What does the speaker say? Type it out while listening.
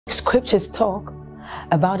Scriptures talk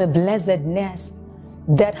about a blessedness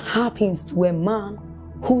that happens to a man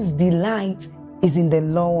whose delight is in the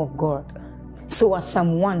law of God. So as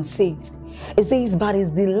Psalm 1 says, it says, but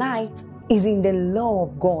his delight is in the law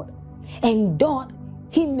of God, and doth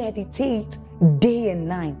he meditate day and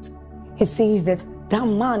night. He says that that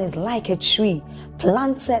man is like a tree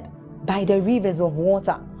planted by the rivers of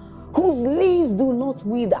water, whose leaves do not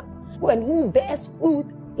wither, and who bears fruit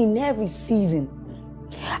in every season.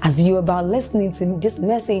 As you're about listening to this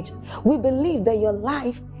message, we believe that your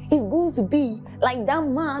life is going to be like that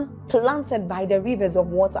man planted by the rivers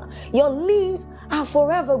of water. Your leaves are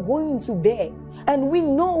forever going to bear. And we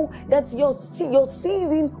know that your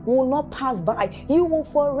season will not pass by. You will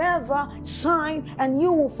forever shine and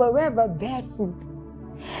you will forever bear fruit.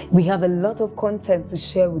 We have a lot of content to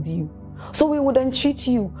share with you. So we would entreat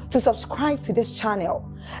you to subscribe to this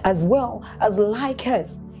channel, as well as like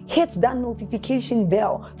us. Hit that notification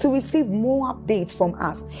bell to receive more updates from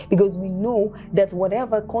us, because we know that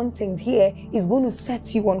whatever content here is going to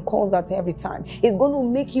set you on course at every time. It's going to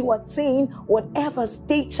make you attain whatever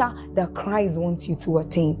stature that Christ wants you to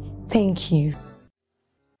attain. Thank you.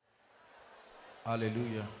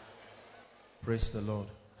 Hallelujah. Praise the Lord.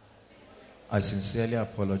 I sincerely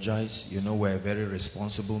apologize. You know, we're a very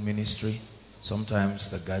responsible ministry. Sometimes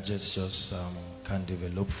the gadgets just can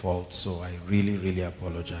develop faults, so I really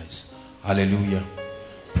apologize. Hallelujah.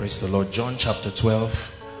 Praise the Lord. John chapter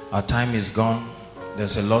 12. Our time is gone.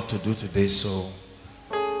 There's a lot to do today, so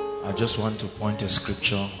I just want to point a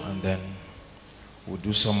scripture and then we'll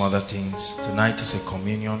do some other things. Tonight is a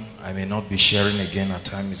communion. I may not be sharing again. Our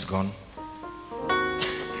time is gone.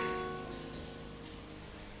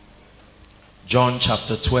 John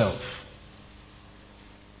chapter 12.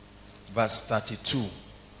 Verse 32.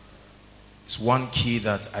 It's one key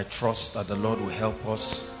that I trust that the Lord will help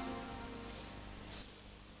us.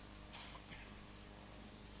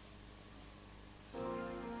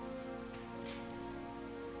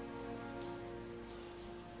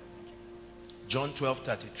 John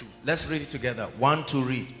 12:32. Let's read it together. 1, 2,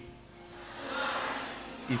 read.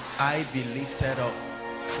 If I be lifted up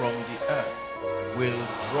from the earth, will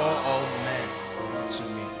draw all men unto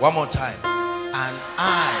me. One more time. And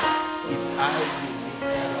I, if I be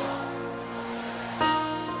lifted up.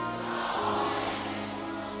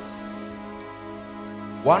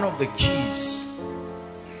 One of the keys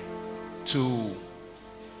to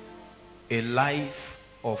a life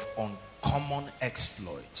of uncommon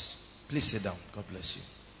exploits. Please sit down. God bless you.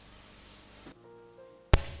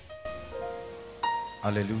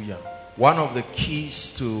 Hallelujah. One of the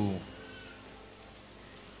keys to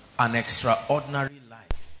an extraordinary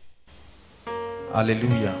life,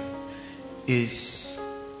 hallelujah, is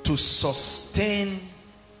to sustain,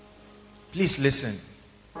 please listen,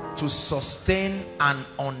 to sustain an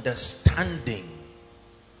understanding,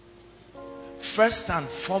 first and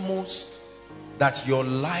foremost, that your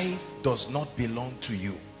life does not belong to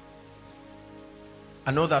you.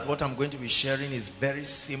 I know that what I'm going to be sharing is very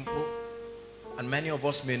simple, and many of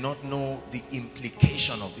us may not know the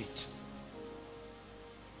implication of it.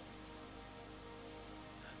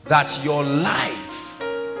 That your life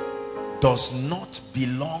does not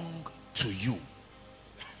belong to you.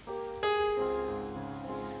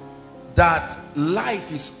 That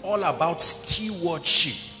life is all about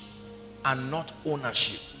stewardship and not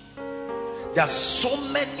ownership. There are so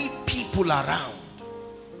many people around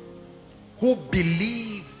who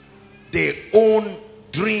believe they own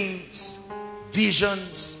dreams,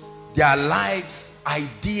 visions, their lives,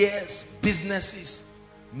 ideas, businesses,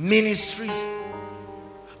 ministries,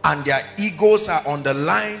 and their egos are on the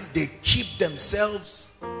line. They keep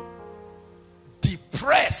themselves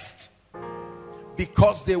depressed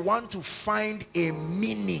because they want to find a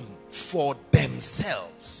meaning for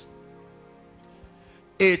themselves.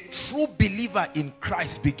 A true believer in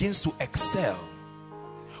Christ begins to excel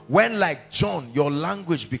when, like John, your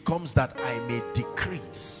language becomes that I may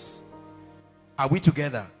decrease. Are we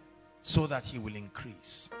together? So that he will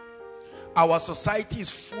increase. Our society is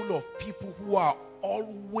full of people who are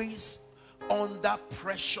always under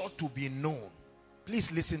pressure to be known.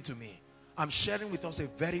 Please listen to me. I'm sharing with us a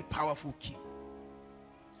very powerful key.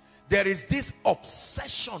 There is this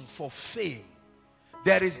obsession for fame.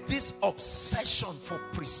 There is this obsession for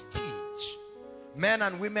prestige. Men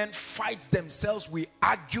and women fight themselves. We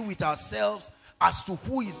argue with ourselves as to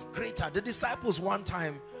who is greater. The disciples one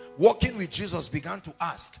time walking with Jesus began to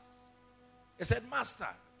ask. They said, Master,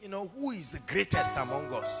 you know, who is the greatest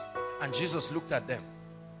among us? And Jesus looked at them.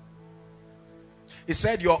 He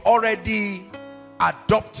said, you're already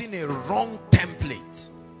adopting a wrong template.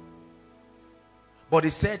 But he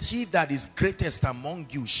said, he that is greatest among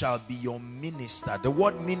you shall be your minister. The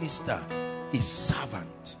word minister is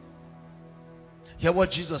servant. Hear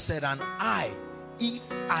what Jesus said, and I, if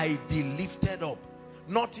I be lifted up,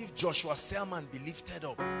 not if Joshua Selman be lifted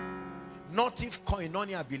up, not if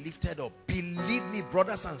Koinonia be lifted up. Believe me,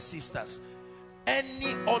 brothers and sisters,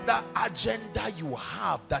 any other agenda you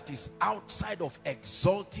have that is outside of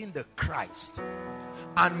exalting the Christ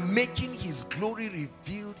and making his glory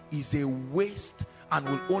revealed is a waste and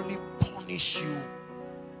will only punish you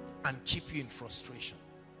and keep you in frustration.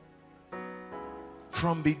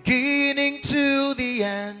 From beginning to the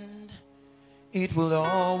end, it will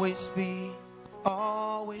always be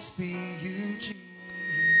you, Jesus.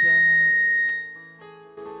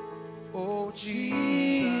 Oh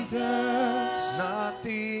Jesus,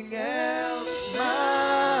 nothing else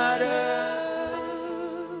matters.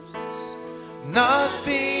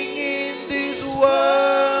 Nothing in this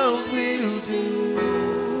world will do.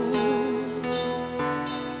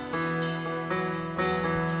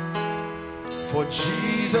 For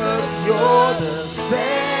Jesus, you're the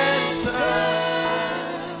center,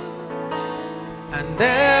 and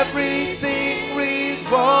everything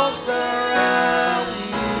revolves around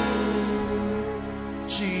you,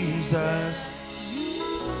 Jesus.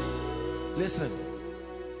 Listen,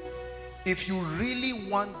 if you really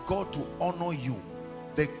want God to honor you,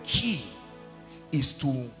 the key is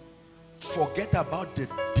to forget about the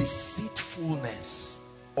deceitfulness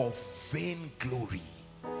of vainglory,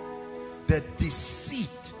 the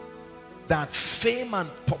deceit that fame and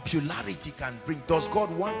popularity can bring. Does God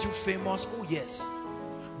want you famous? Oh yes.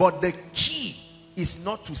 But the key is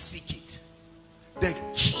not to seek it. The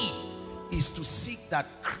key is to seek that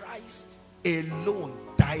Christ alone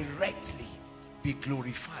directly be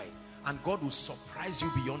glorified, and God will surprise you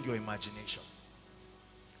beyond your imagination.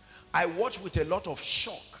 I watch with a lot of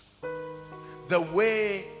shock the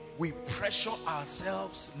way we pressure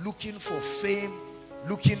ourselves looking for fame,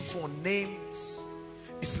 looking for names.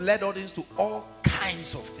 It's led us into all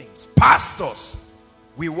kinds of things. Pastors,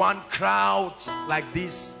 we want crowds like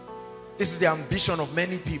this. This is the ambition of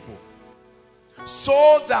many people.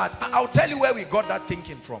 So that, I'll tell you where we got that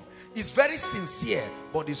thinking from. It's very sincere,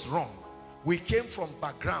 but it's wrong. We came from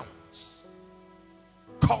backgrounds,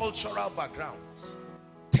 cultural backgrounds,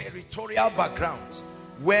 territorial backgrounds,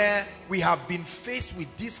 where we have been faced with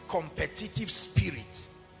this competitive spirit.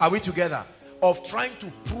 Are we together? Of trying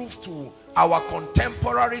to prove to our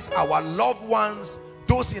contemporaries, our loved ones,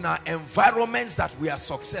 those in our environments, that we are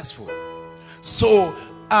successful. So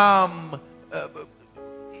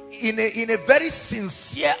in a very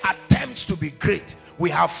sincere attempt to be great,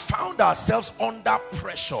 we have found ourselves under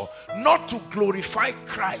pressure, not to glorify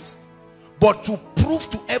Christ, but to prove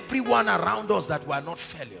to everyone around us that we are not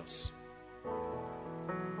failures.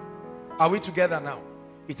 Are we together now?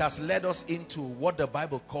 It has led us into what the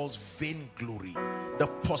Bible calls vainglory, the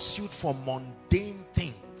pursuit for mundane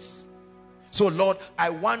things. So Lord,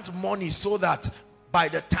 I want money so that by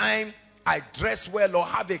the time I dress well or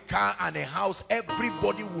have a car and a house,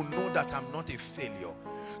 everybody will know that I'm not a failure.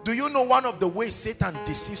 Do you know one of the ways Satan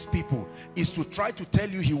deceives people is to try to tell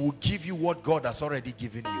you he will give you what God has already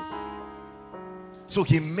given you? So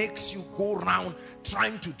he makes you go around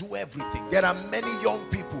trying to do everything. There are many young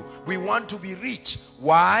people, we want to be rich.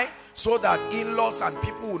 Why? So that in-laws and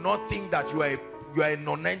people will not think that you are a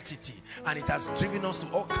non-entity. And it has driven us to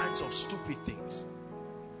all kinds of stupid things.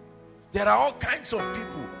 There are all kinds of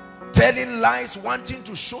people telling lies, wanting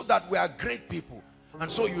to show that we are great people. And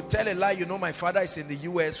so you tell a lie, you know, my father is in the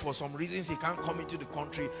US, for some reasons he can't come into the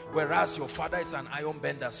country, whereas your father is an iron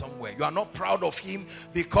bender somewhere. You are not proud of him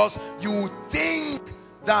because you think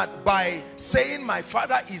that by saying my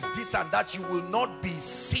father is this and that, you will not be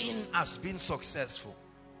seen as being successful.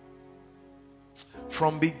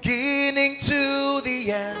 From beginning to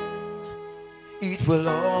the end, it will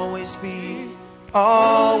always be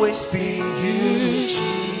you,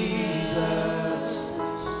 Jesus.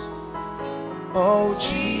 Oh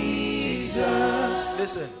Jesus.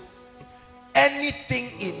 Listen,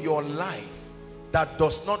 anything in your life that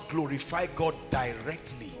does not glorify God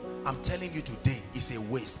directly, I'm telling you today, is a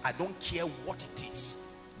waste. I don't care what it is.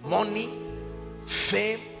 Money,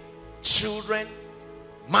 fame, children,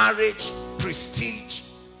 marriage, prestige,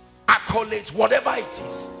 accolades, whatever it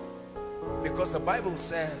is. Because the Bible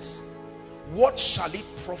says, what shall it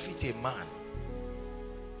profit a man?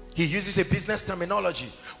 He uses a business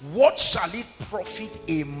terminology. What shall it profit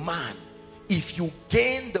a man if you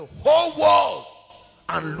gain the whole world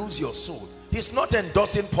and lose your soul? He's not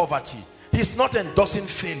endorsing poverty. He's not endorsing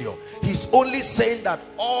failure. He's only saying that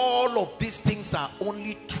all of these things are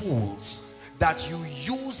only tools that you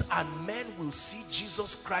use, and men will see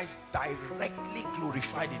Jesus Christ directly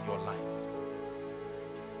glorified in your life.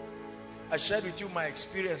 I shared with you my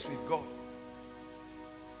experience with God.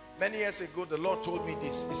 Many years ago, the Lord told me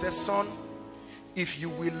this. He said, son, if you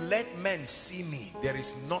will let men see me, there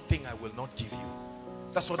is nothing I will not give you.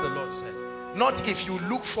 That's what the Lord said. Not if you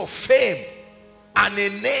look for fame and a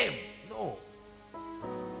name. No.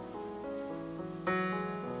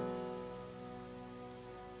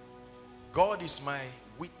 God is my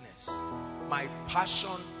witness. My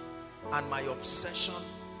passion and my obsession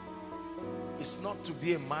is not to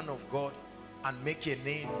be a man of God and make a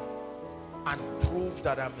name and prove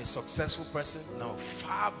that I'm a successful person. No,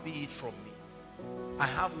 far be it from me. I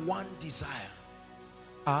have one desire.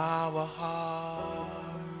 Our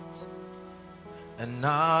heart and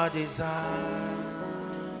our desire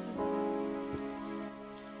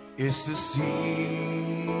is to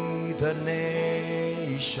see the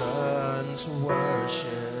nations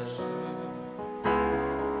worship.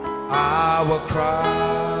 Our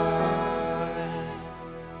cry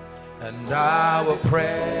and our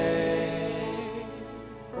prayer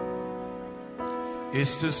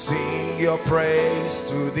is to sing your praise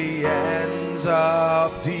to the ends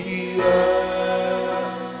of the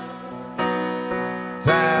earth,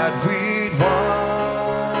 that we'd one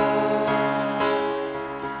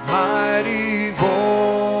mighty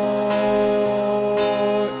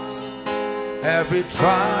voice, every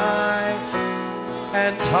tribe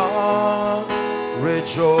and tongue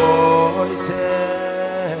rejoices.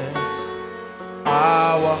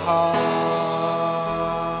 Our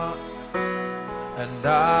heart and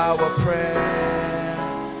our prayer,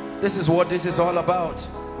 this is what this is all about,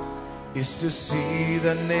 is to see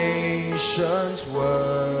the nations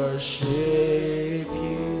worship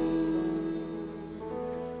you.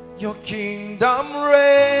 Your kingdom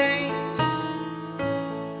reigns,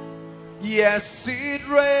 yes it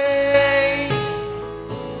reigns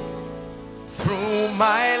through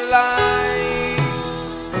my life,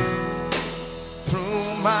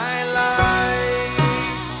 through my life.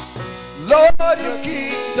 Lord, your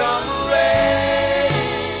kingdom reigns,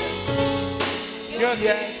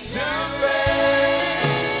 yes it reigns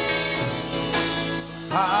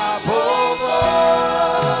above all.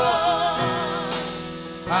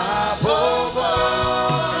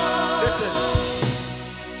 Listen,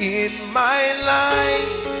 in my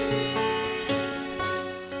life,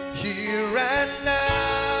 here and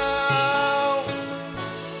now,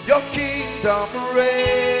 your kingdom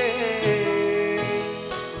reigns,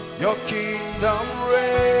 your kingdom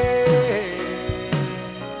reigns.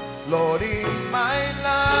 Lord, in my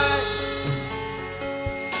life,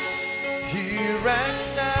 here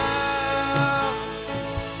and now,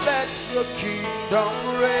 let your kingdom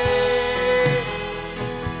reign,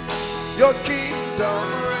 your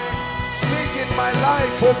kingdom reign. Sing in my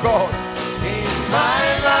life, oh God, in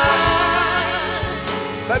my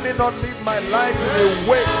life. Let me not live my life in a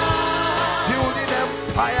waste, building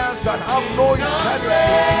empires that have no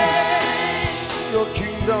eternity. Your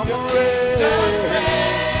kingdom reign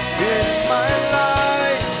in my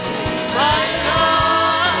life, my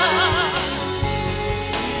life,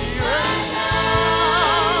 here and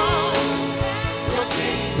now. Your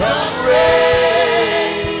kingdom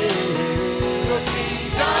reign, your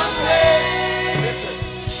kingdom reign. Listen,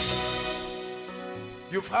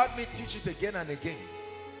 you've heard me teach it again and again.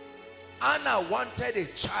 Anna wanted a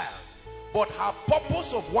child, but her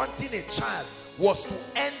purpose of wanting a child was to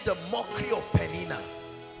end the mockery of Peninnah.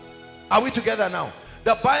 Are we together now?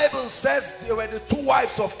 The Bible says they were the two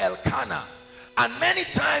wives of Elkanah, and many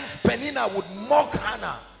times Peninnah would mock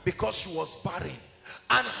Hannah because she was barren.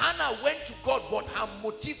 And Hannah went to God, but her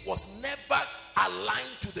motive was never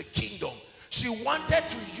aligned to the kingdom. She wanted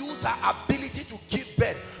to use her ability to give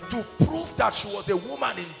birth to prove that she was a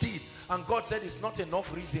woman indeed. And God said, it's not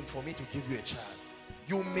enough reason for me to give you a child.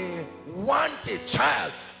 You may want a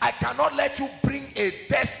child. I cannot let you bring a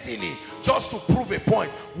destiny just to prove a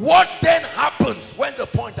point. What then happens when the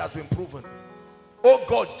point has been proven? Oh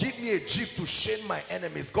God, give me a jeep to shame my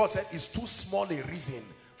enemies. God said, it's too small a reason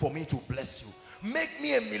for me to bless you. Make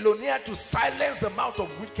me a millionaire to silence the mouth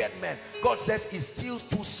of wicked men. God says, it's still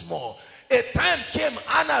too small. A time came,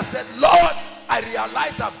 Anna said, Lord, I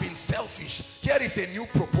realize I've been selfish. Here is a new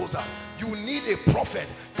proposal. You need a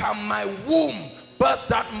prophet. Can my womb birth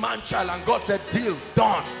that man child? And God said, deal,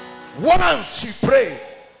 done. Once she prayed,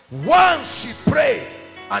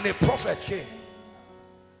 and a prophet came.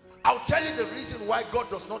 I'll tell you the reason why God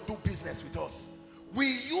does not do business with us. We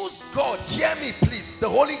use God, hear me please, the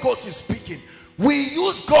Holy Ghost is speaking. We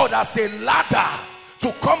use God as a ladder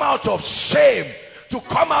to come out of shame, to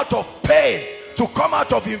come out of pain, to to come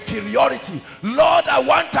out of inferiority. Lord, I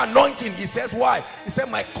want anointing. He says, why? He said,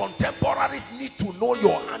 my contemporaries need to know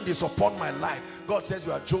your hand is upon my life. God says,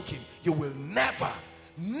 you are joking. You will never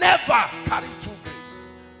carry two grace.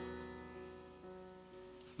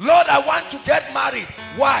 Lord, I want to get married.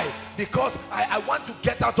 Why? Because I want to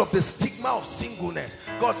get out of the stigma of singleness.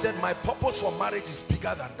 God said, my purpose for marriage is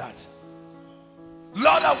bigger than that.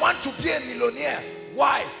 Lord, I want to be a millionaire.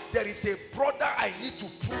 Why? There is a brother I need to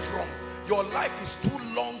prove wrong. Your life is too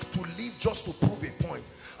long to live just to prove a point.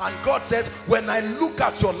 And God says, when I look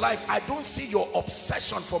at your life, I don't see your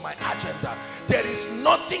obsession for my agenda. There is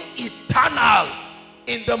nothing eternal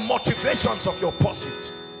in the motivations of your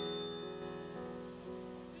pursuit.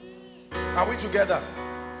 Are we together?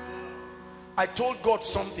 I told God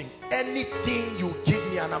something. Anything you give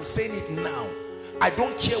me, and I'm saying it now, I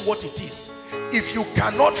don't care what it is. If you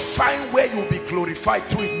cannot find where you'll be glorified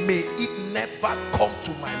through it, may it never come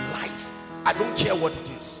to my life. I don't care what it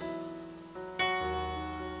is.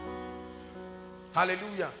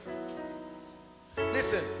 Hallelujah.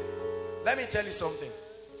 Listen, let me tell you something.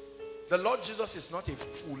 The Lord Jesus is not a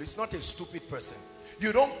fool. He's not a stupid person.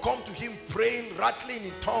 You don't come to him praying, rattling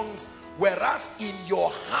in tongues, whereas in your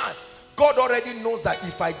heart, God already knows that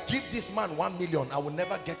if I give this man 1 million, I will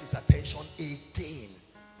never get his attention again.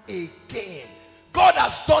 God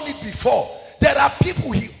has done it before. There are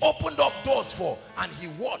people he opened up doors for and he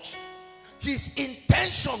watched. His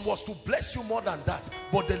intention was to bless you more than that,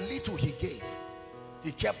 but the little he gave,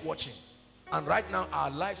 he kept watching. And right now our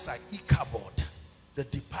lives are Ichabod, the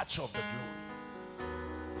departure of the glory.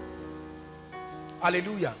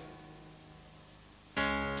 Hallelujah.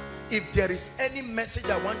 If there is any message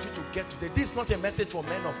I want you to get today, this is not a message for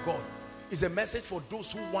men of God. It's a message for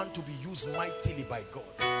those who want to be used mightily by God.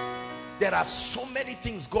 There are so many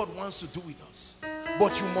things God wants to do with us,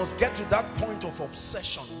 but you must get to that point of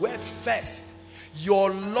obsession where first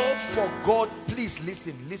your love for God, please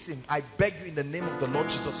listen, I beg you in the name of the Lord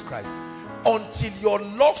Jesus Christ, until your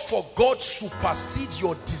love for God supersedes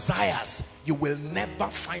your desires, you will never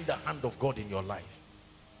find the hand of God in your life.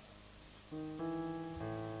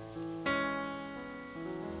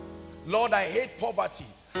 Lord, I hate poverty.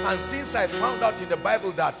 And since I found out in the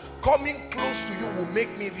Bible that coming close to you will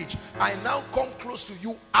make me rich, I now come close to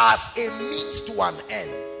you as a means to an end.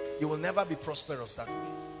 You will never be prosperous that way.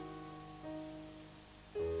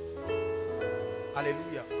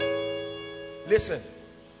 Hallelujah. Listen,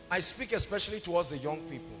 I speak especially towards the young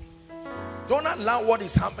people. Don't allow what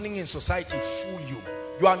is happening in society fool you.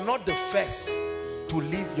 You are not the first to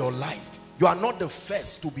live your life. You are not the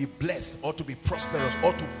first to be blessed or to be prosperous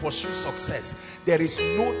or to pursue success. There is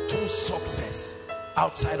no true success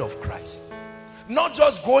outside of Christ. Not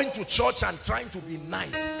just going to church and trying to be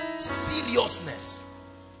nice. Seriousness.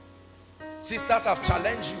 Sisters, have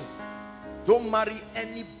challenged you. Don't marry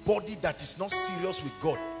anybody that is not serious with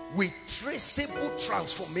God. With traceable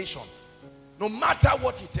transformation. No matter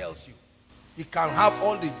what he tells you. He can have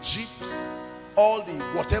all the jeeps, all the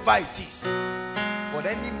whatever it is. But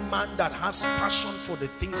any man that has passion for the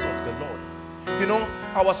things of the Lord. You know,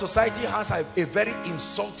 our society has a very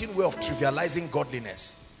insulting way of trivializing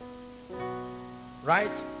godliness.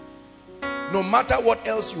 Right? No matter what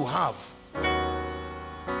else you have,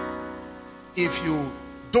 if you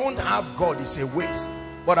don't have God, it's a waste.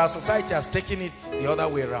 But our society has taken it the other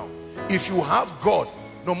way around. If you have God,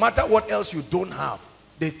 no matter what else you don't have,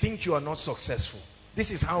 they think you are not successful.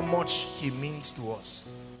 This is how much he means to us.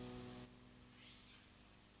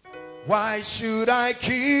 Why should I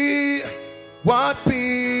care what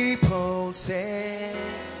people say?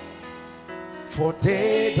 For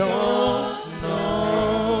they don't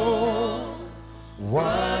know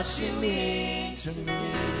what you mean to me.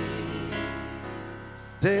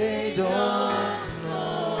 They don't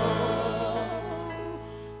know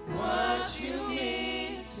what you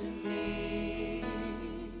mean to me.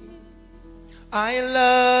 I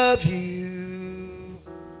love you.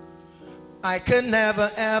 I can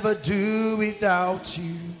never ever do without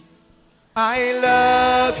you. I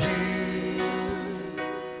love you.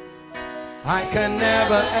 I can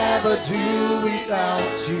never ever do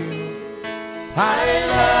without you. I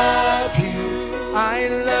love you. I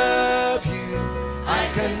love you. I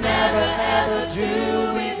can never ever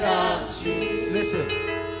do without you. Listen,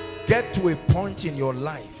 get to a point in your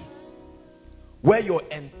life where your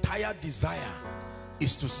entire desire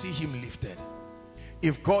is to see him lifted.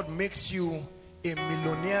 If God makes you a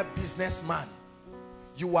millionaire businessman,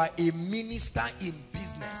 you are a minister in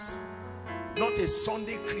business, not a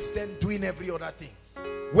Sunday Christian doing every other thing.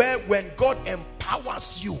 Where when God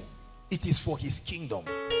empowers you, it is for his kingdom.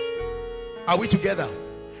 Are we together?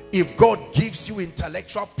 If God gives you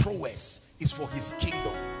intellectual prowess, is for his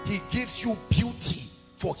kingdom. He gives you beauty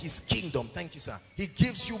for his kingdom. Thank you, sir. He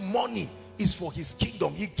gives you money, is for his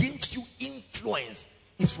kingdom. He gives you influence,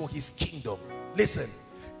 is for his kingdom. Listen,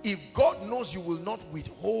 if God knows you will not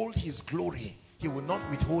withhold his glory, he will not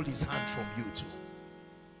withhold his hand from you too.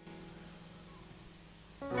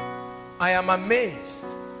 I am amazed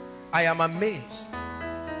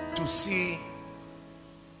to see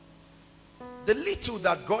the little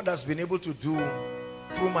that God has been able to do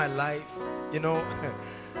through my life. You know,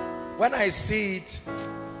 when I see it,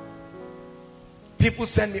 people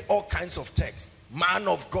send me all kinds of texts. Man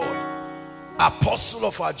of God, apostle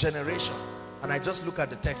of our generation. And I just look at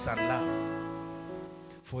the text and laugh.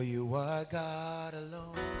 For you are God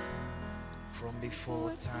alone, from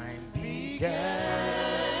before time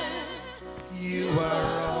began. You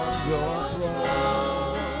are on your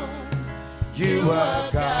throne. You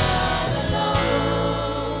are God alone.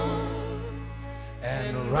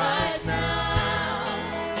 And right now,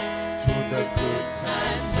 through the good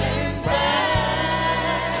times and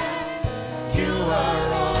bad, you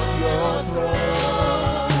are on your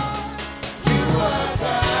throne. You are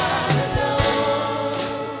God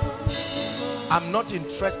alone. I'm not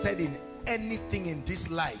interested in anything in this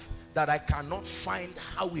life that I cannot find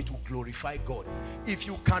how it will glorify God. If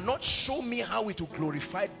you cannot show me how it will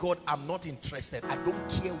glorify God, I'm not interested. I don't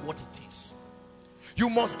care what it is. You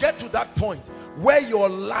must get to that point where your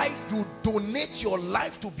life, you donate your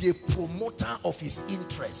life to be a promoter of his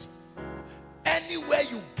interest. Anywhere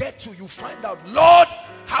you get to, you find out, Lord,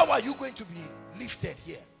 how are you going to be lifted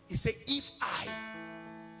here? He said, if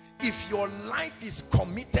your life is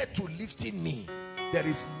committed to lifting me, there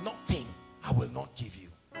is nothing I will not give you.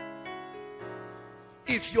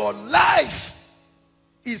 If your life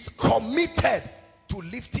is committed to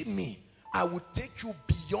lifting me, I will take you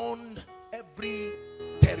beyond every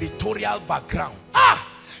territorial background.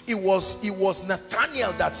 It was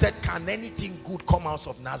Nathaniel that said, can anything good come out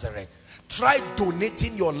of Nazareth? Try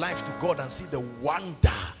donating your life to God and see the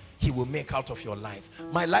wonder he will make out of your life.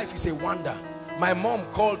 My life is a wonder. My mom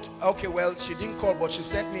called, okay, well, she didn't call, but she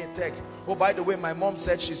sent me a text. Oh, by the way, my mom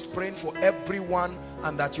said she's praying for everyone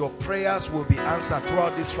and that your prayers will be answered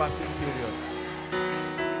throughout this fasting period.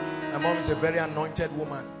 My mom is a very anointed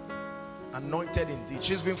woman. Anointed indeed.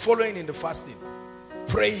 She's been following in the fasting,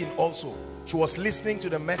 praying also. She was listening to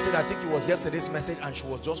the message, I think it was yesterday's message, and she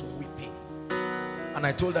was just weeping. And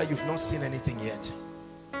I told her, you've not seen anything yet.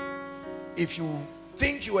 If you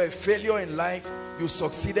think you are a failure in life, you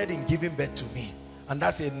succeeded in giving birth to me, and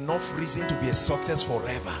that's enough reason to be a success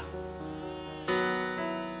forever.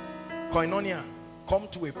 Koinonia, come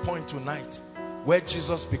to a point tonight where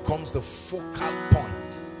Jesus becomes the focal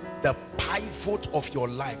point, the pivot of your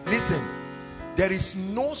life. Listen, there is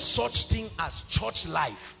no such thing as church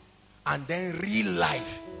life and then real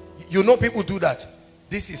life. You know, people do that.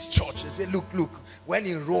 This is church. They say, look, when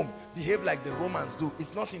in Rome, behave like the Romans do.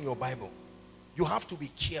 It's not in your Bible. You have to be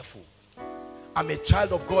careful. I'm a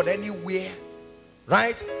child of God anywhere,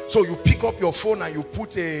 right? So you pick up your phone and you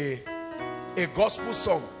put a gospel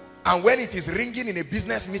song, and when it is ringing in a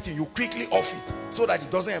business meeting, you quickly off it so that it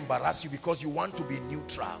doesn't embarrass you, because you want to be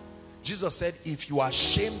neutral. Jesus said, if you are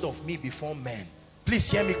ashamed of me before men, please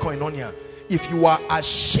hear me, Koinonia, if you are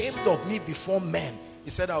ashamed of me before men, he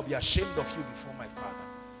said, I'll be ashamed of you before my Father.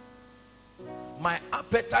 My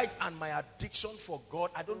appetite and my addiction for God,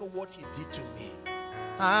 I don't know what he did to me.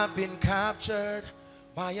 I've been captured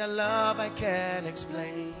by a love I can't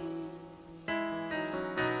explain.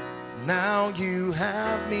 Now you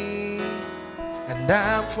have me, and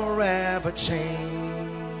I'm forever changed.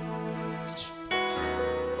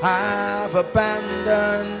 I've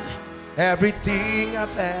abandoned everything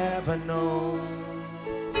I've ever known.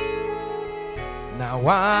 Now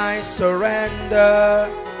I surrender.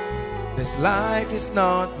 This life is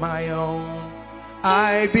not my own.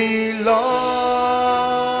 I belong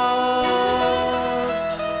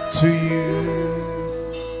to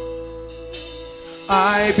you.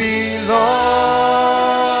 I belong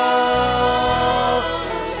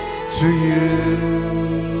to you.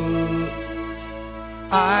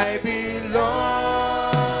 I belong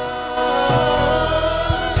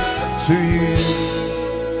to you.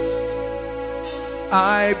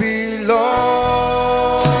 I belong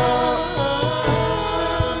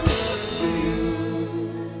to you.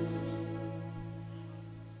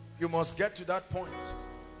 You must get to that point.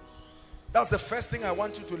 That's the first thing I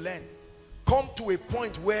want you to learn. Come to a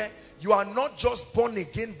point where you are not just born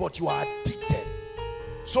again, but you are addicted.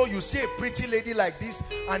 So you see a pretty lady like this,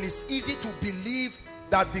 and it's easy to believe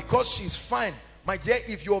that because she's fine. My dear,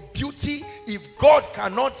 if your beauty, if God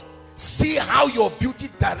cannot See how your beauty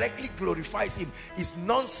directly glorifies him. Is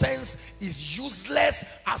nonsense, is useless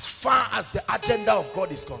as far as the agenda of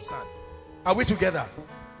God is concerned. Are we together?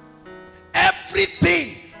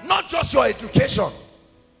 Everything, not just your education,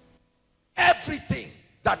 everything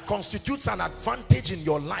that constitutes an advantage in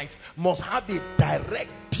your life must have a direct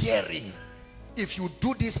bearing. If you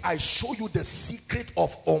do this, I show you the secret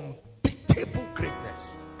of unbeatable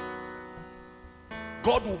greatness.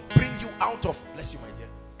 God will bring you out of, bless you my dear,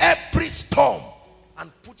 every storm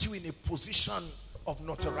and put you in a position of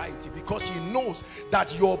notoriety, because he knows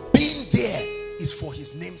that your being there is for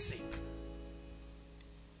his name's sake.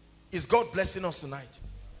 Is God blessing us tonight?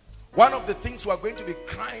 One of the things we are going to be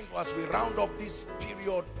crying as we round up this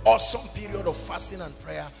period, awesome period of fasting and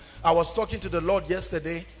prayer. I was talking to the Lord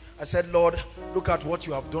yesterday. I said, Lord, look at what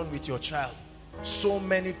you have done with your child. So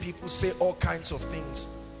many people say all kinds of things.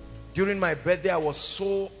 During my birthday, I was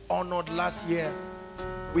so honored last year.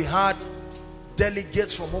 We had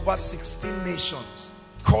delegates from over 16 nations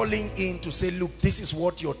calling in to say, look, this is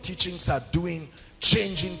what your teachings are doing,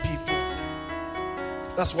 changing people.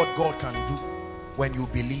 That's what God can do when you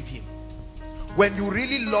believe him. When you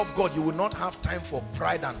really love God, you will not have time for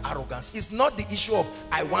pride and arrogance. It's not the issue of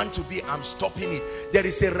I want to be, I'm stopping it. There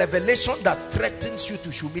is a revelation that threatens you to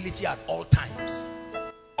humility at all times.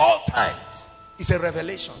 All times. It's a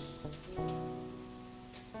revelation.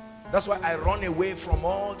 That's why I run away from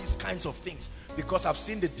all these kinds of things, because I've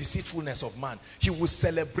seen the deceitfulness of man. He will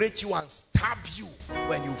celebrate you and stab you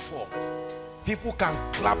when you fall. People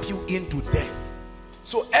can clap you into death.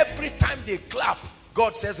 So every time they clap,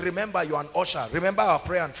 God says, remember you're an usher. Remember our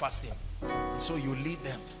prayer and fasting. And so you lead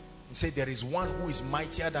them and say, there is one who is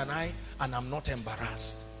mightier than I, and I'm not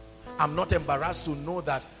embarrassed. I'm not embarrassed to know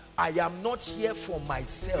that I am not here for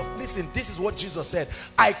myself. Listen, this is what Jesus said.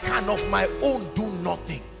 I can of my own do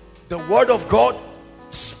nothing. The word of God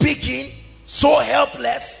speaking, so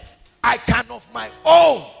helpless, I can of my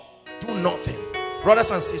own do nothing.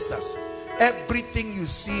 Brothers and sisters, everything you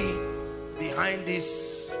see behind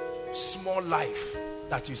this small life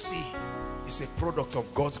that you see is a product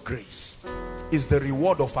of God's grace. Is the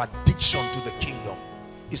reward of addiction to the kingdom.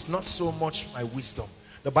 It's not so much my wisdom.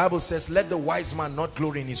 The Bible says, let the wise man not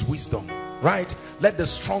glory in his wisdom, right? Let the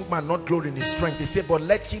strong man not glory in his strength. They say, but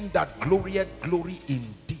let him that glorieth glory in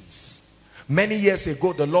this. Many years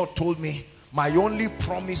ago, the Lord told me, my only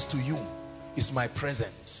promise to you is my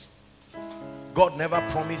presence. God never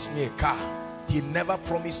promised me a car. He never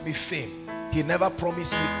promised me fame. He never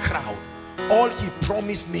promised me crowd. All he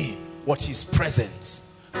promised me was his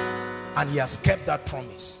presence, and he has kept that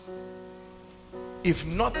promise. If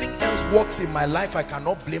nothing else works in my life, I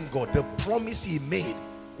cannot blame God. The promise he made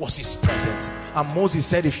was his presence. And Moses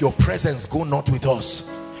said, if your presence go not with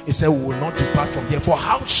us, he said, we will not depart from here. For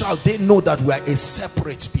how shall they know that we are a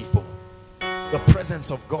separate people? The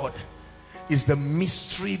presence of God is the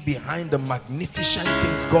mystery behind the magnificent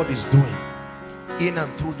things God is doing in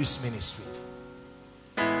and through this ministry.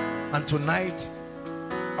 And tonight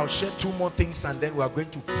I'll share two more things, and then we are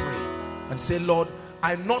going to pray and say, Lord,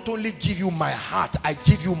 I not only give you my heart, I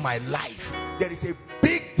give you my life. There is a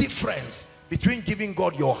big difference between giving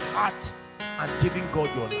God your heart and giving God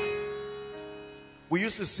your life. We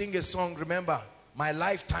used to sing a song, remember, my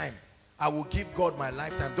lifetime, I will give God my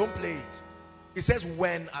lifetime. Don't play it. It says,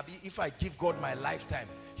 if I give God my lifetime,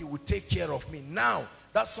 he will take care of me. Now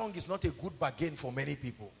that song is not a good bargain for many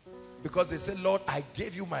people, because they say, Lord, I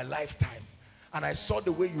gave you my lifetime, and I saw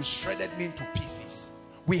the way you shredded me into pieces.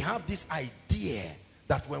 We have this idea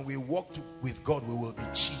that when we walk with God, we will be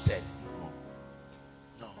cheated.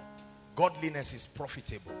 No. Godliness is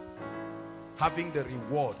profitable. Having the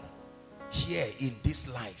reward here in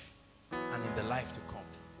this life and in the life to come.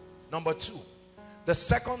 Number two, the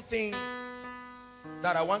second thing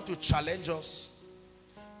that I want to challenge us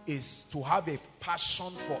is to have a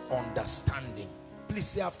passion for understanding. Please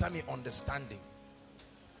say after me, understanding.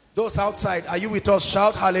 Those outside, are you with us?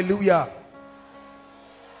 Shout hallelujah.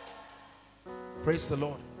 Praise the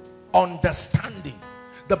Lord. Understanding.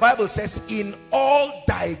 The Bible says, in all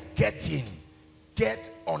thy getting, get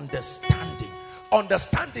understanding.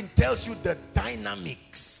 Understanding tells you the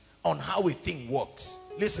dynamics on how a thing works.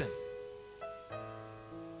 Listen.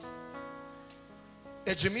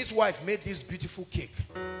 Ejimi's wife made this beautiful cake.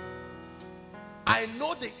 I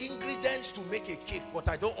know the ingredients to make a cake, but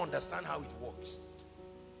I don't understand how it works.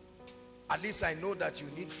 At least I know that you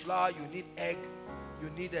need flour, you need egg, you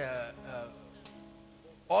need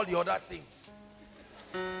all the other things.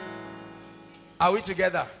 Are we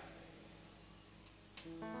together?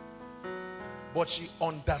 But she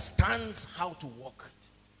understands how to work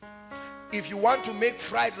it. If you want to make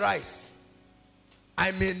fried rice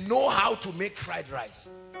I may know how to make fried rice,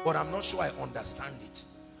 but I'm not sure I understand it.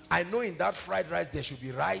 I know in that fried rice there should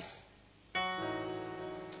be rice,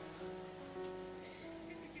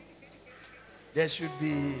 there should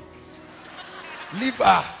be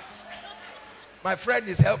liver. My friend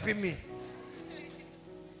is helping me.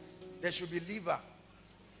 There should be liver,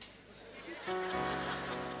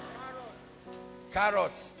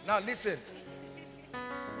 carrots. Now listen.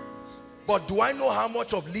 But do I know how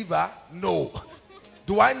much of liver? No.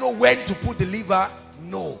 Do I know when to put the liver?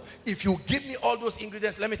 No. If you give me all those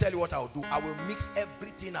ingredients, let me tell you what I'll do. I will mix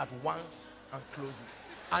everything at once and close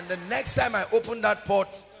it. And the next time I open that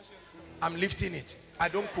pot, I'm lifting it. I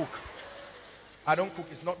don't cook. I don't cook.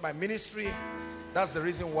 It's not my ministry. That's the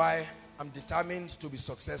reason why I'm determined to be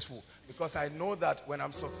successful. Because I know that when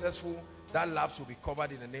I'm successful, that lapse will be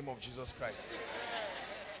covered in the name of Jesus Christ.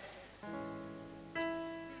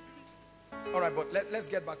 All right, but let's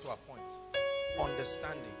get back to our point.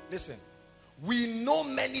 Understanding. Listen, we know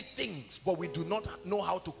many things, but we do not know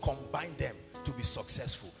how to combine them to be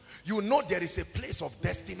successful. You know there is a place of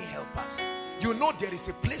destiny helpers. You know there is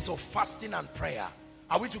a place of fasting and prayer.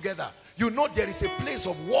 Are we together? You know there is a place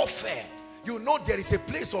of warfare. You know there is a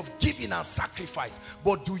place of giving and sacrifice.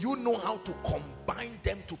 But do you know how to combine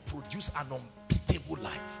them to produce an unbeatable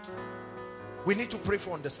life? We need to pray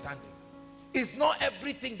for understanding. It's not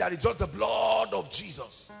everything that is just the blood of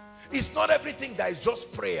Jesus. It's not everything that is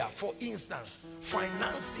just prayer. For instance,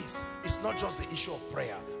 finances is not just the issue of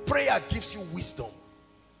prayer. Prayer gives you wisdom.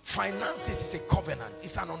 Finances is a covenant.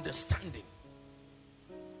 It's an understanding.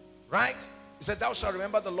 Right? He said, thou shalt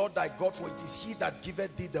remember the Lord thy God, for it is he that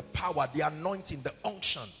giveth thee the power, the anointing, the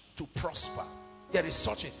unction to prosper. There is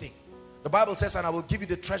such a thing. The Bible says, and I will give you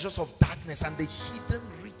the treasures of darkness and the hidden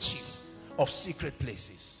riches of secret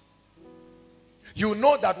places. You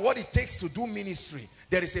know that what it takes to do ministry,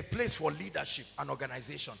 there is a place for leadership and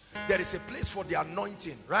organization. There is a place for the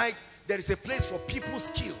anointing, right? There is a place for people's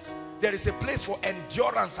skills. There is a place for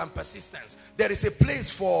endurance and persistence. There is a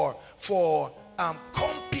place for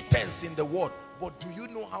competence in the word. But do you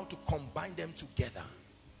know how to combine them together?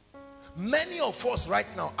 Many of us right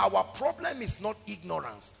now, our problem is not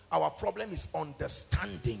ignorance. Our problem is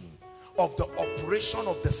understanding of the operation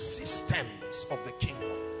of the systems of the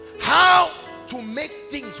kingdom. How to make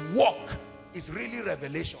things work is really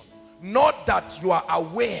revelation. Not that you are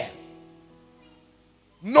aware.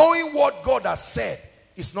 Knowing what God has said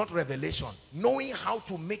is not revelation. Knowing how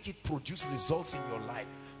to make it produce results in your life,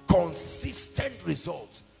 consistent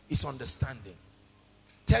results, is understanding.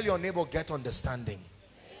 Tell your neighbor, get understanding.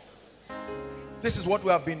 This is what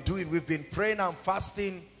we have been doing. We've been praying and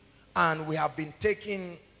fasting, and we have been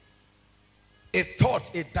taking a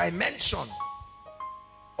thought, a dimension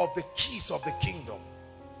of the keys of the kingdom,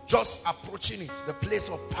 just approaching it, the place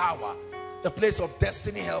of power, the place of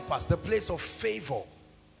destiny helpers, the place of favor.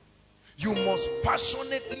 You must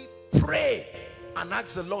passionately pray and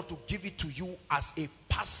ask the Lord to give it to you as a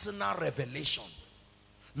personal revelation.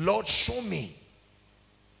 Lord, show me,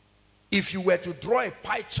 if you were to draw a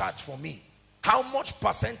pie chart for me, how much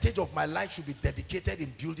percentage of my life should be dedicated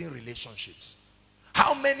in building relationships?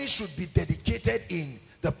 How many should be dedicated in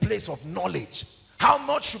the place of knowledge? How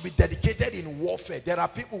much should be dedicated in warfare? There are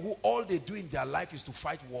people who all they do in their life is to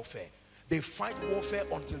fight warfare. They fight warfare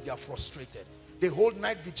until they are frustrated. They hold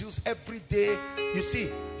night vigils every day. You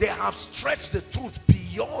see, they have stretched the truth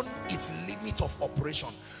beyond its limit of operation.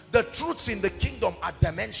 The truths in the kingdom are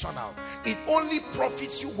dimensional. It only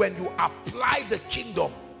profits you when you apply the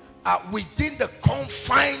kingdom within the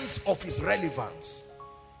confines of its relevance.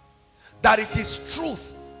 That it is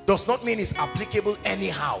truth does not mean it's applicable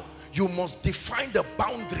anyhow. You must define the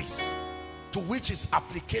boundaries to which its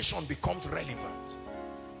application becomes relevant.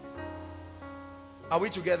 Are we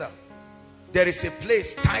together? There is a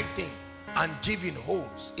place tithing and giving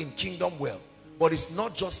holds in kingdom wealth, but it's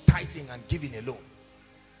not just tithing and giving alone.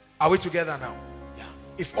 Are we together now? Yeah.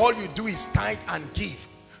 If all you do is tithe and give,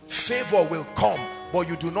 favor will come, but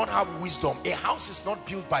you do not have wisdom. A house is not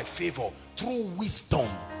built by favor. Through wisdom,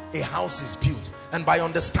 a house is built, and by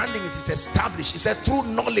understanding it is established. He said through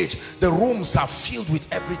knowledge the rooms are filled with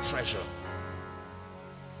every treasure.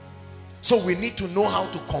 So we need to know how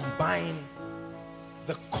to combine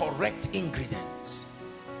the correct ingredients,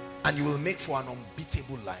 and you will make for an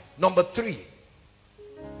unbeatable life. Number 3,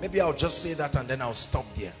 maybe I'll just say that and then I'll stop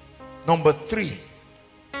there. Number 3,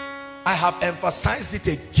 I have emphasized it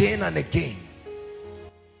again and again.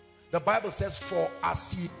 The Bible says, for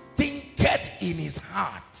as he thinketh in his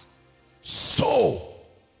heart, so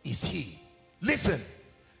is he. Listen,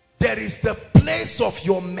 there is the place of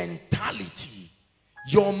your mentality,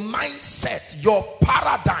 your mindset, your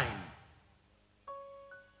paradigm.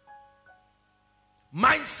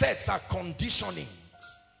 Mindsets are conditionings.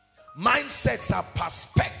 Mindsets are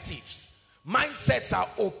perspectives. Mindsets are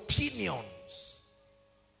opinions.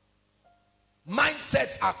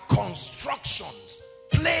 Mindsets are constructions,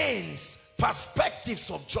 planes, perspectives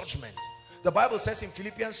of judgment. The Bible says in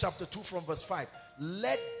Philippians chapter 2 from verse 5,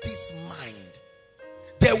 let this mind.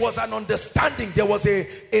 There was an understanding, there was a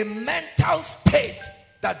mental state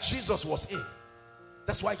that Jesus was in.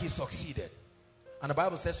 That's why he succeeded. And the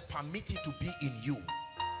Bible says, permit it to be in you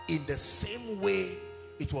in the same way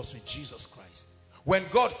it was with Jesus Christ. When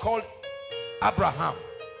God called Abraham,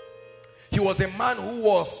 he was a man who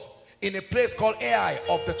was in a place called Ai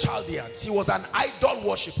of the Chaldeans. He was an idol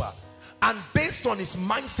worshiper. And based on his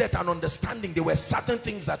mindset and understanding, there were certain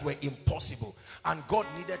things that were impossible. And God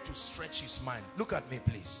needed to stretch his mind. Look at me,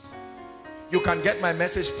 please. You can get my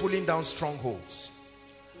message, Pulling Down Strongholds.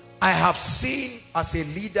 I have seen as a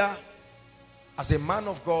leader, as a man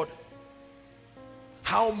of God,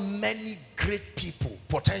 how many great people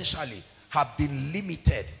potentially have been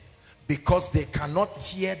limited because they cannot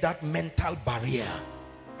tear that mental barrier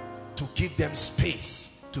to give them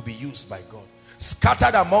space to be used by God.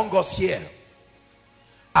 Scattered among us here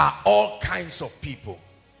are all kinds of people.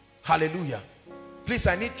 Hallelujah. Please,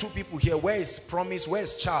 I need two people here. Where is Promise? Where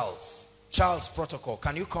is Charles? Charles Protocol.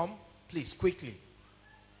 Can you come? Please, quickly.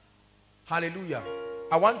 Hallelujah.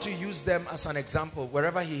 I want to use them as an example.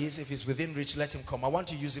 Wherever he is, if he's within reach, let him come. I want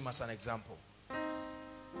to use him as an example.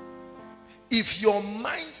 If your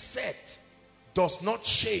mindset does not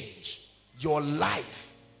change, your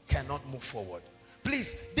life cannot move forward.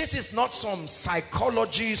 Please, this is not some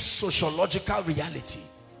psychology, sociological reality.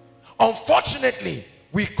 Unfortunately,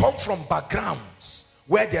 we come from backgrounds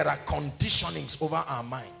where there are conditionings over our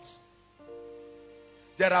minds.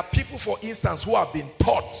 There are people, for instance, who have been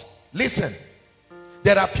taught, listen,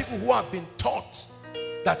 there are people who have been taught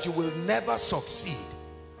that you will never succeed.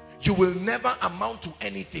 You will never amount to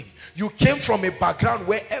anything. You came from a background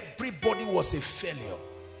where everybody was a failure.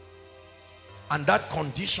 And that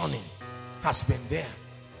conditioning has been there.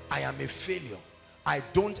 I am a failure. I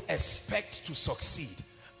don't expect to succeed.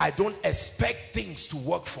 I don't expect things to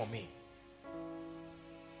work for me.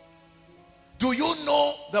 Do you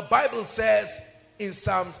know the Bible says in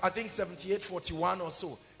Psalms, I think 78:41 or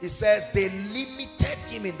so, it says they limited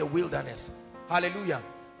him in the wilderness. Hallelujah.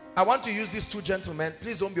 I want to use these two gentlemen.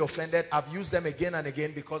 Please don't be offended. I've used them again and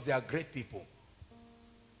again because they are great people.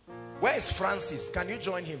 Where is Francis? Can you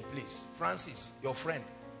join him, please? Francis, your friend.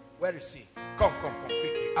 Where is he? Come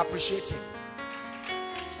quickly. Appreciate him.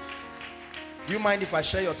 Do you mind if I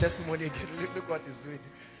share your testimony again? Look what he's doing.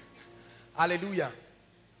 Hallelujah.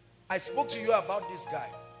 I spoke to you about this guy.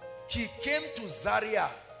 He came to Zaria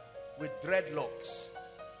with dreadlocks.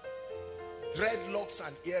 Dreadlocks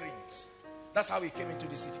and earrings. That's how he came into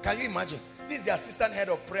the city. Can you imagine? This is the assistant head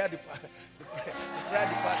of prayer department. The prayer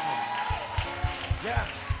department. Yeah.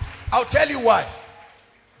 I'll tell you why.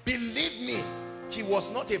 Believe me, he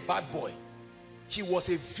was not a bad boy. He was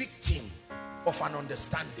a victim of an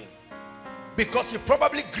understanding. Because he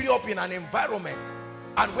probably grew up in an environment,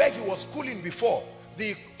 and where he was schooling before,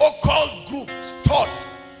 the occult groups taught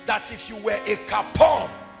that if you were a Capone,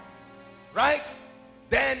 right,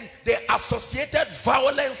 then they associated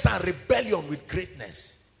violence and rebellion with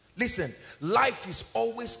greatness. Listen, life is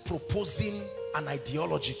always proposing an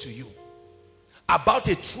ideology to you about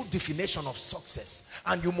a true definition of success,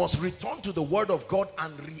 and you must return to the word of God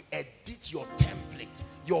and re-edit your template,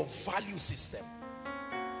 your value system.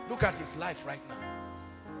 Look at his life right now.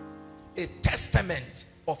 A testament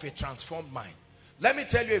of a transformed mind. Let me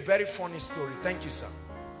tell you a very funny story. Thank you, sir.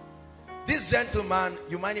 This gentleman,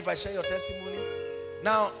 you mind if I share your testimony?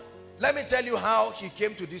 Now, let me tell you how he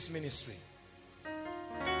came to this ministry.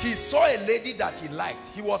 He saw a lady that he liked.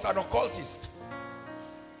 He was an occultist.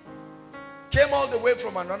 Came all the way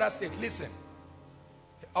from another state. Listen.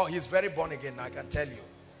 Oh, he's very born again, I can tell you.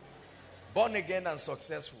 Born again and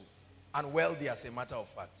successful. And wealthy, as a matter of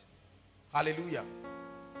fact. Hallelujah.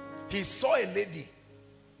 He saw a lady,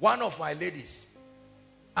 one of my ladies,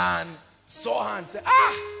 and saw her and said,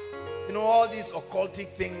 you know, all these occultic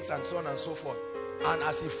things and so on and so forth. And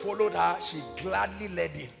as he followed her, she gladly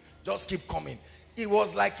led him. Just keep coming. It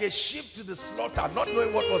was like a sheep to the slaughter, not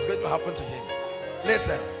knowing what was going to happen to him.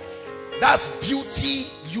 Listen, that's beauty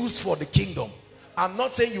used for the kingdom. I'm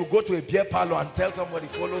not saying you go to a beer parlor and tell somebody,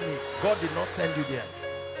 follow me. God did not send you there.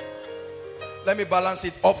 Let me balance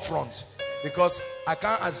it up front, because I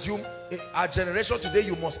can't assume our generation today,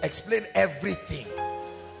 you must explain everything.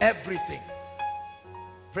 Everything.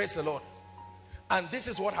 Praise the Lord. And this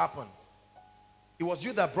is what happened. It was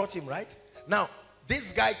you that brought him, right? Now,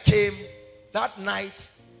 this guy came that night.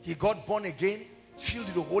 He got born again. filled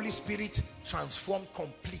with the Holy Spirit, transformed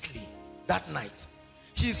completely that night.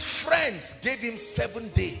 His friends gave him 7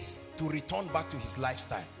 days to return back to his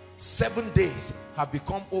lifestyle. 7 days have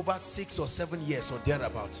become over 6 or 7 years or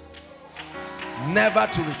thereabout. Never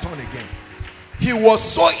to return again. He was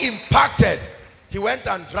so impacted, he went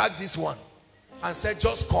and dragged this one and said,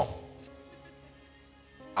 just come.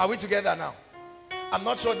 Are we together now? I'm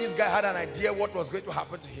not sure this guy had an idea what was going to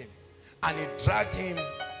happen to him. And he dragged him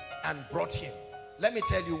and brought him. Let me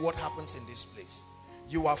tell you what happens in this place.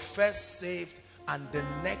 You are first saved, and the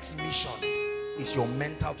next mission is your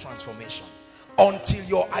mental transformation. Until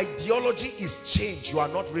your ideology is changed, you are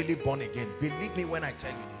not really born again. Believe me when I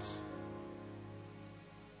tell you this.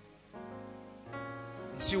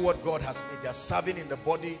 See what God has made. They are serving in the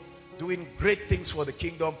body, doing great things for the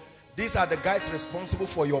kingdom. These are the guys responsible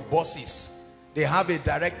for your bosses. They have a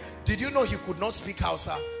direct. Did you know he could not speak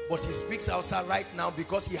Hausa? But he speaks Hausa right now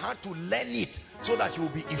because he had to learn it so that he will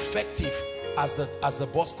be effective as the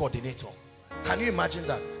boss coordinator. Can you imagine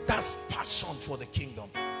that? That's passion for the kingdom.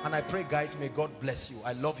 And I pray, guys, may God bless you.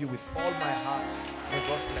 I love you with all my heart. May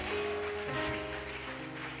God bless you. Thank you.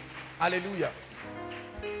 Hallelujah.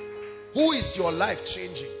 Who is your life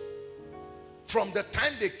changing? From the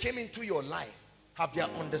time they came into your life, have their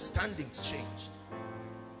understandings changed?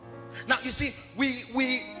 Now you see,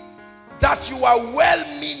 that you are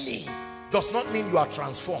well-meaning does not mean you are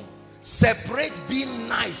transformed. Separate being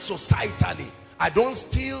nice societally. I don't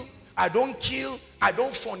steal, I don't kill, I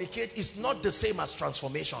don't fornicate. It's not the same as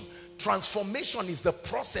transformation. Transformation is the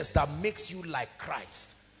process that makes you like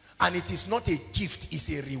Christ. And it is not a gift, it's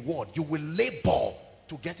a reward. You will labor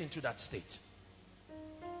to get into that state.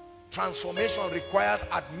 Transformation requires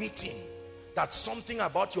admitting that something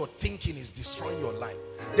about your thinking is destroying your life.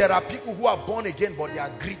 There are people who are born again but they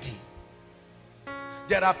are greedy.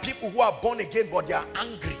 There are people who are born again but they are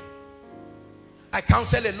angry. I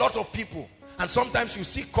counsel a lot of people, and sometimes you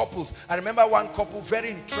see couples. I remember one couple, very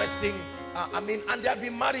interesting, and they had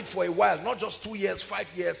been married for a while, not just 2 years,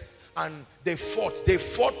 5 years, and they fought.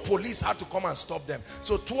 Police had to come and stop them.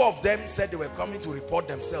 So 2 of them said they were coming to report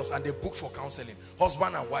themselves, and they booked for counseling,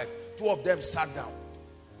 husband and wife. 2 of them sat down.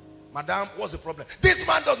 Madam, what's the problem? This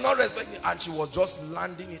man does not respect me. And she was just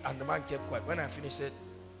landing it, and the man kept quiet. When I finished, said,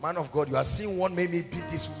 man of God, you are seeing what made me beat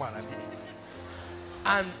this woman.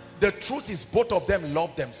 And the truth is, both of them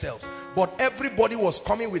loved themselves, but everybody was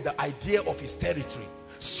coming with the idea of his territory.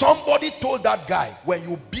 Somebody told that guy, when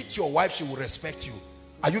you beat your wife, she will respect you.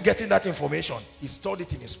 Are you getting that information? He stored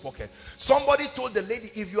it in his pocket. Somebody told the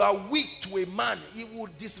lady, if you are weak to a man, he will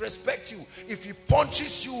disrespect you. If he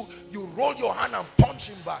punches you, you roll your hand and punch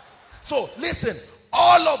him back. So listen,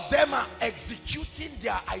 all of them are executing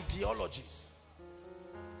their ideologies.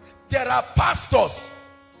 There are pastors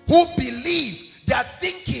who believe, their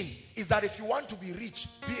thinking is that if you want to be rich,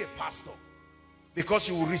 be a pastor, because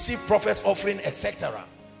you will receive prophet's offering, etc.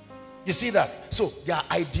 You see that? So their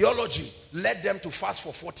ideology led them to fast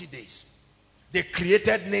for 40 days. They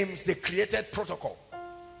created names, they created protocol.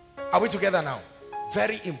 Are we together now?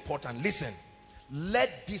 Very important. Listen,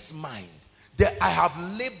 let this mind that I have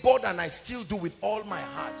labored and I still do with all my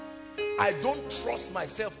heart. I don't trust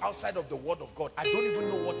myself outside of the word of God. I don't even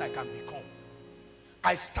know what I can become.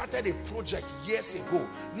 I started a project years ago,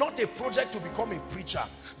 not a project to become a preacher,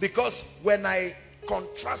 because when I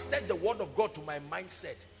contrasted the word of God to my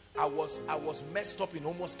mindset, I was messed up in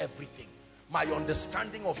almost everything. My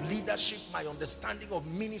understanding of leadership, my understanding of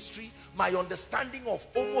ministry, my understanding of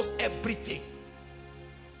almost everything.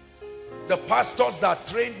 The pastors that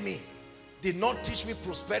trained me did not teach me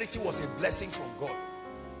prosperity was a blessing from God.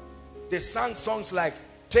 They sang songs like,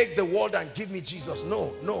 take the world and give me Jesus.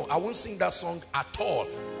 No, I won't sing that song at all.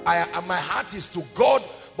 My heart is to God,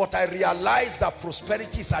 but I realize that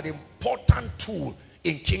prosperity is an important tool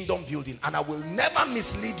in kingdom building, and I will never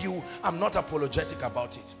mislead you. I'm not apologetic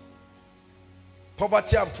about it.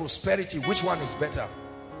 Poverty and prosperity, which one is better?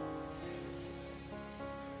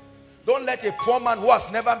 Don't let a poor man who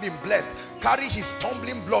has never been blessed carry his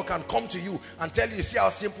stumbling block and come to you and tell you, see how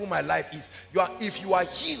simple my life is. If you are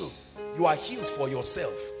healed, you are healed for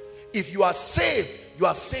yourself. If you are saved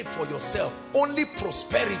for yourself. Only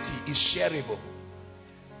prosperity is shareable.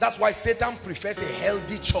 That's why Satan prefers a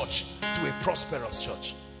healthy church to a prosperous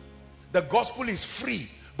church. The gospel is free,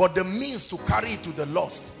 but the means to carry it to the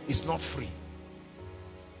lost is not free.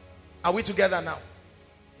 Are we together now?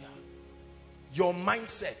 Yeah. Your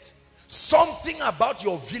mindset, something about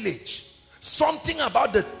your village, something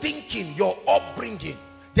about the thinking, your upbringing.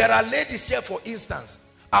 There are ladies here, for instance,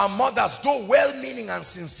 our mothers, though well-meaning and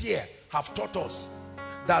sincere, have taught us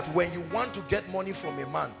that when you want to get money from a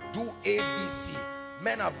man, do ABC.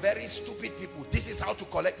 Men are very stupid people. This is how to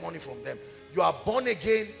collect money from them. You are born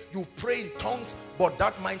again, you pray in tongues, but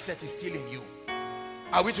that mindset is still in you.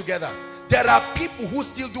 Are we together? There are people who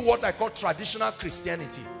still do what I call traditional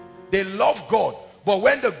Christianity. They love God, but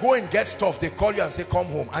when the going gets tough, they call you and say, come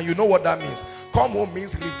home. And you know what that means. Come home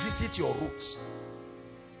means revisit your roots.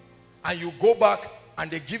 And you go back and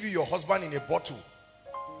they give you your husband in a bottle.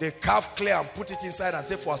 They carve clay and put it inside and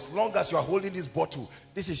say, for as long as you are holding this bottle,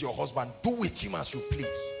 this is your husband. Do with him as you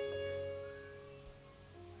please.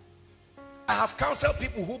 I have counseled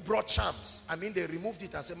people who brought charms. I mean, they removed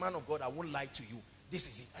it and said, man of God, I won't lie to you. This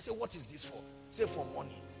is it. I said, what is this for? Say, for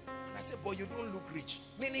money. And I said, but you don't look rich.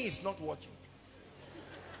 Meaning it's not working.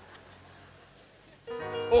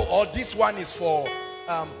 Oh, or this one is for,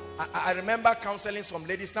 I remember counseling some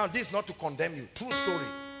ladies. Now, this is not to condemn you. True story.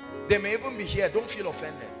 They may even be here. Don't feel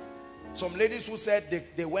offended. Some ladies who said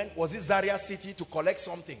they went, was it Zaria City, to collect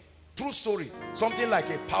something. True story. Something like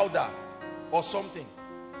a powder or something.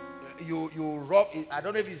 You rub it. I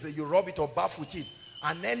don't know if it's you rub it or bath with it.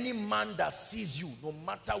 And any man that sees you, no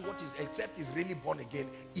matter what is, except he's really born again,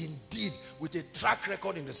 indeed, with a track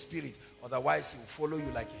record in the spirit, otherwise he will follow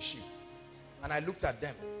you like a sheep. And I looked at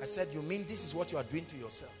them. I said, you mean this is what you are doing to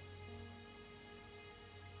yourself?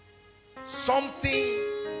 Something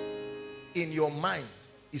in your mind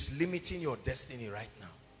is limiting your destiny right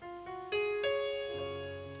now.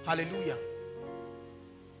 Hallelujah.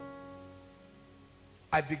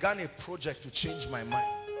 I began a project to change my mind.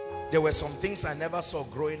 There were some things I never saw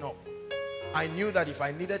growing up. I knew that if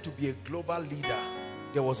I needed to be a global leader,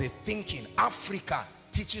 there was a thinking. Africa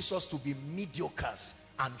teaches us to be mediocres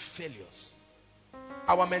and failures.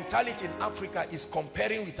 Our mentality in Africa is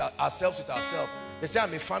comparing with ourselves with ourselves. They say,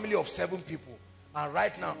 I'm a family of 7 people. And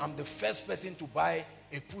right now, I'm the first person to buy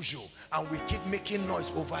a Peugeot. And we keep making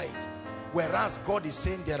noise over it. Whereas God is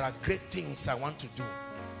saying, there are great things I want to do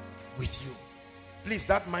with you. Please,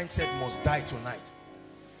 that mindset must die tonight.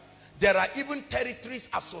 There are even territories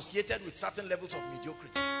associated with certain levels of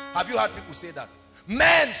mediocrity. Have you heard people say that?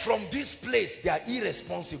 Men from this place, they are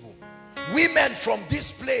irresponsible. Women from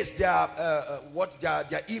this place, they are they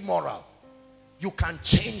are immoral. You can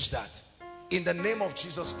change that in the name of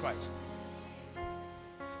Jesus Christ.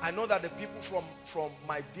 I know that the people from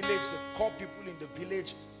my village, the core people in the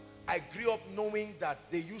village, I grew up knowing that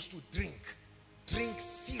they used to drink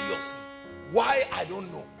seriously. Why? I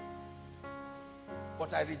don't know.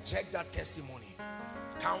 But I reject that testimony.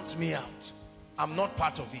 Count me out. I'm not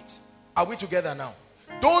part of it. Are we together now?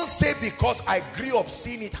 Don't say because I grew up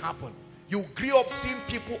seeing it happen. You grew up seeing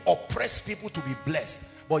people oppress people to be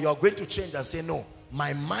blessed. But you're going to change and say, no,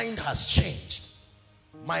 my mind has changed.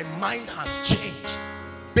 My mind has changed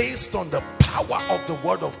based on the power of the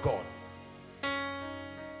word of God.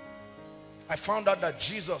 I found out that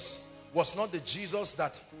Jesus was not the Jesus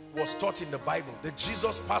that was taught in the Bible. The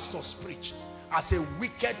Jesus pastors preach as a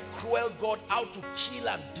wicked, cruel God out to kill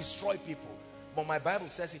and destroy people. But my Bible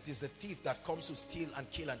says it is the thief that comes to steal and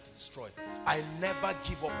kill and destroy. I never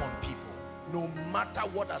give up on people, no matter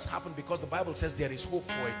what has happened, because the Bible says there is hope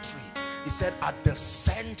for a tree. He said, at the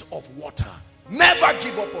scent of water, never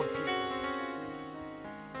give up on people.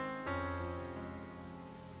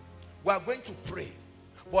 We are going to pray,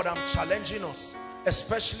 but I'm challenging us,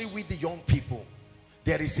 especially with the young people.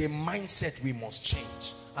 There is a mindset we must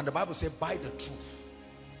change. And the Bible says, buy the truth.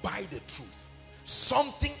 Buy the truth.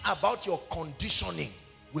 Something about your conditioning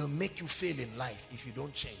will make you fail in life if you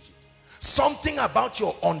don't change it. Something about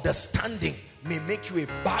your understanding may make you a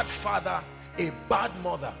bad father, a bad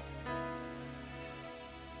mother.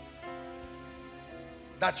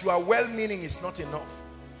 That you are well-meaning is not enough.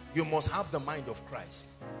 You must have the mind of Christ.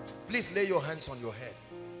 Please lay your hands on your head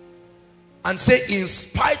and say, in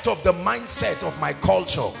spite of the mindset of my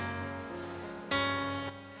culture,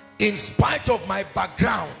 in spite of my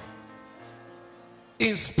background,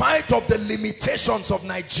 in spite of the limitations of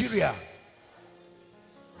Nigeria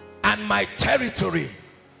and my territory,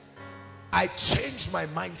 I changed my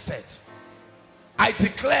mindset. I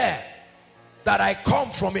declare that I come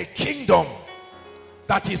from a kingdom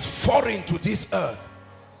that is foreign to this earth,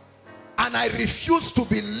 and I refuse to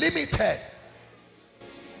be limited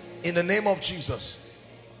in the name of Jesus.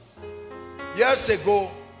 Years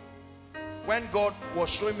ago, when God was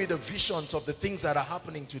showing me the visions of the things that are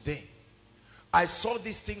happening today, I saw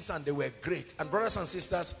these things and they were great. And brothers and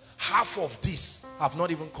sisters, half of this have not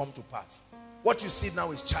even come to pass. What you see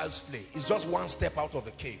now is child's play. It's just one step out of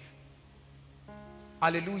the cave.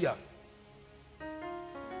 Hallelujah.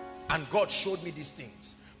 And God showed me these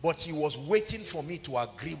things, but he was waiting for me to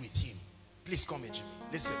agree with him. Please come, Ejimi.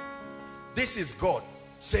 Listen. This is God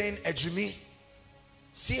saying, Ejimi,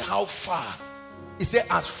 see how far He said,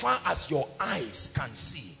 as far as your eyes can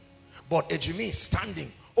see. But Ejimi is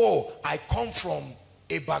standing. Oh, I come from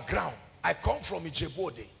a background. I come from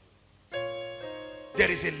Ijebode.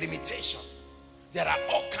 There is a limitation. There are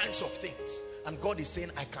all kinds of things. And God is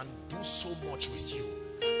saying, I can do so much with you.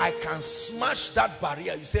 I can smash that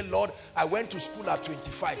barrier. You say, Lord, I went to school at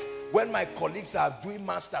 25. When my colleagues are doing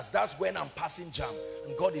masters, that's when I'm passing jam.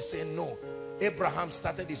 And God is saying, no. Abraham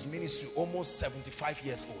started his ministry almost 75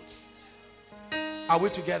 years old. Are we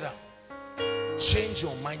together? Change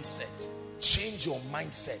your mindset. Change your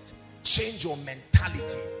mindset. Change your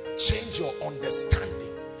mentality. Change your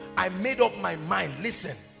understanding. I made up my mind.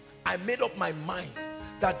 Listen, I made up my mind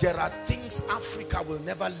that there are things Africa will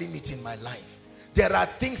never limit in my life. There are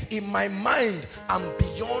things in my mind I'm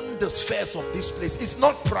beyond the spheres of this place. It's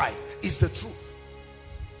not pride, it's the truth.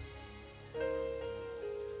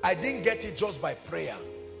 I didn't get it just by prayer.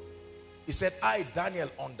 He said, I, Daniel,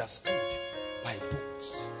 understood by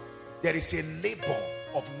books. There is a labor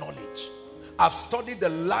of knowledge. I've studied the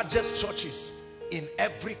largest churches in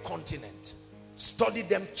every continent. Studied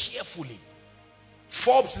them carefully.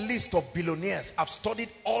 Forbes list of billionaires, I've studied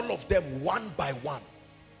all of them one by one.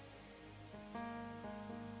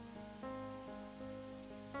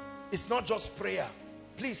 It's not just prayer.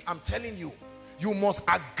 Please, I'm telling you, you must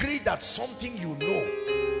agree that something you know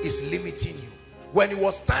is limiting you. When it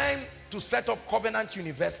was time to set up Covenant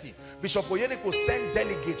University, Bishop Oyedepo sent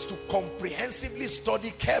delegates to comprehensively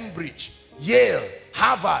study Cambridge, Yale,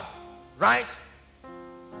 Harvard, right?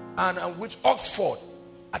 And which Oxford.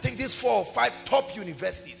 I think these 4 or 5 top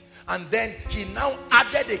universities. And then he now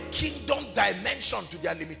added a kingdom dimension to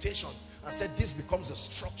their limitation and said this becomes the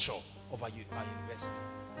structure of our university.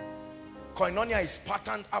 Koinonia is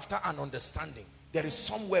patterned after an understanding. There is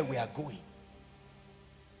somewhere we are going.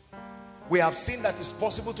 We have seen that it's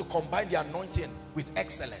possible to combine the anointing with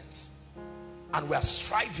excellence. And we are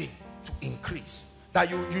striving to increase. That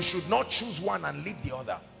you should not choose one and leave the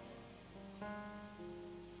other.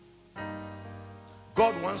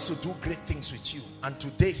 God wants to do great things with you. And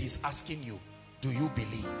today he's asking you, do you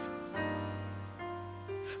believe?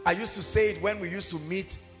 I used to say it when we used to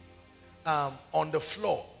meet on the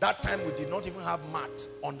floor. That time we did not even have mat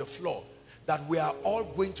on the floor. That we are all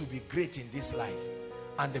going to be great in this life.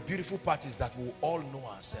 And the beautiful part is that we will all know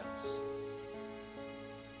ourselves.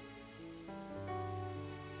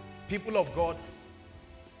 People of God,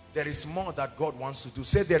 there is more that God wants to do.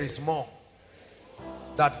 Say, there is more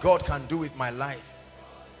that God can do with my life.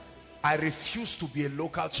 I refuse to be a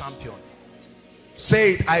local champion.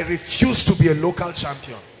 Say it, I refuse to be a local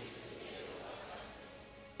champion.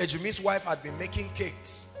 Ejimi's wife had been making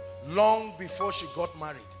cakes long before she got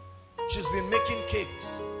married. She's been making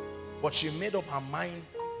cakes, but she made up her mind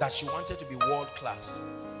that she wanted to be world class.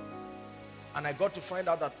 And I got to find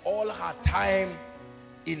out that all her time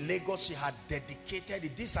in Lagos, she had dedicated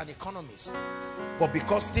it. This is an economist. But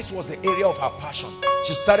because this was the area of her passion,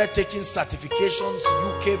 she started taking certifications,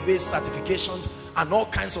 UK-based certifications, and all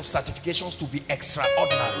kinds of certifications to be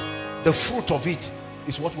extraordinary. The fruit of it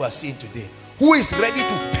is what we are seeing today. Who is ready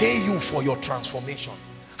to pay you for your transformation?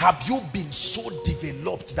 Have you been so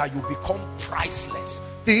developed that you become priceless?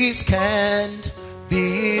 This can't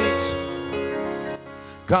be it.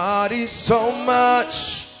 God is so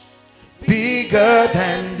much bigger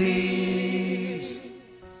than this.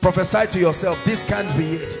 Prophesy to yourself, this can't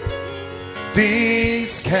be it.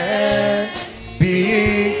 This can't be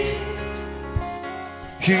it.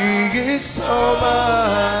 He is so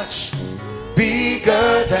much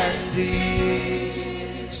bigger than this.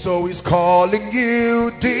 So he's calling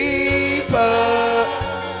you deeper.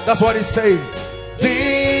 That's what he's saying.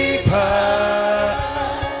 Deeper,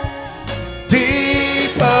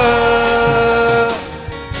 deeper,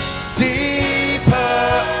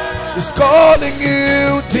 deeper. He's calling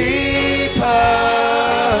you deeper,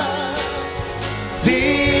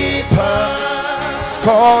 deeper. He's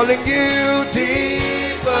calling you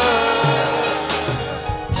deeper.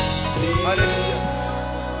 Hallelujah.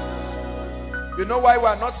 You know why we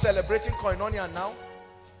are not celebrating Koinonia now?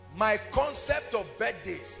 My concept of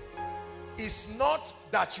birthdays is not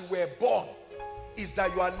that you were born, is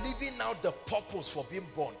that you are living out the purpose for being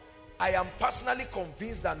born. I am personally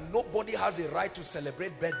convinced that nobody has a right to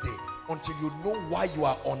celebrate birthday until you know why you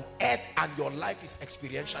are on earth and your life is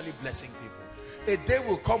experientially blessing people. A day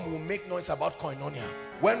will come, we'll make noise about Koinonia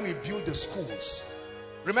when we build the schools.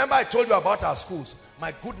 Remember I told you about our schools.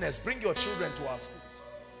 My goodness, bring your children to our schools.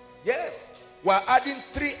 Yes, we're adding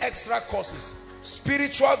 3 extra courses.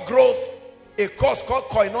 Spiritual growth, a course called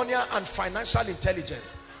Koinonia, and financial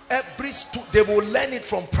intelligence. Every student, they will learn it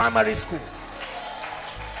from primary school.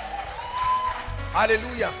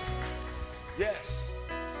 Hallelujah. Yes.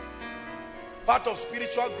 Part of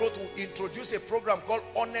spiritual growth will introduce a program called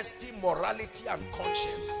honesty, morality, and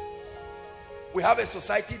conscience. We have a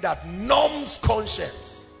society that numbs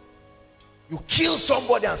conscience. You kill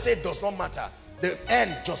somebody and say it does not matter. The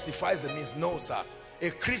end justifies the means. No, sir. A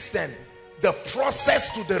Christian, the process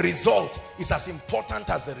to the result is as important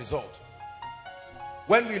as the result.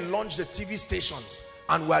 When we launch the TV stations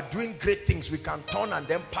and we are doing great things, we can turn and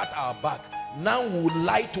then pat our back. Now we will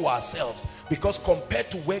lie to ourselves, because compared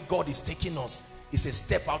to where God is taking us, it's a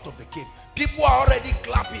step out of the cave. People are already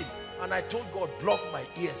clapping, and I told God, block my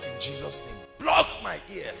ears in Jesus' name. Block my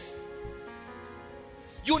ears.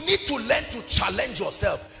 You need to learn to challenge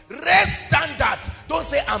yourself. Raise standards. Don't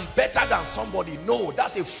say I'm better than somebody. No,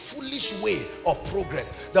 that's a foolish way of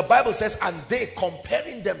progress. The Bible says, and they,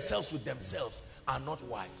 comparing themselves with themselves, are not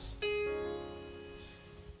wise.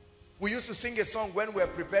 We used to sing a song when we were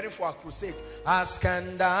preparing for our crusade. Ask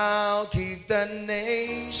and I'll give the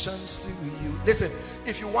nations to you. Listen,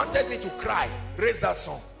 if you wanted me to cry, raise that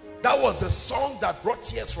song. That was the song that brought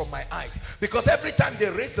tears from my eyes. Because every time they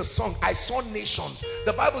raised the song, I saw nations.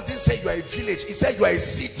 The Bible didn't say you are a village. It said you are a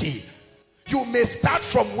city. You may start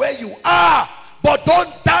from where you are, but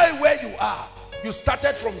don't die where you are. You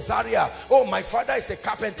started from Zaria. Oh, my father is a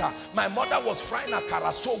carpenter. My mother was frying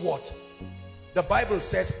akara. So what? The Bible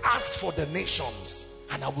says, ask for the nations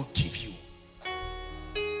and I will give you.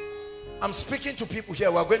 I'm speaking to people here.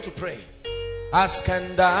 We're going to pray. Ask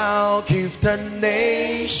and I'll give the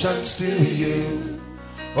nations to you,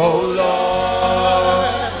 oh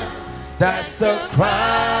Lord. That's the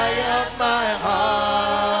cry of my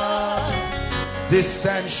heart.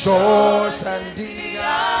 Distant shores and the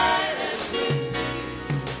islands will see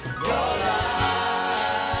your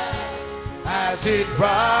light as it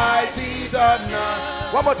rises on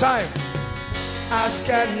us. One more time. Ask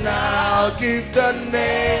and I'll give the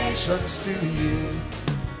nations to you,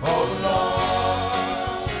 oh Lord.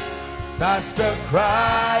 That's the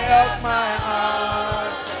cry of my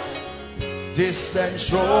heart. Distant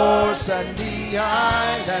shores and the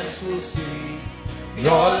islands will see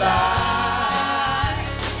your light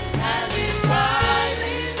as it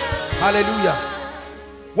rises. Hallelujah.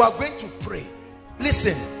 We are going to pray.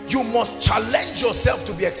 Listen, you must challenge yourself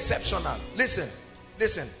to be exceptional. Listen,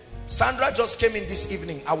 listen. Sandra just came in this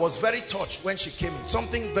evening. I was very touched when she came in.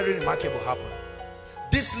 Something very remarkable happened.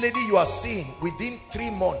 This lady you are seeing, within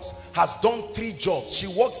 3 months, has done 3 jobs. She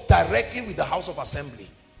works directly with the House of Assembly.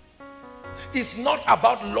 It's not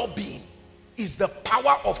about lobbying. It's the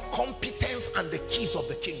power of competence and the keys of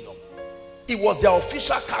the kingdom. It was their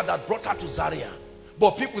official car that brought her to Zaria.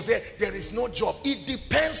 But people say, there is no job. It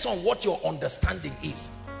depends on what your understanding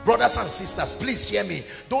is. Brothers and sisters, please hear me.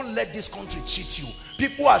 Don't let this country cheat you.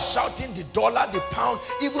 People are shouting the dollar, the pound.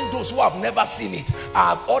 Even those who have never seen it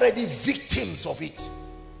are already victims of it.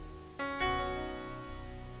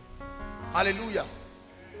 Hallelujah.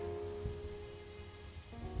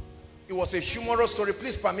 It was a humorous story.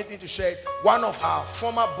 Please permit me to share it. One of her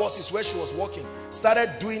former bosses, where she was working,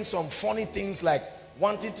 started doing some funny things, like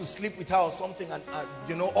wanting to sleep with her or something, and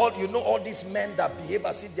you know all these men that behave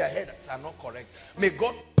as if their heads are not correct. May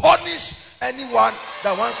God punish anyone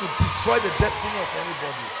that wants to destroy the destiny of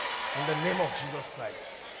anybody in the name of Jesus Christ.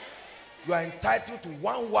 You are entitled to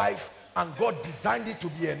 1 wife, and God designed it to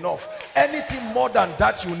be enough. Anything more than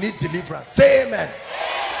that, you need deliverance. Say amen.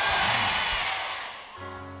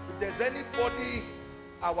 If there's anybody,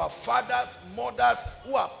 our fathers, mothers,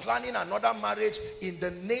 who are planning another marriage in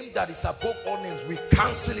the name that is above all names, we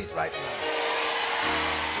cancel it right now.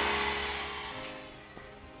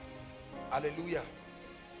 Hallelujah.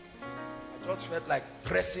 I just felt like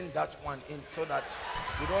pressing that one in so that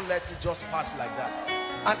we don't let it just pass like that.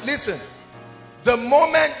 And listen, the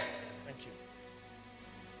moment,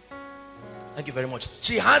 thank you very much,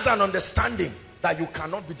 she has an understanding that you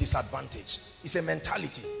cannot be disadvantaged. It's a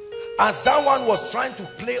mentality. As that one was trying to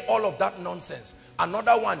play all of that nonsense,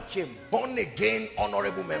 another one came, born again,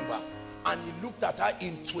 honorable member, and he looked at her.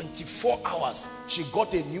 In 24 hours, she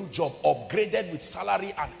got a new job, upgraded with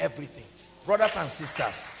salary and everything. Brothers and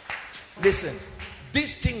sisters, listen,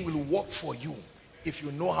 this thing will work for you if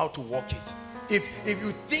you know how to work it. If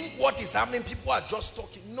you think what is happening, people are just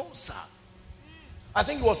talking. No, sir. I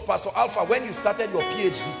think it was Pastor Alpha, when you started your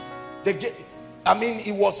PhD,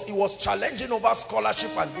 he was challenging over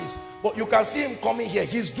scholarship and this, but you can see him coming here.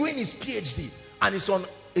 He's doing his PhD and it's on,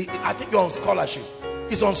 I think you're on scholarship.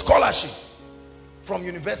 He's on scholarship from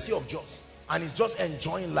University of Jos, and he's just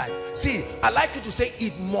enjoying life. See, I like you to say,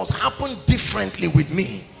 it must happen differently with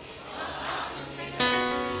me.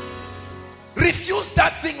 Refuse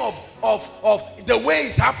that thing of of the way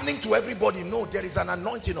it's happening to everybody. No, there is an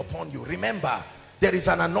anointing upon you. Remember, there is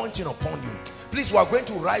an anointing upon you. Please, we are going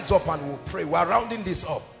to rise up and we'll pray. We are rounding this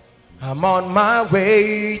up. I'm on my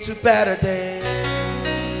way to better days.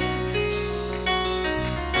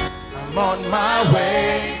 I'm on my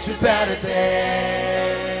way to better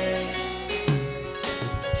days.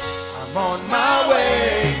 I'm on my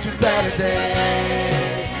way to better days.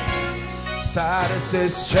 Status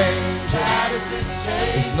is changing.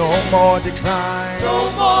 There's no more decline.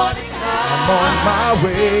 I'm on my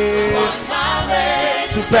way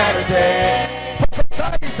to better days.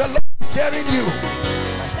 Prophesy, the Lord is hearing you.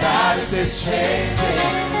 My status is changing.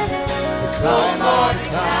 There's no more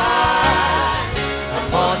decline.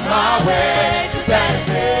 I'm on my way to better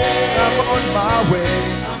days. I'm on my way.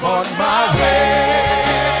 I'm on my way.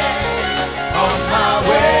 On my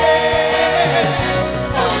way.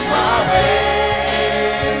 On my way.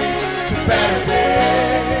 Better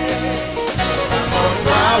days. I'm on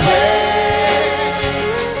my way,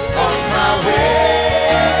 on my way,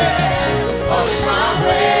 on my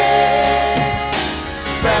way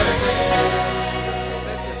to better days.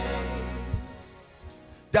 Listen.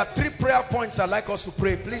 There are 3 prayer points I'd like us to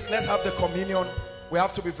pray. Please, let's have the communion. We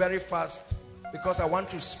have to be very fast because I want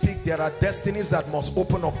to speak. There are destinies that must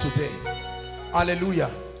open up today.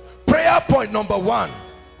 Hallelujah. Prayer point number 1.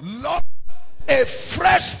 Lord, a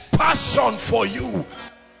fresh passion for you,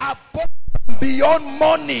 above and beyond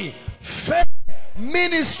money, faith,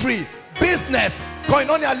 ministry, business.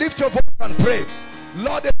 Koinonia, lift your voice and pray.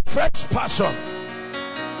 Lord, a fresh passion,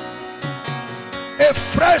 a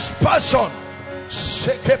fresh passion.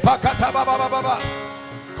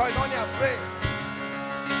 Koinonia, pray.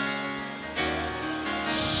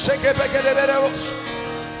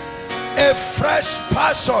 A fresh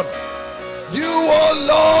passion. You, oh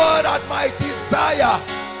Lord, are my desire.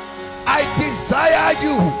 I desire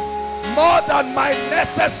you more than my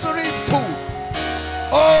necessary food.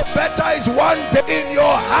 Oh, better is one day in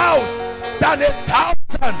your house than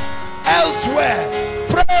 1,000 elsewhere.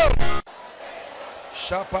 Pray.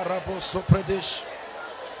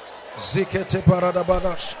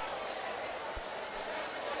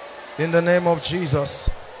 In the name of Jesus.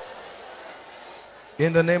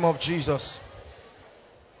 In the name of Jesus.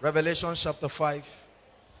 Revelation chapter 5.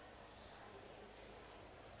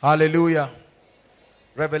 Hallelujah.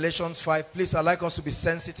 Revelations 5. Please, I'd like us to be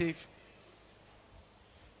sensitive.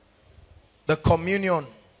 The communion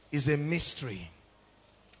is a mystery.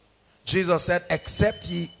 Jesus said, except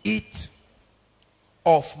ye eat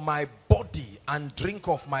of my body and drink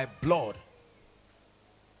of my blood,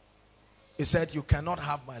 he said, you cannot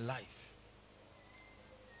have my life.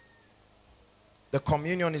 The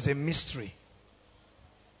communion is a mystery.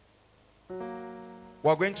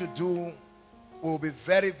 We're going to do, we'll be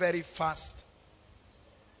very, very fast.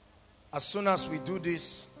 As soon as we do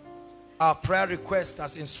this, our prayer request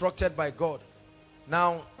as instructed by God.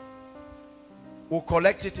 Now, we'll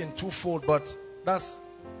collect it in twofold, but that's,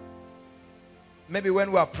 maybe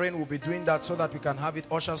when we are praying, we'll be doing that so that we can have it.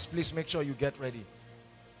 Ushers, please make sure you get ready.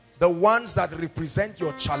 The ones that represent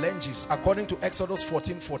your challenges, according to Exodus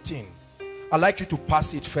 14:14, I'd like you to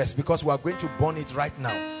pass it first because we are going to burn it right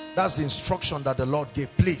now. That's the instruction that the Lord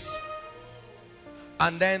gave, please.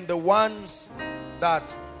 And then the ones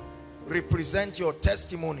that represent your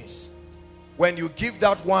testimonies, when you give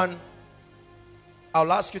that one,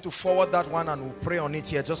 I'll ask you to forward that one and we'll pray on it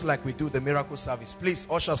here, just like we do the miracle service. Please,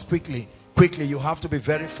 ushers, quickly, you have to be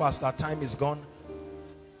very fast. Our time is gone.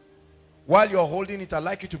 While you're holding it, I'd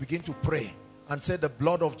like you to begin to pray and say, the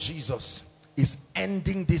blood of Jesus is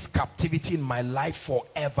ending this captivity in my life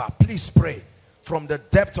forever. Please pray from the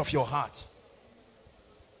depth of your heart.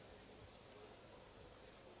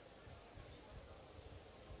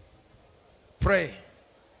 Pray.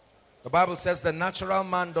 The Bible says the natural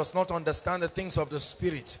man does not understand the things of the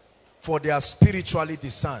spirit, for they are spiritually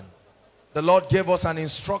discerned. The Lord gave us an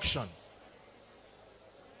instruction.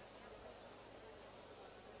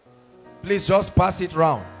 Please just pass it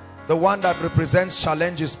round. The one that represents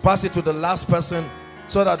challenges, pass it to the last person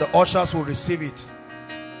so that the ushers will receive it.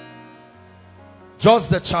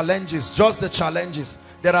 Just the challenges, just the challenges.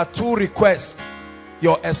 There are 2 requests.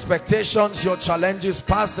 Your expectations, your challenges.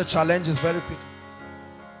 Pass the challenges very quickly.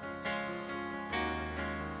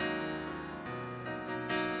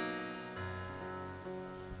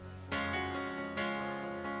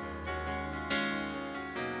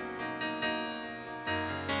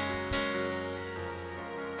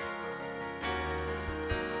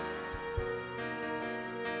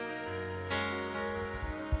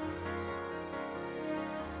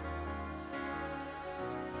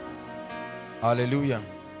 Hallelujah.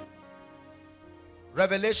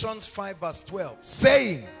 Revelations 5 verse 12,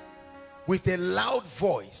 saying with a loud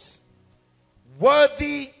voice,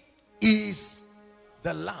 worthy is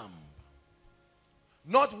the Lamb.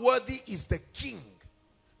 Not worthy is the King.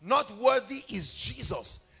 Not worthy is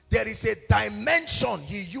Jesus. There is a dimension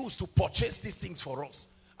he used to purchase these things for us.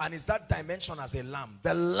 And it's that dimension as a lamb.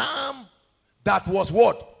 The lamb that was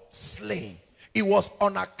what? Slain. It was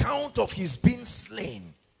on account of his being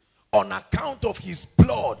slain. On account of his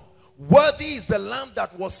blood. Worthy is the lamb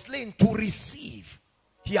that was slain to receive.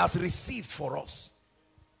 He has received for us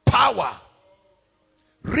power,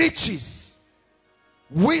 riches,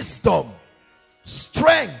 wisdom,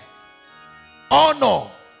 strength, honor,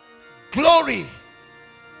 glory,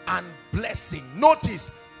 and blessing. Notice,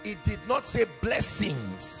 it did not say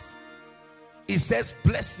blessings. It says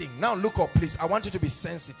blessing. Now look up, please. I want you to be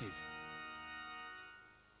sensitive.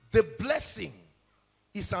 The blessing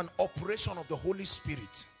is an operation of the Holy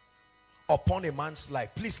Spirit upon a man's life.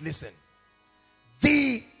 Please listen.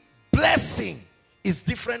 The blessing is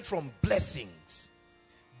different from blessings.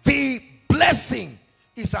 The blessing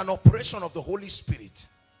is an operation of the Holy Spirit.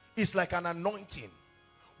 It's like an anointing.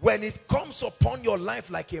 When it comes upon your life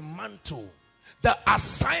like a mantle, the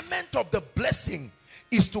assignment of the blessing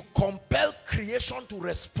is to compel creation to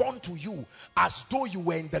respond to you as though you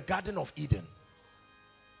were in the Garden of Eden.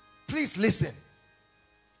 Please listen.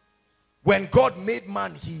 When God made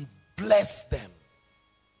man, he blessed them.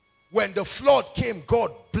 When the flood came,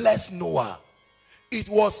 God blessed Noah. It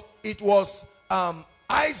was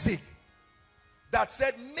Isaac that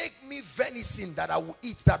said, make me venison that I will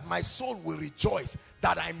eat, that my soul will rejoice,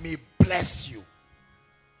 that I may bless you.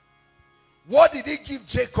 What did he give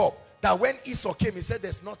Jacob? That when Esau came, he said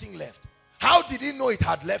there's nothing left. How did he know it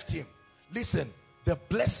had left him? Listen, the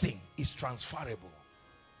blessing is transferable.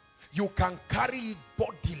 You can carry it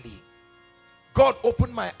bodily. God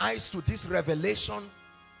opened my eyes to this revelation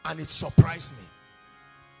and it surprised me.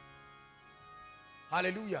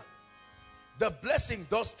 Hallelujah. The blessing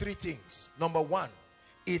does three things. Number one,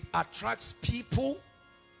 it attracts people,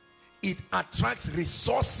 it attracts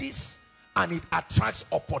resources, and it attracts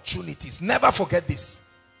opportunities. Never forget this.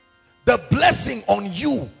 The blessing on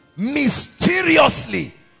you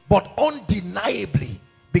mysteriously but undeniably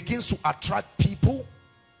begins to attract people.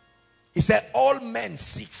 He said, all men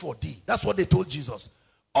seek for thee. That's what they told Jesus.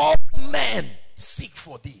 All men seek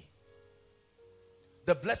for thee.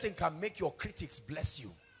 The blessing can make your critics bless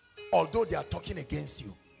you, although they are talking against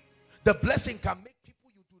you. The blessing can make people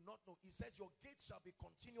you do not know. He says your gates shall be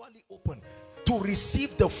continually open to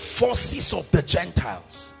receive the forces of the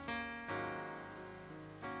Gentiles.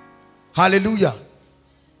 Hallelujah.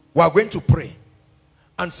 We are going to pray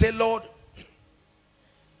and say, Lord,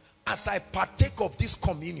 as I partake of this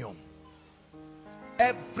communion,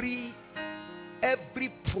 every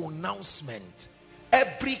pronouncement,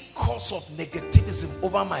 every cause of negativism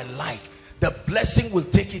over my life, the blessing will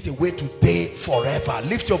take it away today forever.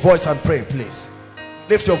 Lift your voice and pray, please.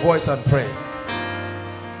 Lift your voice and pray.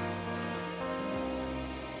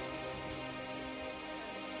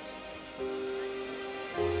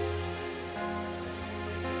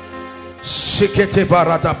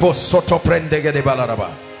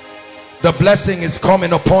 The blessing is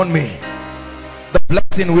coming upon me. The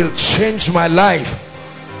blessing will change my life.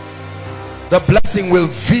 The blessing will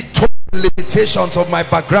veto the limitations of my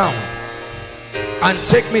background and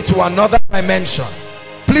take me to another dimension.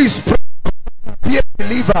 Please pray. Be a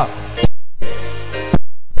believer.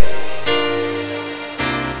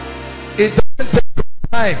 It doesn't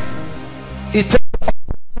take time. It takes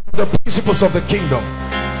the principles of the kingdom.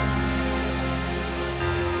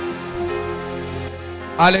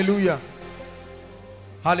 Hallelujah.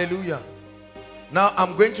 Hallelujah. Now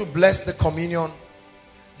I'm going to bless the communion.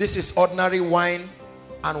 This is ordinary wine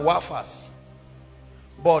and wafers.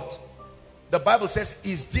 But the Bible says,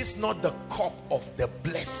 is this not the cup of the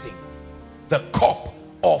blessing? The cup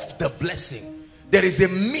of the blessing. There is a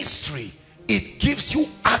mystery. It gives you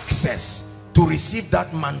access to receive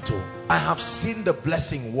that mantle. I have seen the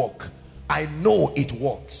blessing work. I know it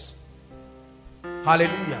works.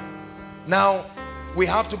 Hallelujah. Now, we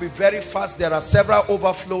have to be very fast. There are several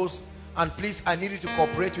overflows. And please, I need you to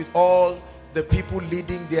cooperate with all the people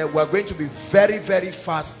leading there. We're going to be very, very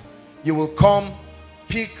fast. You will come,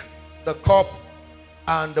 pick the cup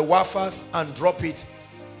and the wafers and drop it.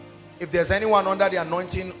 If there's anyone under the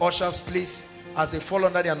anointing, ushers, please, as they fall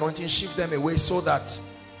under the anointing, shift them away so that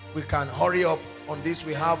we can hurry up on this.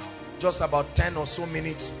 We have just about 10 or so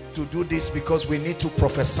minutes to do this because we need to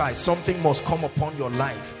prophesy. Something must come upon your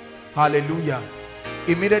life. Hallelujah.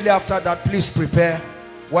 Immediately after that, please prepare.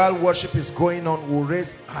 While worship is going on, we'll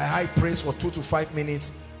raise high praise for 2 to 5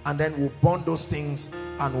 minutes and then we'll burn those things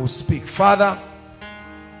and we'll speak. Father,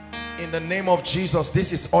 in the name of Jesus,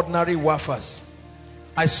 this is ordinary wafers.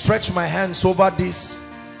 I stretch my hands over this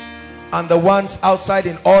and the ones outside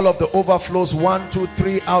in all of the overflows, 1, 2,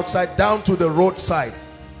 3 outside, down to the roadside.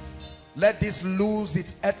 Let this lose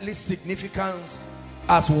its earthly significance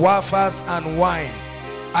as wafers and wine.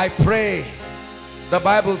 I pray, the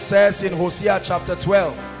Bible says in Hosea chapter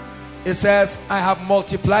 12, it says, I have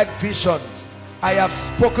multiplied visions, I have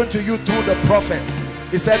spoken to you through the prophets.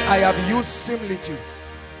 He said, I have used similitudes.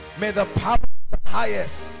 May the power of the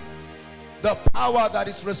highest, the power that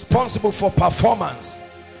is responsible for performance,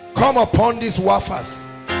 come upon these wafers,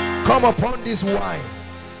 come upon this wine,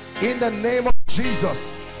 in the name of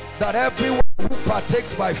Jesus, that everyone who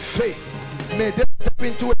partakes by faith, may they step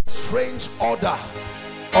into a strange order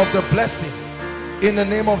of the blessing, in the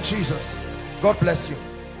name of Jesus. God bless you.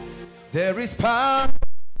 There is power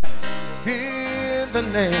in the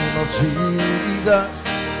name of Jesus.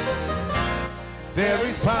 There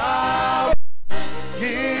is power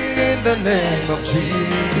in the name of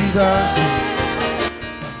Jesus.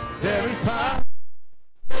 There is power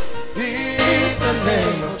in the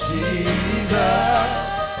name of Jesus.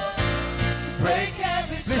 Break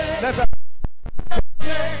every chain. Please, let's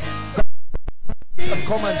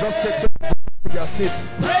come and just take some of your seats.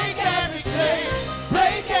 Break every chain.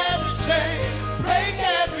 Break every chain. Break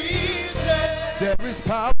every chain. There is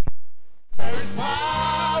power. There is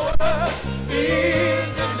power in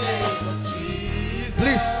the name of Jesus.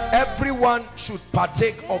 Please, everyone should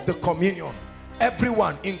partake of the communion.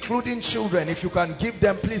 Everyone, including children. If you can give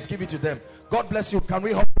them, please give it to them. God bless you. Can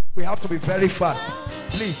we help? We have to be very fast.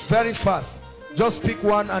 Please, very fast. Just pick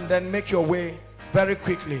one and then make your way very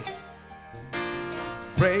quickly.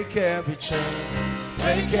 Break every chain.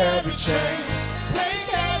 Break every chain.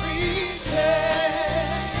 Break every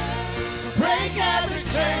chain. Break every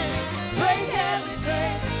chain. Break every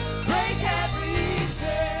chain. Break every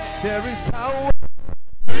chain. There is power.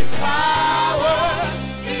 There is power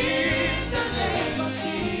in the name of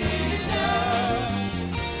Jesus.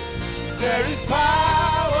 There is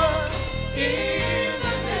power in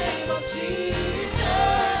the name of Jesus.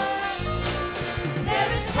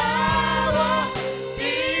 There is power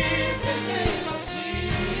in the name of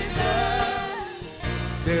Jesus.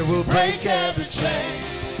 They will Break every chain.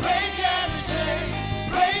 Break every chain.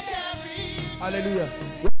 Break every chain. Hallelujah.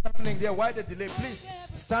 What's happening there? Why the delay? Please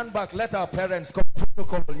stand back. Let our parents come.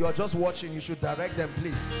 Protocol. You are just watching. You should direct them,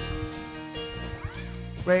 please.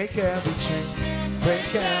 Break every chain.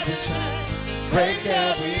 Break every chain. Break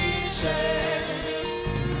every chain.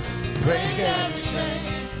 Break every chain.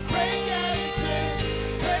 Break every chain.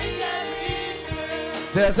 Break every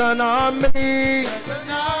chain. There's an army. There's an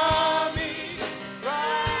army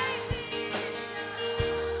rising.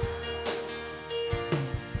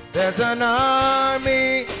 There's an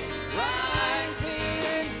army.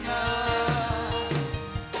 Rising now.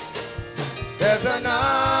 There's an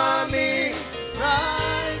army.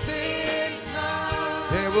 Rising now.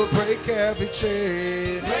 They will break every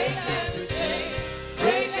chain. Break every chain.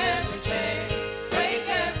 Break every chain. Break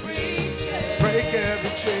every chain. Break every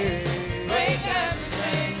chain. Break every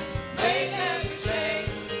chain. Break every chain.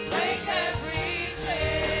 Break every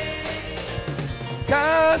chain.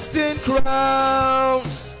 Casting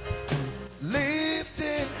crowns,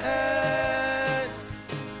 lifting hands,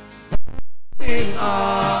 being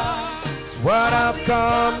arms, what I've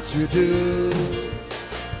come to do.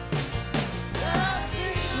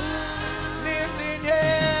 Lifting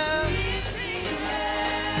hands,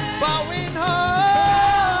 bowing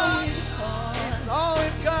heart, it's all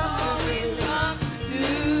we've come to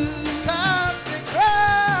do. Casting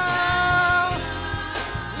crown,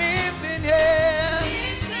 lifting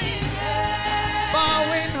hands,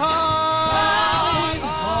 bowing heart,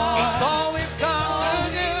 it's all we've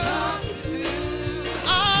come to do.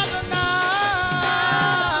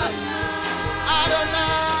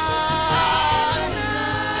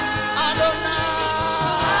 Adonai,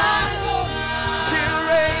 you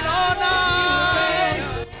reign on high.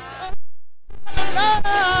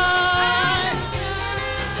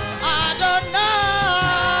 Adonai,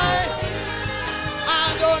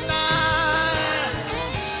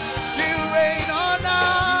 you reign on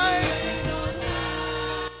high.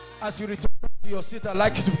 As you return to your seat, I'd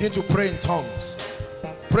like you to begin to pray in tongues.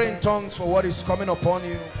 Pray in tongues for what is coming upon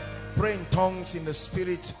you. Pray in tongues in the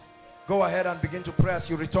spirit. Go ahead and begin to pray as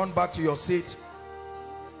you return back to your seat.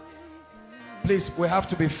 Please, we have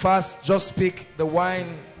to be fast. Just speak the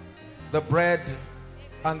wine, the bread,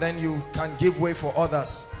 and then you can give way for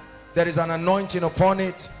others. There is an anointing upon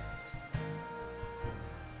it.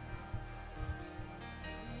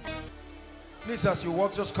 Please, as you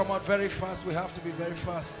walk, just come out very fast. We have to be very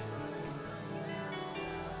fast.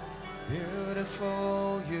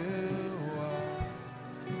 Beautiful you are,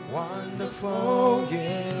 wonderful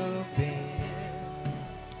you've been.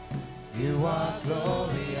 You are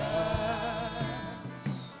glorious,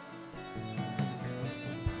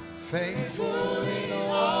 faithful in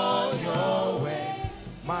all your ways,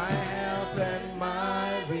 my help and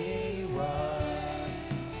my reward.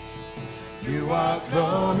 You are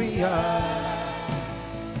glorious,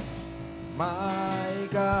 my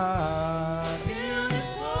God.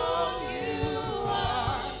 Beautiful you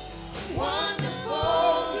are,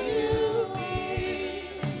 wonderful you be.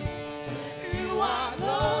 You are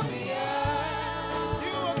glorious.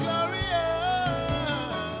 You are glorious.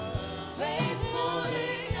 Faithful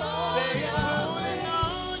in all your ways,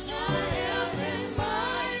 my help and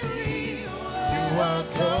my reward. You are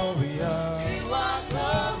glorious. You are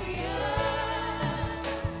glorious.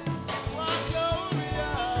 You are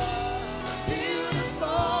glorious.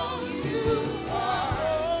 Beautiful you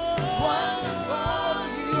are, wonderful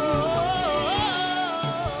you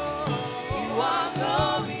be. You are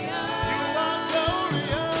glorious. You are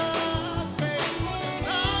glorious. Faithful in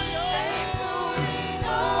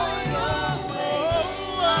all your ways,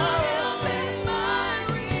 my help and my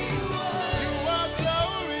reward. You are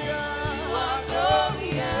glorious. You are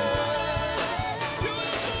glorious.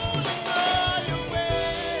 Beautiful in all your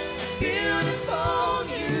ways. Beautiful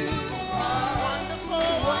you are,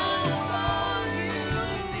 wonderful you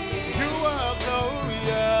be. You are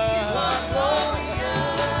glorious. You are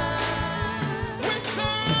glorious. We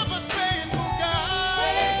serve a faithful God.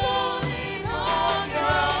 Faithful in all your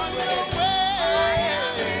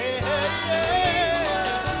ways.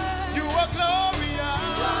 You are glorious.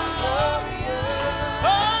 You are glorious. Oh,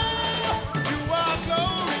 you are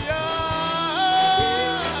glorious.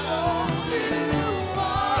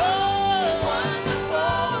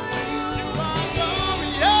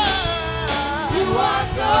 You are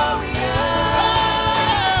glorious.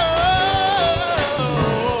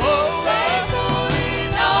 Faithful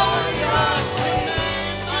in all your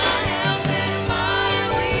ways, my help and my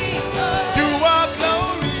reward. You are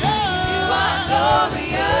glorious. You are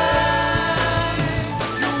glorious.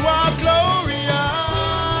 You are glorious.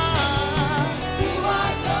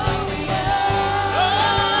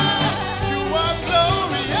 You are glorious. You are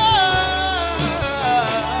glorious.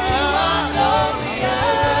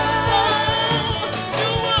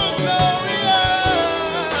 You are glorious.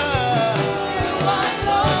 You are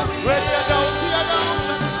glorious. Ready, adults, see adults.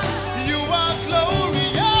 You are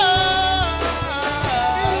glorious.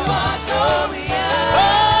 You are glorious.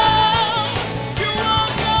 Oh, you are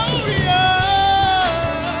glorious.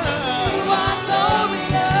 You are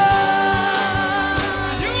glorious.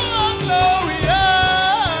 You are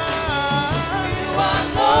glorious.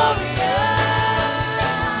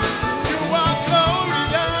 You are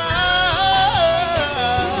glorious.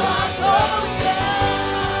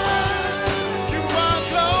 You are glorious. You are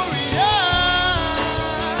glorious.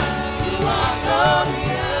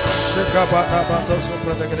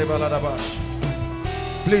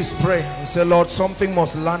 Please pray and say, Lord, something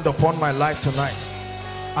must land upon my life tonight.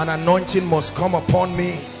 An anointing must come upon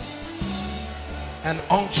me. An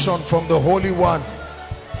unction from the Holy One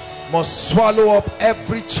must swallow up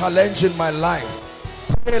every challenge in my life.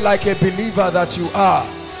 Pray like a believer that you are.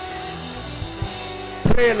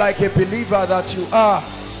 Pray like a believer that you are.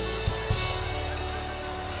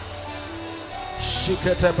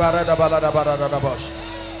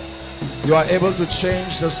 You are able to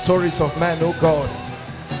change the stories of men, oh God.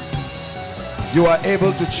 You are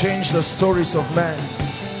able to change the stories of men.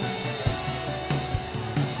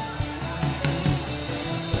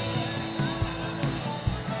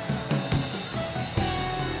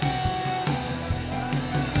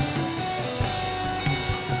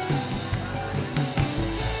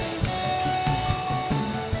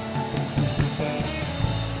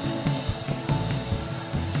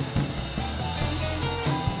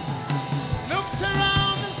 Looked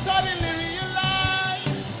around and suddenly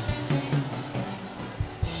realized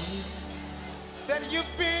that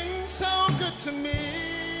you've been so good to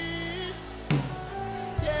me.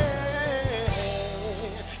 Yeah,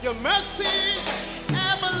 your mercy's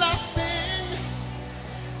everlasting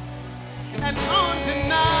and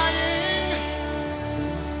undeniing,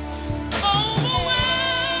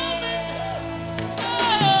 overwhelming.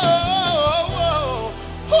 Oh,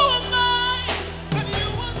 who am I that you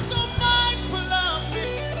are so mindful of me?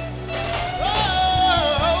 Oh,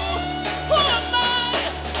 who am I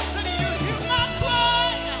that you hear my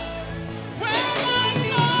cry when I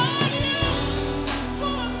call you? Who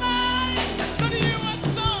am I that you are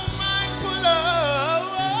so mindful of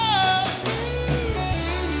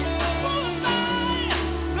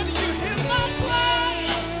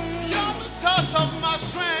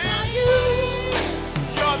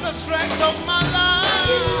strength of my life.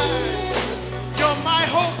 You're my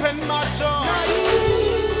hope and my joy.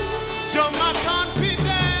 You're my confidence.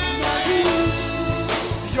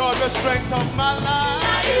 You're the strength of my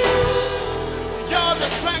life. You're the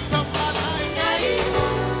strength of my life.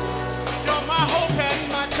 You're my hope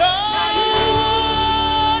and my joy.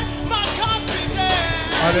 My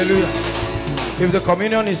confidence. Hallelujah. If the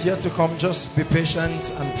communion is yet to come, just be patient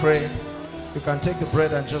and pray. You can take the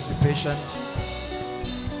bread and just be patient.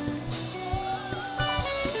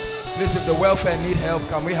 Please, if the welfare need help,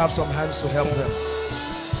 can we have some hands to help them?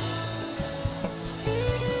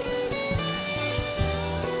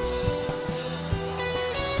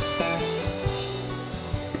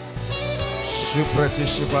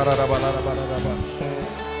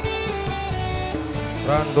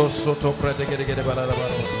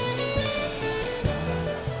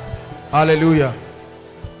 Hallelujah.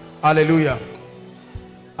 Hallelujah.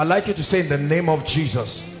 I'd like you to say, in the name of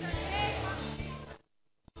Jesus.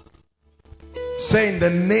 Say, in the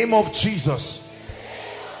name of Jesus,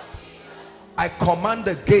 I command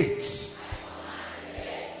the gates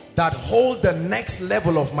that hold the next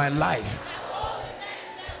level of my life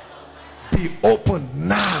be opened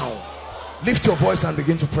now. Lift your voice and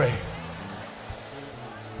begin to pray.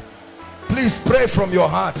 Please pray from your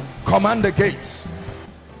heart. Command the gates.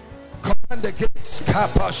 Command the gates.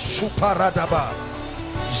 Kappa shuparadaba.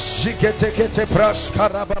 Jiketekete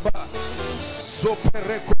prashkarababa.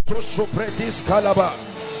 Soperekoto sopredis kalaba.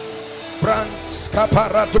 Brans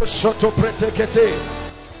kaparato shoto pretekete.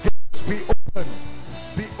 Gates be open.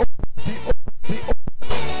 Be open. Be open. Be open.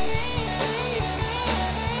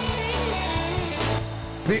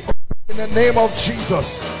 Be open in the name of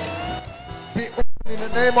Jesus. Be open in the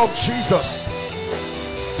name of Jesus.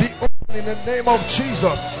 Be open in the name of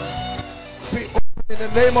Jesus. Be open in the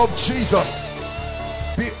name of Jesus.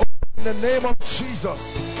 Be open in the name of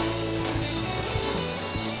Jesus.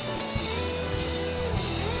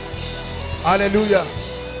 Hallelujah.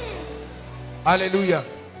 Hallelujah.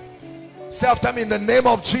 Say after me, in the name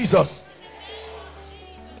of Jesus.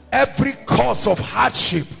 Every cause of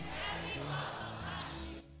hardship,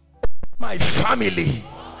 my family,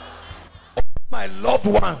 my loved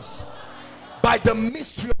ones, by the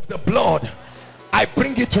mystery of the blood, I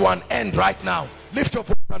bring it to an end right now. Lift your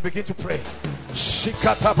voice and begin to pray.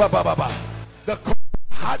 Shikata baba baba. The cause of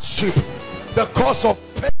hardship, the cause of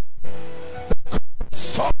pain, the cause of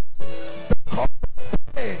sorrow, the cause of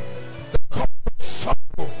pain, the cause of sorrow.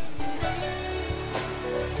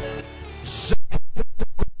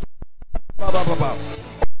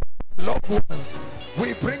 Loved ones,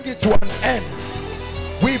 we bring it to an end.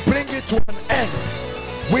 We bring it to an end.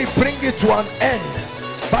 We bring it to an end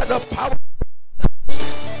by the power.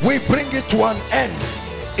 We bring it to an end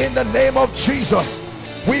in the name of Jesus.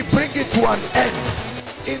 We bring it to an end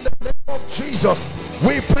in the name of Jesus.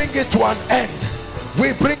 We bring it to an end.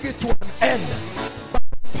 We bring it to an end by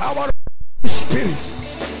the power of the Spirit.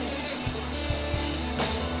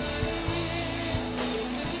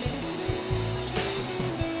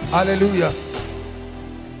 Hallelujah.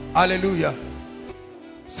 Hallelujah.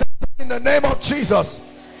 Say in the name of Jesus,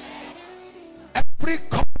 every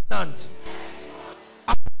covenant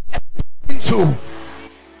I enter into,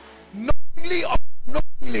 knowingly or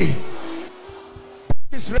unknowingly,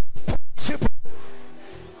 is responsible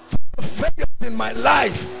for the failures in my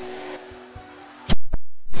life.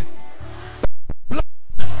 Blood,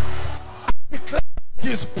 I declare it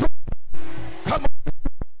is broken. Come on.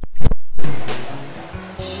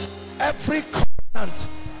 Every covenant,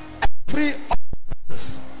 every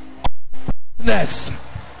offense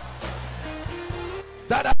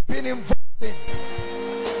that I've been involved in,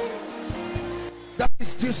 that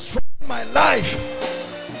is destroying my life,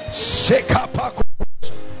 shake up a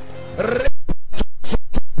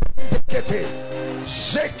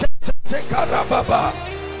shake it, take a rababa,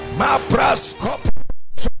 my brass cup,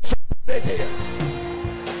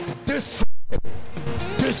 destroy,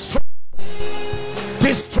 destroy,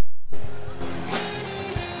 destroy.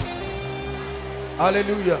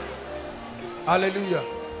 Hallelujah. Hallelujah.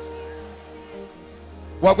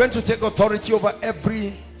 We're going to take authority over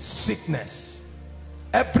every sickness,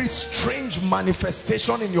 every strange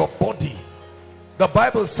manifestation in your body. The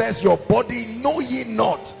Bible says, your body, know ye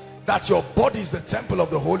not that your body is the temple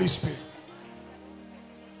of the Holy Spirit.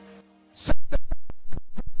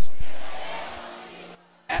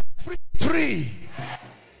 Every tree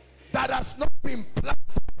that has not been planted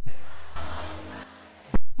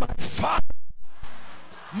by my Father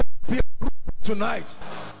must be uprooted tonight.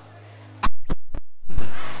 The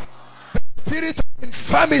spirit of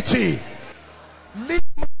infirmity, leave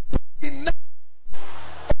my body now.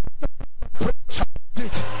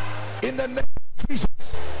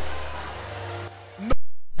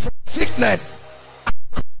 Darkness.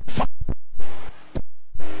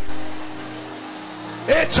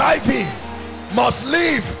 HIV must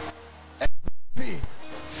leave.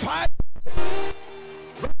 Fire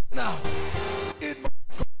right now. It must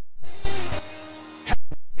go.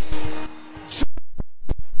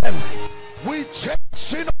 We change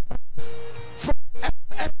from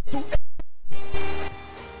FM to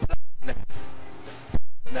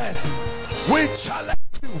darkness. We challenge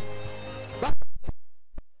you.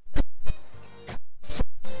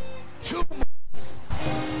 2 months.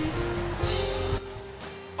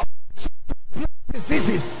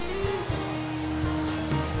 Diseases.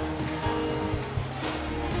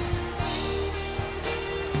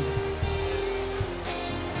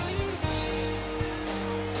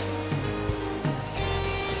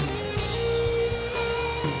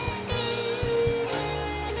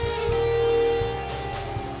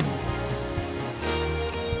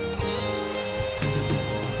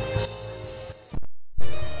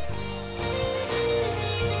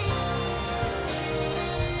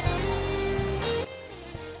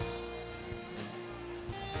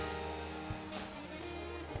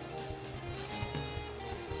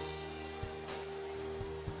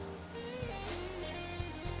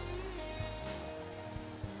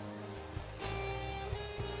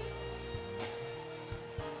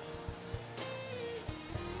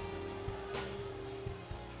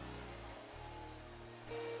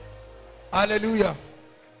 Hallelujah.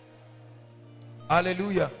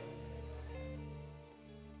 Hallelujah.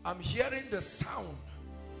 I'm hearing the sound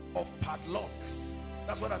of padlocks.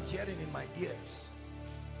 That's what I'm hearing in my ears.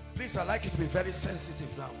 Please, I'd like you to be very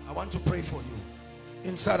sensitive now. I want to pray for you,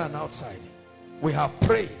 inside and outside. We have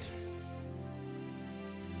prayed.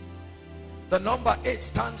 The number 8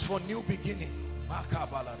 stands for new beginning.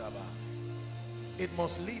 It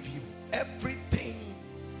must leave you. Everything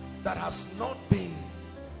that has not been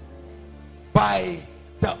by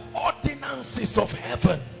the ordinances of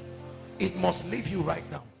heaven, it must leave you right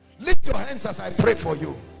now. Lift your hands as I pray for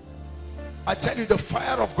you. I tell you, the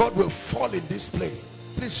fire of God will fall in this place.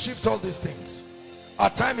 Please shift all these things. Our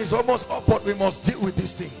time is almost up, but we must deal with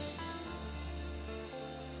these things.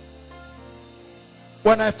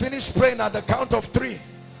 When I finish praying at the count of 3,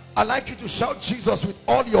 I'd like you to shout Jesus with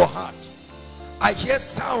all your heart. I hear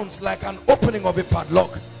sounds like an opening of a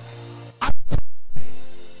padlock.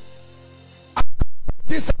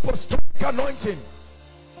 This apostolic anointing,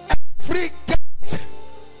 every gate,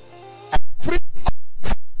 every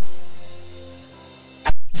altar,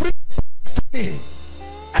 every destiny,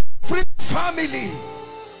 every family,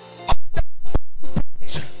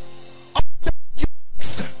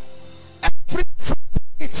 every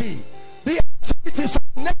fraternity, the activities of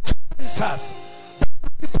necromancers,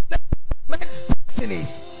 men's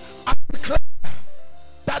destinies, I declare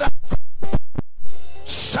that I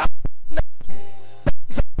shall.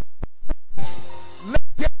 Let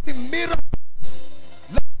there be miracles.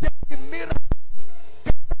 Let there be miracles.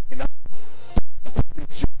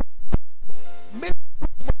 Miracles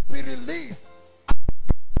must be released.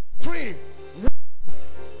 3, 1,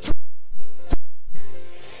 2, 3.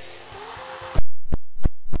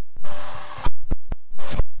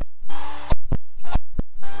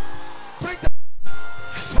 Bring them.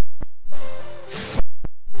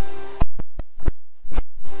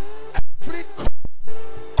 Every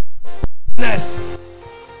goodness,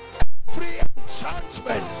 every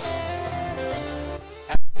enchantment,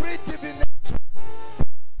 every divination,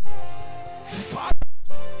 Father,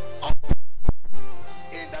 up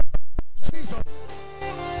in the name of Jesus.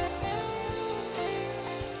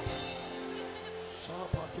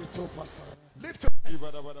 Lift your hands.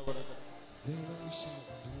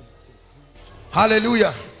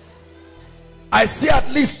 Hallelujah. I see at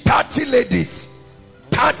least 30 ladies,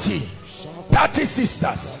 30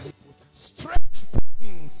 sisters. Strange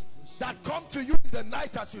things that come to you in the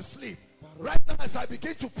night as you sleep. Right now, as I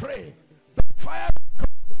begin to pray, the fire of God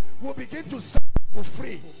will begin to set you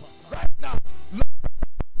free. Right now,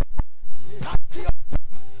 30 of them,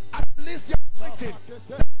 at least they are waiting.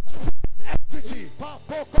 Entity.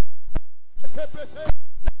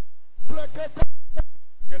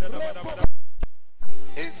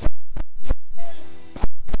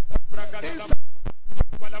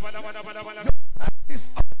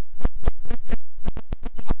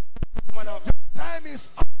 Time is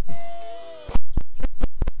up.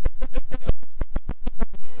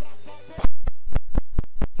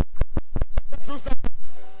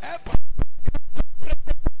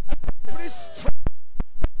 Every strength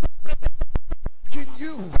in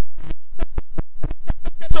you.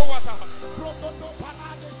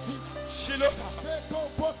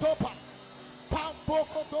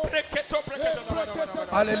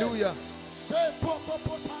 Hallelujah.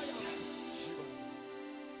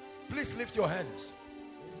 Please lift your hands.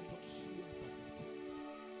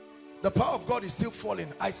 The power of God is still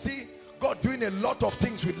falling. I see God doing a lot of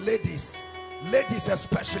things with ladies. Ladies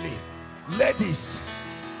especially. Ladies.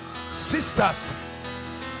 Sisters.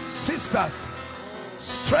 Sisters.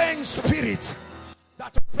 Strange spirits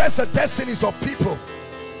that oppress the destinies of people.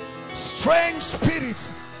 Strange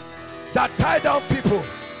spirits that tie down people.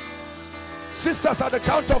 Sisters, at the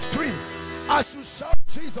count of 3, as you shout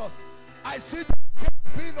Jesus, I see the gates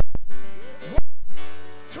being opened. 1,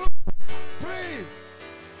 2, 3.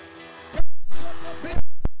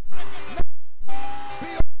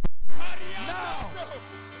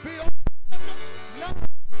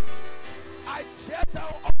 I tear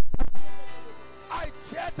down altars. I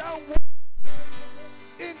tear down walls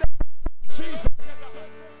in the name of Jesus.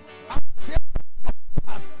 I tear down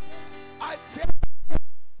altars. I tear down walls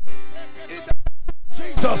in the name of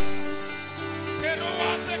Jesus.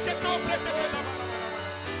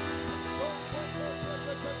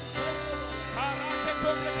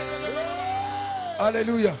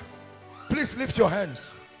 Hallelujah. Please lift your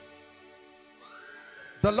hands.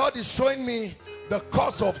 The Lord is showing me the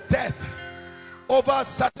cause of death over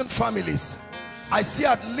certain families. I see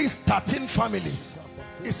at least 13 families.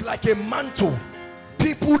 It's like a mantle.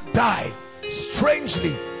 People die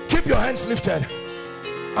strangely. Keep your hands lifted.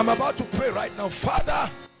 I'm about to pray right now.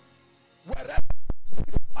 Father, wherever you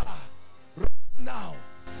are right now,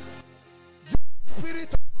 your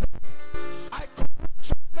spirit of death, I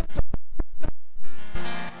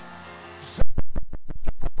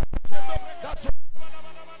that's right.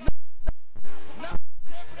 Now,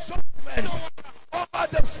 judgment over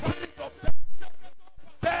the spirit of death.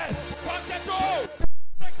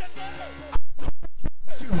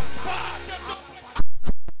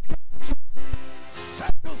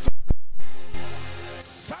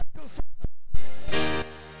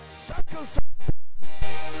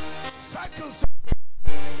 Cycles.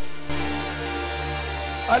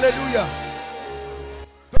 Hallelujah.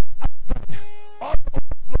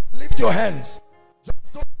 Lift your hands.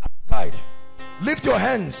 Just don't outside. Lift your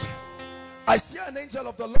hands. I see an angel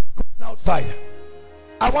of the Lord coming outside.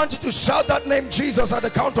 I want you to shout that name Jesus at the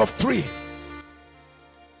count of 3.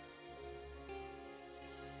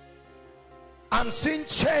 I'm seeing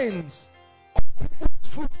chains of people's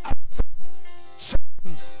foot outside.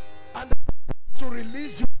 Chains. And to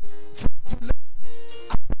release you from to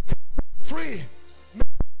 3.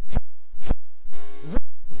 1,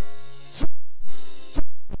 2, 3.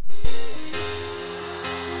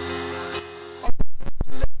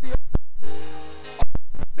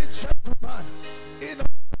 Gentleman in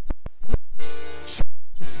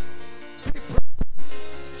chains.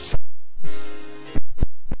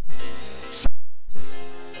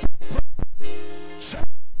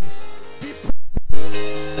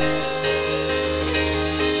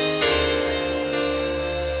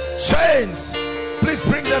 Chains. Please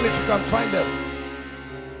bring them if you can find them.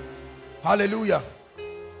 Hallelujah.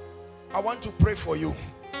 I want to pray for you.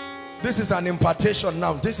 This is an impartation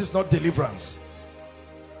now. This is not deliverance.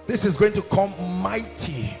 This is going to come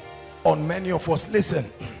mighty on many of us. Listen,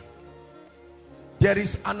 there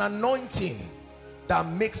is an anointing that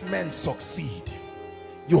makes men succeed.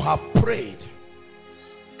 You have prayed.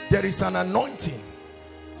 There is an anointing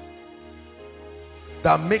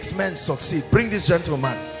that makes men succeed. Bring this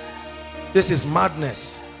gentleman. This is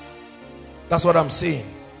madness. That's what I'm saying.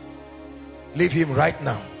 Leave him right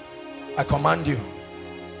now. I command you.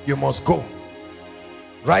 You must go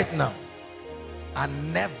right now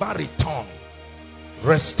and never return.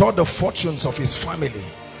 Restore the fortunes of his family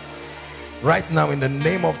right now in the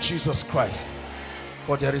name of Jesus Christ.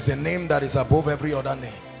 For there is a name that is above every other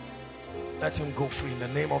name. Let him go free in the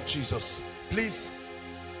name of Jesus. Please,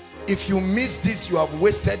 if you miss this, you have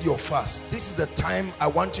wasted your fast. This is the time I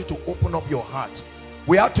want you to open up your heart.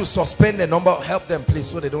 We have to suspend the number. Help them please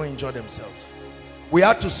so they don't enjoy themselves. We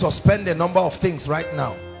have to suspend the number of things right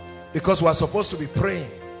now because we are supposed to be praying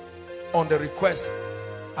on the request.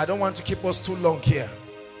 I don't want to keep us too long here,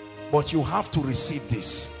 but you have to receive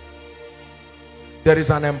this. There is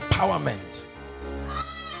an empowerment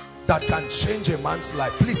that can change a man's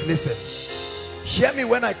life. Please listen. Hear me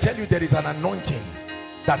when I tell you there is an anointing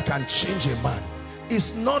that can change a man.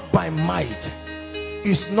 It's not by might,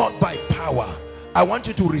 it's not by power. I want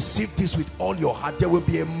you to receive this with all your heart. There will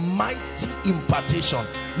be a mighty impartation.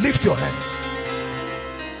 Lift your hands.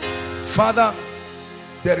 Father,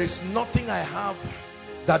 there is nothing I have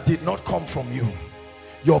that did not come from you.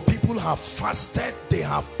 Your people have fasted, they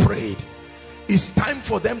have prayed. It's time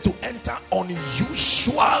for them to enter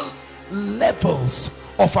unusual levels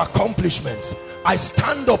of accomplishments. I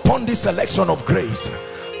stand upon this election of grace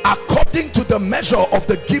according to the measure of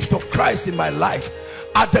the gift of Christ in my life.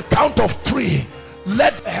 At the count of 3,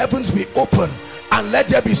 let the heavens be open and let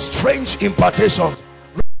there be strange impartations.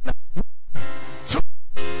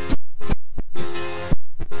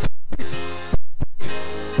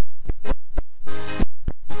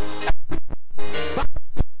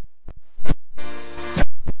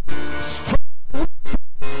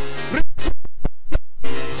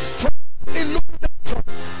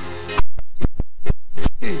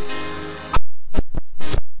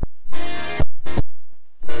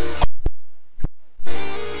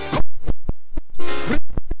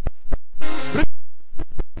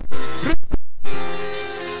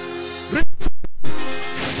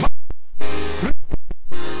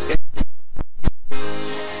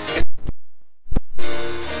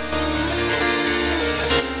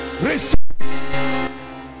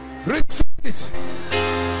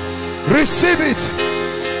 Receive it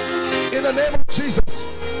in the name of Jesus.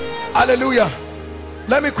 Hallelujah.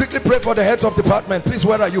 Let me quickly pray for the heads of department. Please,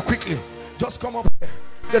 where are you? Quickly, just come up here.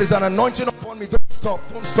 There is an anointing upon me. Don't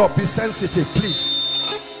stop, be sensitive, please.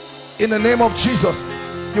 In the name of Jesus,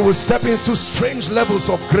 you will step into strange levels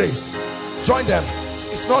of grace. Join them.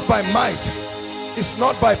 It's not by might, it's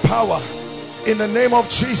not by power. In the name of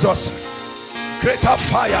Jesus, greater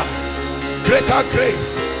fire, greater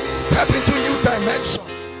grace. Step into new dimensions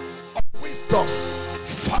of wisdom,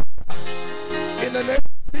 fire. In the name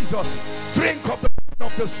of Jesus, drink of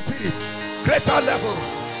the Spirit, greater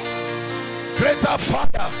levels, greater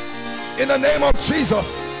fire. In the name of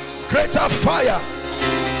Jesus, greater fire.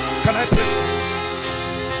 Can I pray for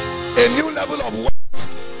you? A new level of what?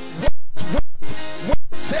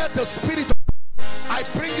 Said the Spirit of God, I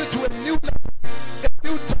bring you to a new level, a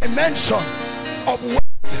new dimension of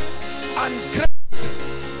weight and grace.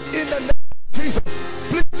 In the name of Jesus,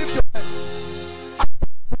 please lift your hands.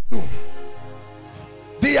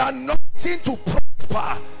 The anointing to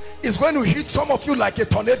prosper is going to hit some of you like a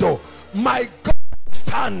tornado. My God,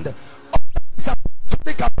 stand up.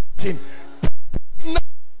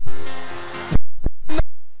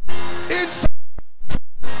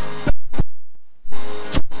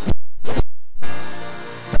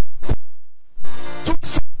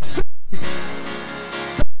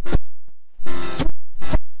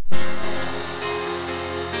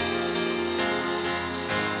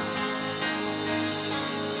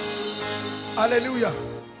 Hallelujah.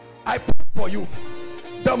 I pray for you.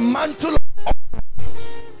 The mantle of,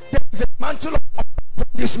 there is a mantle of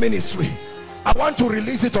this ministry. I want to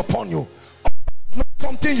release it upon you. Not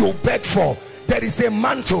something you beg for. There is a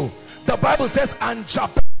mantle. The Bible says, and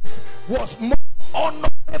Jabez was more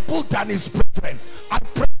honorable than his brethren. I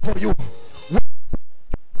pray for you.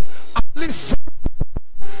 At least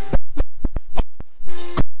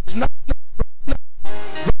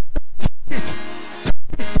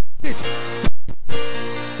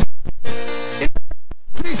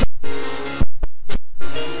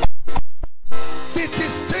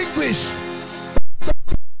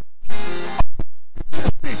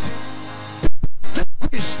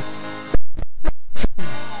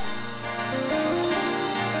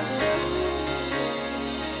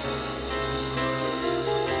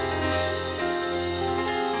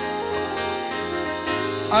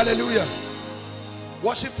hallelujah.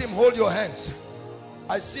 Worship team, hold your hands.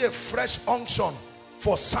 I see a fresh unction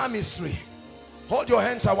for psalmistry. Hold your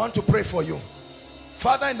hands. I want to pray for you.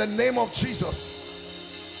 Father, in the name of Jesus,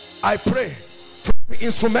 I pray from the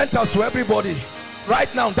instrumentals to everybody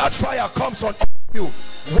right now, that fire comes on you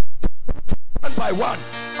one by one.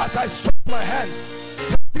 As I stretch my hands,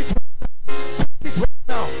 take it right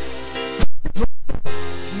now.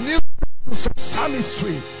 New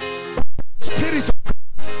psalmistry, Spirit of God,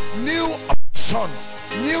 new unction,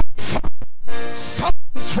 new fire,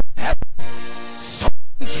 something from heaven,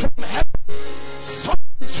 something from heaven,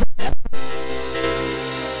 something from heaven.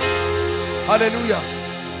 Hallelujah.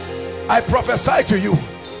 I prophesy to you,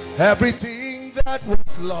 everything that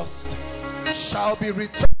was lost shall be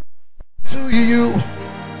returned to you.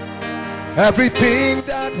 Everything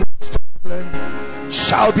that was stolen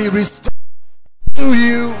shall be restored to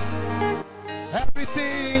you.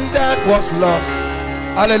 Everything that was lost.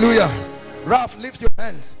 Hallelujah. Ralph, lift your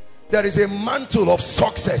hands. There is a mantle of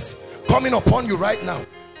success coming upon you right now.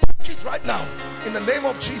 Touch it right now in the name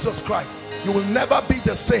of Jesus Christ. You will never be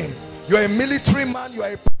the same. You're a military man, you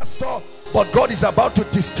are a pastor, but God is about to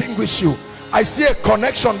distinguish you. I see a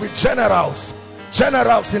connection with generals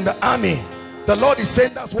in the army. The Lord is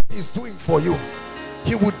saying that's what he's doing for you.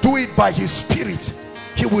 He will do it by his Spirit.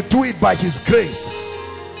 He will do it by his grace.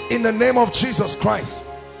 In the name of Jesus Christ.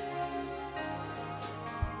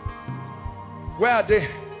 Where are they?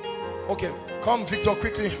 Okay, come Victor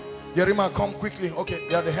quickly. Yerima, come quickly. Okay,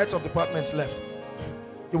 they are the heads of departments left.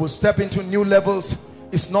 You will step into new levels.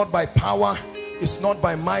 It's not by power, it's not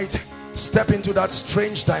by might. Step into that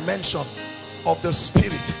strange dimension of the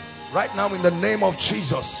spirit right now in the name of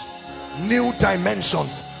Jesus. New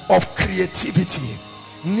dimensions of creativity,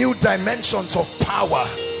 new dimensions of power,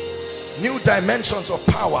 new dimensions of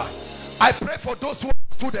power. I pray for those who are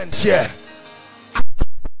students here.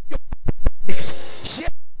 Here,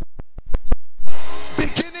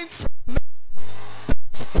 beginning from now,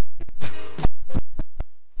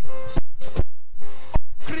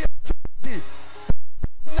 creativity,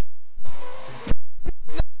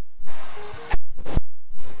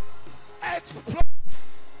 exploits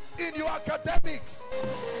in your academics.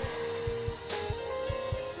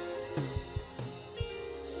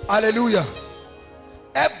 Hallelujah.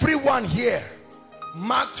 Everyone here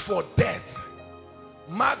marked for death,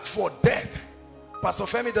 marked for death. Pastor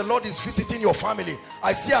Femi, the Lord is visiting your family.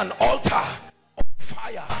 I see an altar of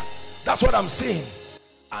fire. That's what I'm seeing.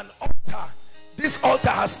 An altar. This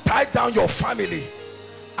altar has tied down your family.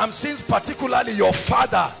 I'm seeing particularly your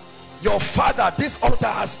father. Your father, this altar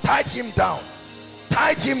has tied him down.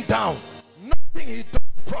 Tied him down. Nothing he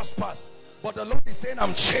does prospers. But the Lord is saying,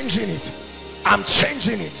 I'm changing it. I'm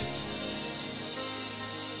changing it.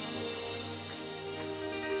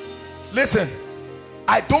 Listen,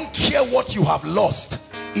 I don't care what you have lost.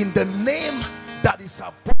 In the name that is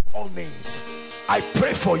above all names, I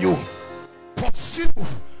pray for you. Pursue,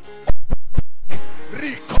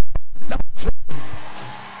 recover that.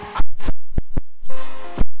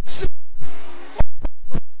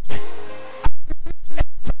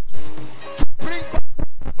 To bring back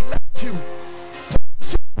what left you.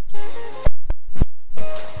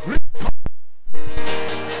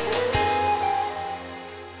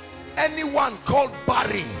 Anyone called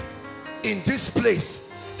barren in this place,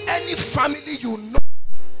 any family you know,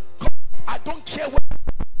 I don't care what,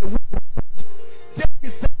 there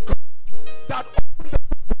is that God that opened the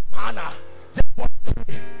book of Hannah.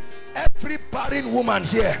 Every barren woman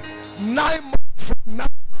here, 9 months from now,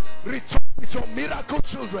 return with your miracle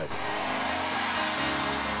children.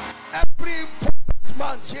 Every important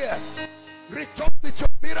man here, return with your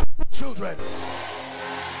miracle children.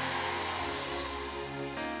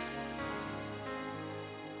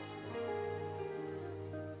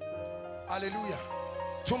 Hallelujah.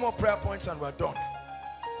 2 more prayer points and we're done.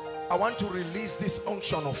 I want to release this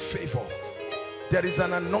unction of favor. There is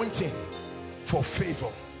an anointing for favor.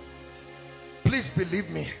 Please believe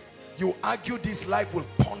me. You argue this, life will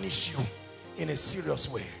punish you in a serious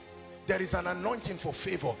way. There is an anointing for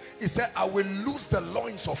favor. He said, I will loose the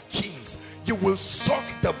loins of kings. You will suck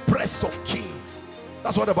the breast of kings.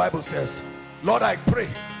 That's what the Bible says. Lord, I pray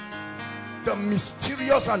the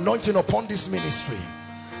mysterious anointing upon this ministry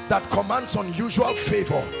that commands unusual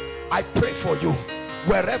favor. I pray for you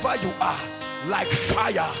wherever you are, like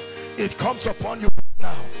fire, it comes upon you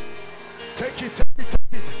now. Take it, take it,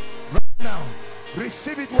 take it right now.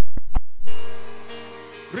 Receive it.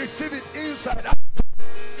 Receive it inside out.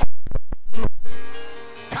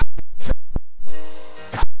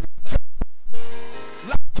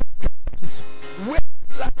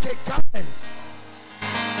 Like a garment.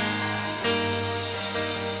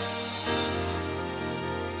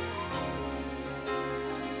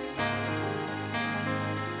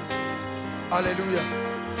 Hallelujah.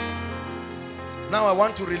 Now I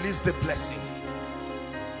want to release the blessing.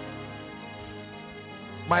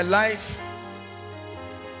 My life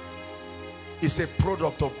is a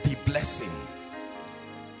product of the blessing.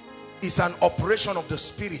 It's an operation of the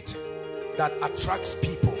Spirit that attracts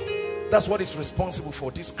people. That's what is responsible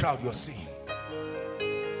for this crowd you're seeing.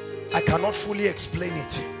 I cannot fully explain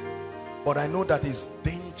it, but I know that it's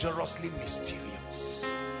dangerously mysterious.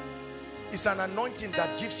 It's an anointing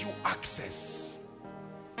that gives you access,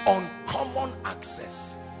 uncommon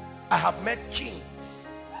access. I have met kings,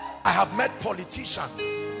 I have met politicians,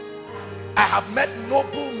 I have met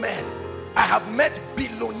noble men, I have met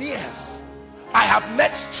billionaires, I have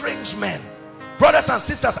met strange men. Brothers and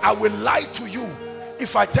sisters, I will lie to you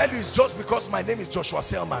if I tell you it's just because my name is Joshua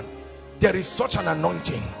Selman. There is such an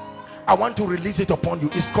anointing. I want to release it upon you.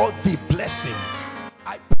 It's called the blessing.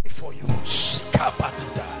 I pray for you.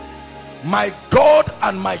 My God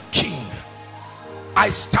and my King, I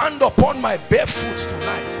stand upon my bare foot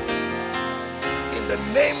tonight in the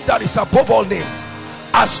name that is above all names,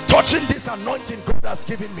 as touching this anointing God has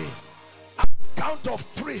given me. At the count of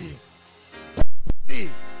 3,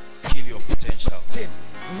 kill your potentials.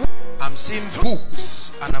 I'm seeing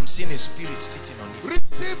books and I'm seeing a spirit sitting on it.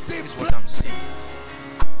 Receive this is what I'm seeing.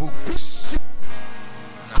 Books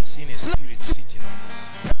and I'm seeing a spirit sitting on this.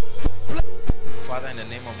 Father, in the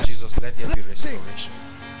name of Jesus, let there be restoration.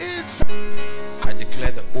 I declare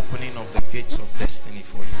the opening of the gates of destiny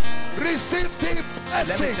for you. Receive the So let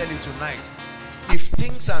me blessing. tell you tonight, if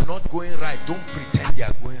things are not going right, don't pretend they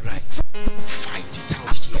are going right. Fight it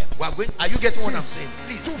out here. Are you getting what I'm saying?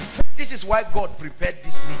 Please. This is why God prepared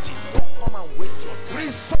this meeting. Don't come and waste your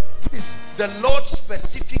time. The Lord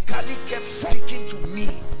specifically kept speaking to me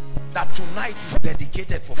that tonight is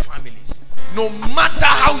dedicated for families. No matter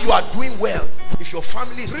how you are doing well, if your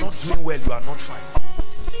family is not doing well, you are not fine.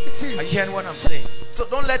 Are you hearing what I'm saying? So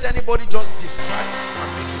don't let anybody just distract you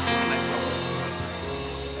and make it look like you're wasting your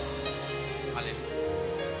time.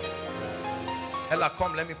 Hallelujah. Ella,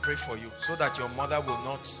 come, let me pray for you so that your mother will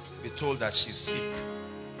not be told that she's sick.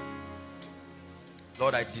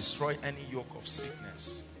 Lord, I destroy any yoke of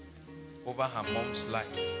sickness over her mom's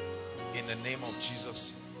life in the name of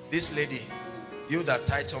Jesus. This lady, you that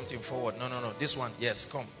tied something forward, no, this one, yes,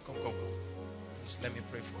 come. Please let me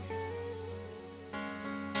pray for you.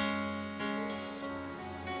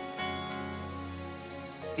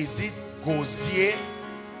 Is it Gozie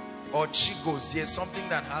or Chigozie? Something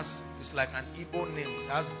that has, it's like an Igbo name, it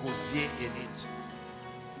has Gozie in it.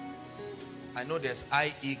 I know there's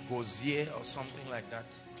I.E. Gozie or something like that.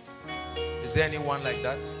 Is there anyone like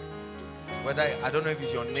that? Whether, I don't know if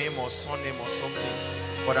it's your name or surname or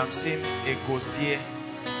something, but I'm seeing a Gozie.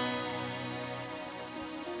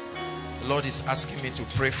 The Lord is asking me to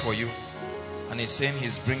pray for you, and he's saying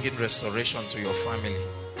he's bringing restoration to your family.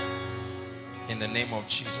 In the name of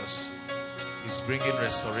Jesus. He's bringing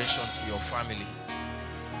restoration to your family.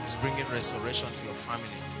 He's bringing restoration to your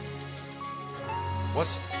family.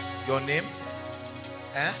 What's your name?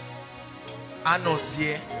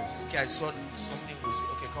 Anozie. Yes. Okay, I saw something.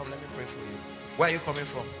 Okay, come, let me pray for you. Where are you coming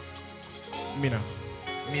from? Mina.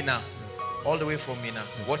 Mina. Yes. All the way from Mina.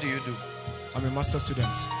 Yes. What do you do? I'm a master student.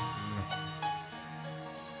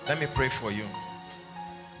 Let me pray for you.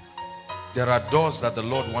 There are doors that the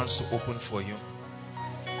Lord wants to open for you,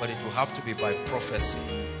 but it will have to be by prophecy.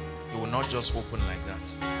 It will not just open like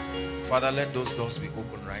that. Father, let those doors be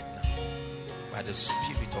open right now by the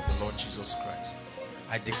Spirit of the Lord Jesus Christ.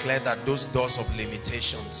 I declare that those doors of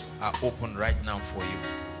limitations are open right now for you.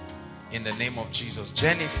 In the name of Jesus.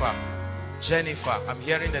 Jennifer, I'm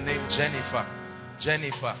hearing the name Jennifer.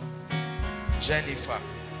 Jennifer. Is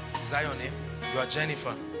that your name? You are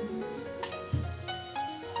Jennifer.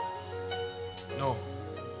 No,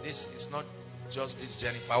 this is not just this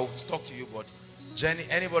Jennifer. I will talk to you, but Jenny,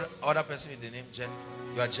 anybody, other person with the name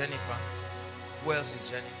Jennifer? You are Jennifer. Who else is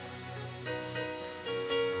Jennifer?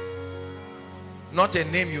 Not a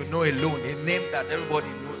name you know alone, a name that everybody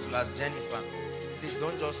knows you as Jennifer. Please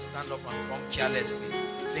don't just stand up and come carelessly.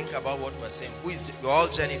 Think about what we're saying. Who is? You're all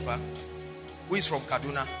Jennifer. Who is from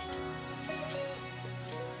Kaduna?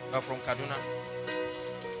 You're from Kaduna.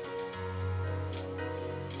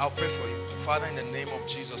 I'll pray for you. Father, in the name of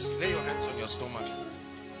Jesus, lay your hands on your stomach.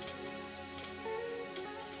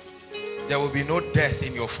 There will be no death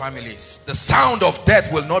in your families. The sound of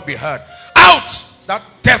death will not be heard. Out! That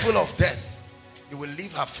devil of death. You will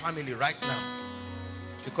leave her family right now.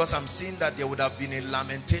 Because I'm seeing that there would have been a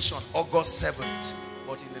lamentation August 7th.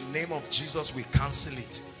 But in the name of Jesus, we cancel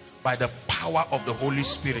it by the power of the Holy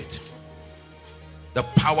Spirit. The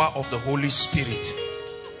power of the Holy Spirit.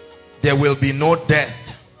 There will be no death.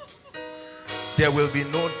 There will be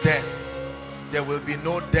no death. There will be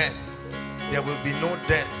no death. There will be no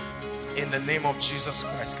death. In the name of Jesus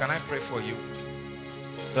Christ. Can I pray for you?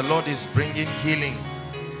 The Lord is bringing healing.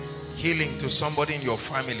 Healing to somebody in your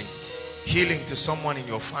family. Healing to someone in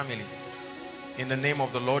your family. In the name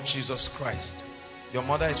of the Lord Jesus Christ. Your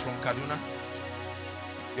mother is from Kaduna.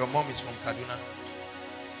 Your mom is from Kaduna.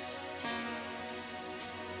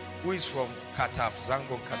 Who is from Kataf?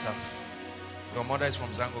 Zango Kataf. Your mother is from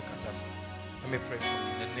Zango Kataf. Let me pray for you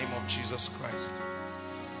in the name of Jesus Christ.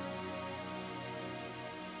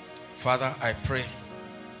 Father, I pray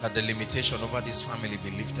that the limitation over this family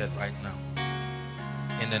be lifted right now.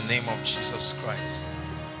 In the name of Jesus Christ.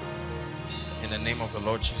 In the name of the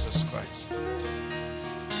Lord Jesus Christ. In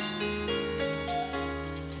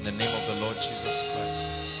the name of the Lord Jesus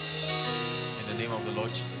Christ. In the name of the Lord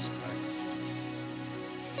Jesus Christ.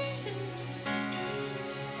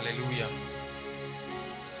 Hallelujah.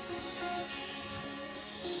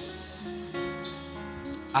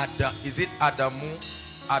 Is it Adamu?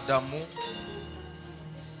 Adamu.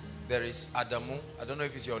 There is Adamu. I don't know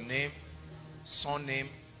if it's your name, surname,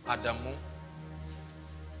 Adamu.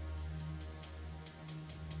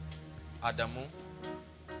 Adamu.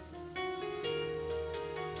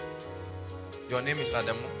 Your name is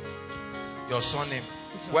Adamu. Your surname.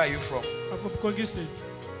 Where are you from? I'm from Kogi State.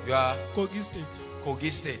 You are? Kogi State.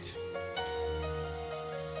 Kogi State.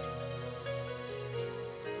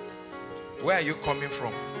 Where are you coming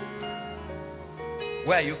from?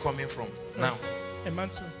 Where are you coming from now?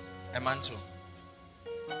 Emanto. Emanto.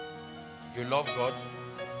 You love God?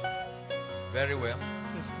 Very well.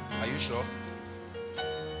 Yes, sir. Are you sure?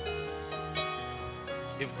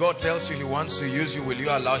 If God tells you he wants to use you, will you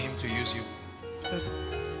allow him to use you? Yes, sir.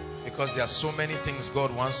 Because there are so many things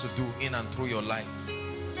God wants to do in and through your life.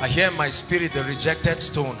 I hear in my spirit the rejected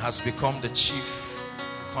stone has become the chief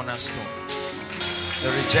cornerstone. The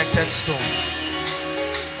rejected stone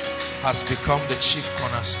has become the chief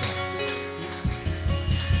cornerstone.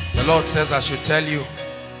 The Lord says I should tell you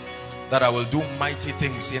that I will do mighty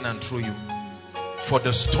things in and through you. For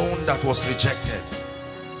the stone that was rejected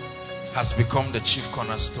has become the chief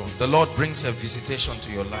cornerstone. The Lord brings a visitation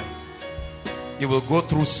to your life. You will go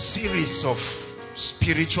through series of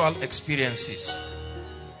spiritual experiences.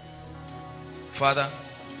 Father,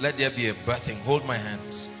 let there be a birthing. Hold my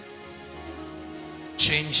hands.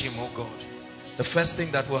 Change him, oh God. The first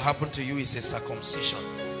thing that will happen to you is a circumcision.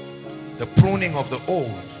 The pruning of the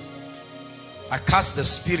old. I cast the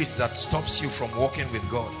spirit that stops you from walking with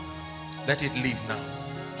God. Let it leave now.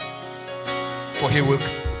 For he will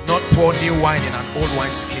not pour new wine in an old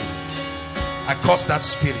wineskin. I curse that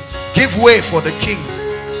spirit. Give way for the king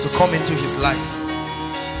to come into his life.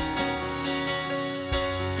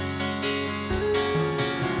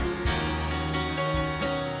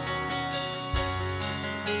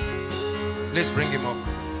 Please bring him up.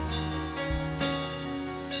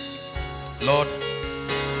 Lord,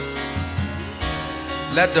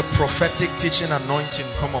 let the prophetic teaching anointing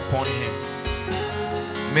come upon him.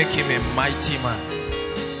 Make him a mighty man.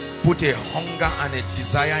 Put a hunger and a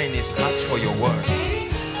desire in his heart for your word.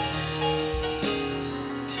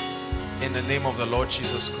 In the name of the Lord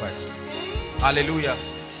Jesus Christ. Hallelujah.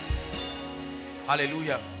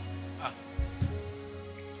 Hallelujah.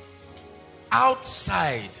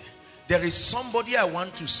 Outside, there is somebody I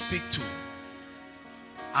want to speak to.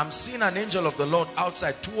 I'm seeing an angel of the Lord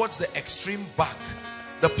outside towards the extreme back.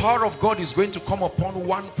 The power of God is going to come upon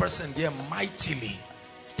one person there mightily.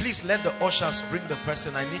 Please let the ushers bring the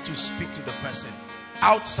person. I need to speak to the person.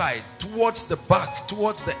 Outside, towards the back,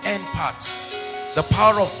 towards the end part, the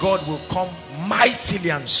power of God will come mightily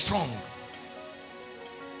and strong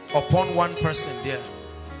upon one person there.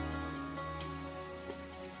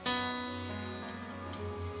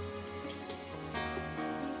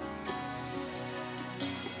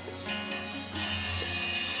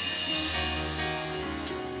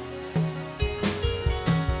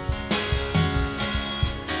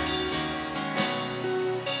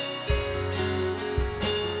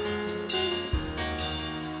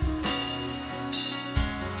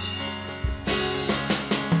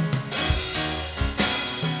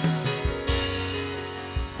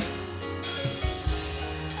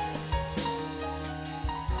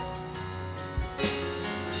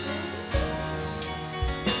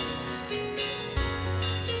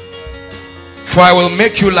 For I will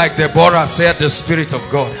make you like Deborah, said the Spirit of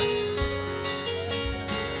God.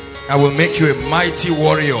 I will make you a mighty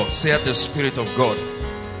warrior, said the Spirit of God.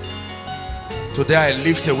 Today I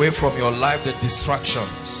lift away from your life the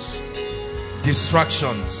distractions.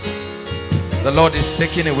 Distractions. The Lord is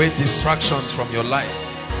taking away distractions from your life.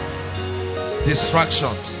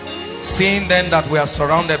 Distractions. Seeing then that we are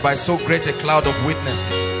surrounded by so great a cloud of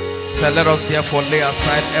witnesses, so let us therefore lay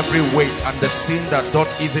aside every weight and the sin that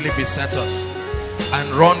doth easily beset us, and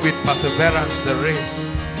run with perseverance the race.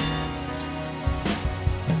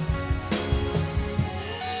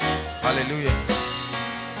 Hallelujah.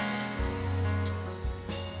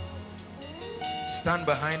 Stand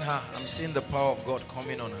behind her. I'm seeing the power of God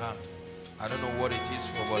coming on her. I don't know what it is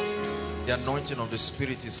for, but the anointing of the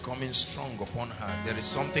Spirit is coming strong upon her. There is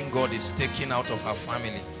something God is taking out of her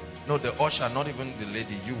family. No, the usher, not even the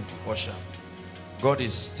lady, you usher. God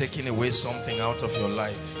is taking away something out of your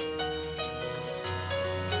life.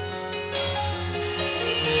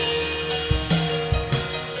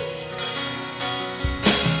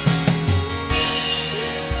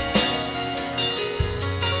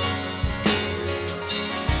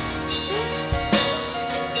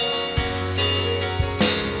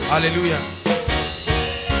 Hallelujah.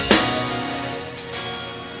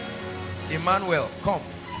 Emmanuel, come.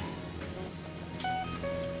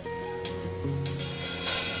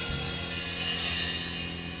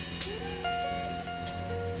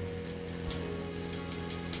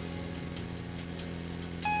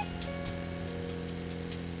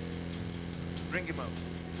 Bring him out.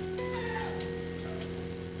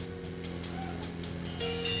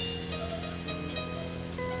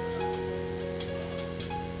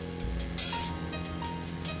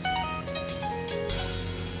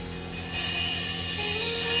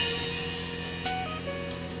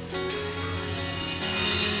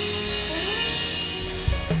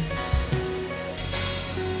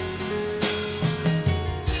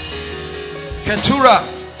 Keturah,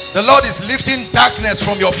 the Lord is lifting darkness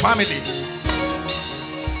from your family.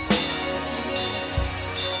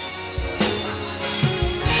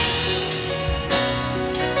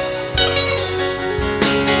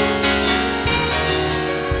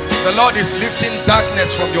 The Lord is lifting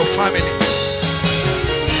darkness from your family.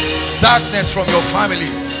 Darkness from your family.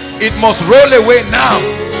 It must roll away now.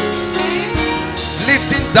 It's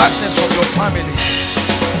lifting darkness from your family.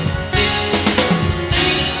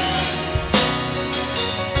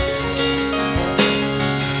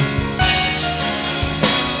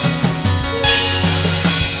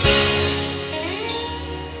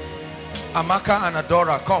 Amaka and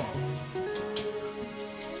Adora, come.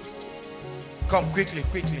 Come quickly,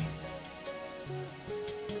 quickly.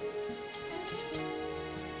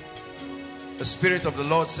 The Spirit of the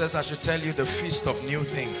Lord says I should tell you the feast of new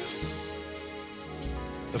things.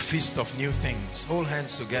 The feast of new things. Hold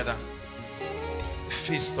hands together. The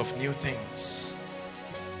feast of new things.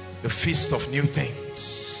 The feast of new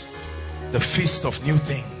things. The feast of new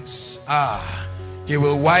things. Ah, he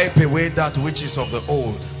will wipe away that which is of the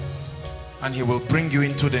old, and he will bring you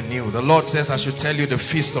into the new. The Lord says I should tell you the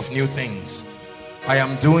feast of new things. I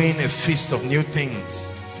am doing a feast of new things,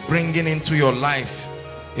 bringing into your life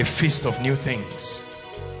a feast of new things.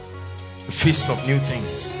 A feast of new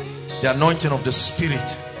things. The anointing of the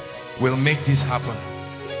Spirit will make this happen.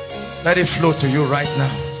 Let it flow to you right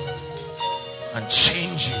now and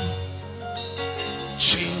change you.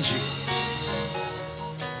 Change you.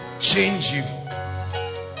 Change you.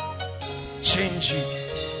 Change you.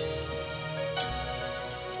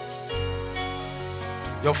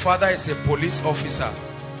 Your father is a police officer.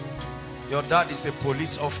 Your dad is a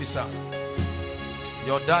police officer.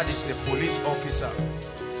 Your dad is a police officer.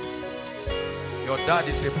 Your dad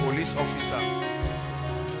is a police officer.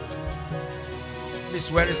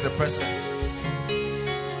 Please, where is the person?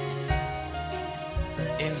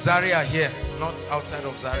 In Zaria here, not outside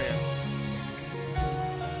of Zaria.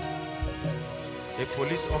 A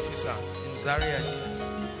police officer in Zaria here.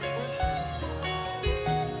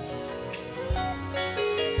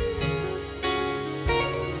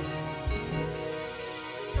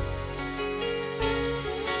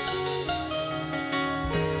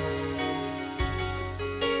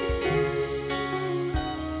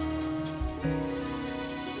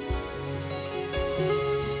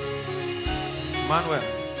 Emmanuel,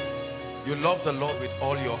 you love the Lord with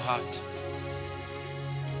all your heart,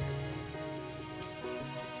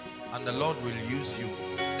 and the Lord will use you.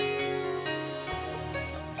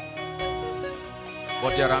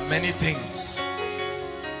 But there are many things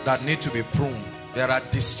that need to be pruned. There are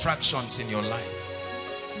distractions in your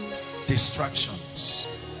life. Distractions.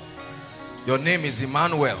 Your name is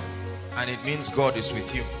Emmanuel, and it means God is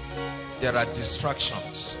with you. There are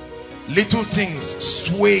distractions. Little things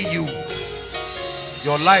sway you.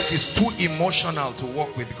 Your life is too emotional to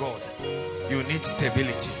walk with God. You need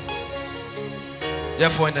stability.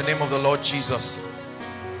 Therefore, in the name of the Lord Jesus,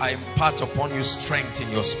 I impart upon you strength in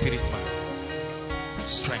your spirit, man.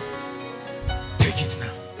 Strength. Take it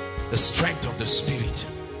now. The strength of the Spirit.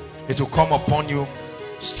 It will come upon you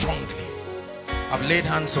strongly. I've laid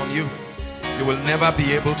hands on you. You will never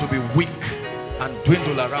be able to be weak and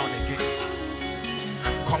dwindle around again.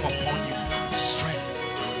 Come upon you. Strength.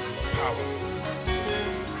 Power.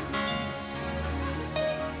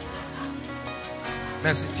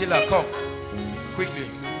 Mercy Tila, come quickly.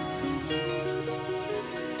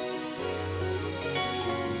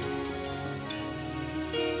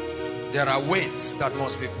 There are weights that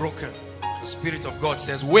must be broken. The Spirit of God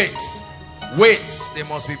says weights, they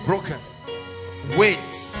must be broken.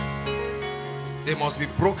 Weights, they must be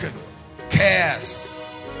broken. Cares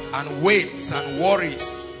and weights and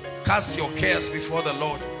worries, cast your cares before the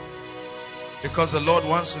Lord, because the Lord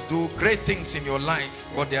wants to do great things in your life.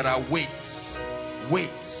 But there are weights.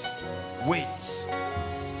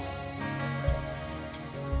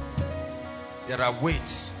 There are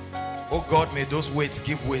weights. Oh God, may those weights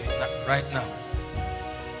give way right now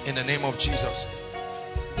in the name of Jesus.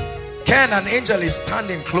 Ken, an angel is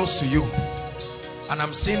standing close to you, and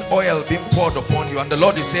I'm seeing oil being poured upon you, and the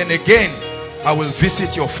Lord is saying, again, I will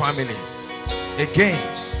visit your family. Again,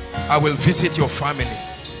 I will visit your family.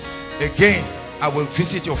 Again, I will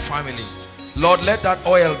visit your family. Lord, let that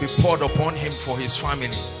oil be poured upon him for his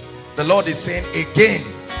family. The Lord is saying, again,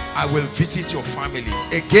 I will visit your family.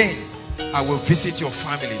 Again, I will visit your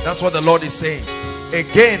family. That's what the Lord is saying.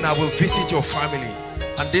 Again, I will visit your family.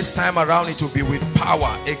 And this time around, it will be with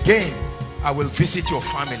power. Again, I will visit your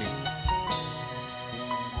family.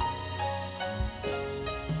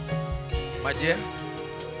 My dear,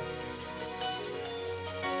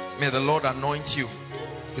 may the Lord anoint you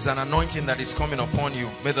It's an anointing that is coming upon you.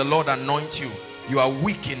 May the Lord anoint you. You are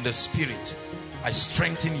weak in the spirit. I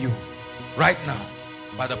strengthen you right now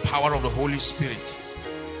by the power of the Holy Spirit.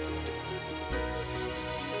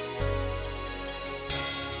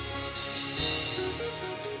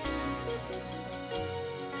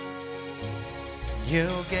 You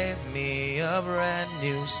gave me a brand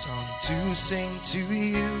new song to sing to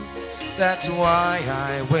you. That's why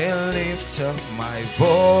I will lift up my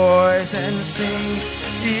voice and sing.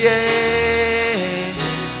 Yeah,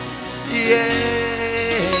 yeah,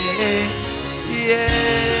 yeah,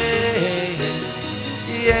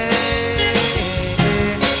 yeah,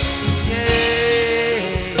 yeah.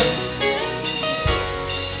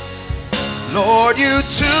 Lord, you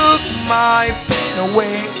took my pain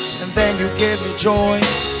away, and then you gave me joy.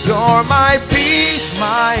 You're my peace,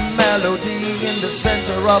 my melody in the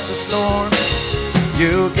center of the storm.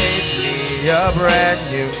 You gave me a brand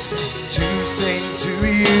new song to sing to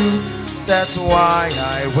you. That's why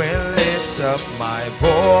I will lift up my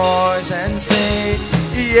voice and say,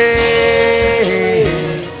 yeah,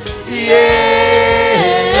 yeah,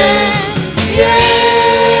 yeah.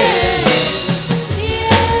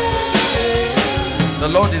 The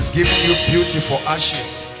Lord is giving you beauty for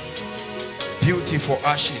ashes. Beauty for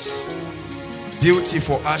ashes. Beauty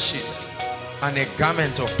for ashes. And a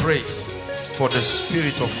garment of praise for the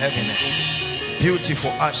spirit of heaviness. Beauty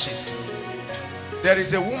for ashes. There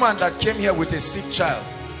is a woman that came here with a sick child.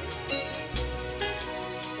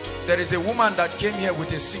 There is a woman that came here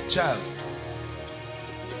with a sick child.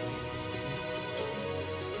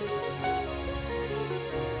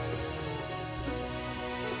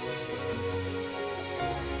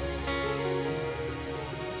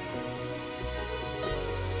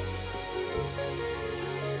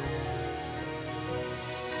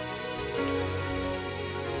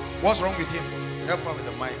 What's wrong with him? Help her with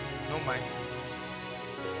the mic. No mic.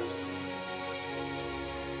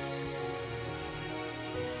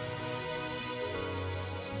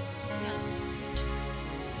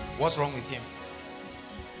 What's wrong with him?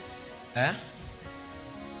 Eh?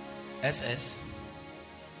 SS?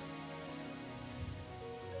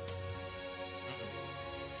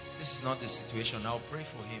 This is not the situation. I'll pray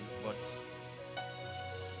for him, but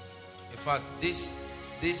in fact, this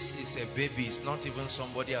is a baby. It's not even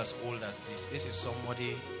somebody as old as this. This is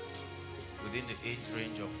somebody within the age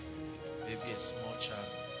range of maybe a small child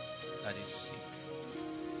that is sick.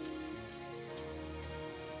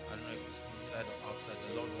 I don't know if it's inside or outside.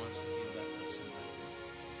 The Lord wants to heal that person right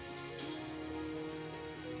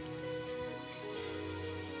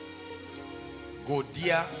now. Go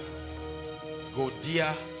dear. Go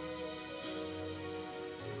dear.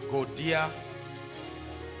 Go dear.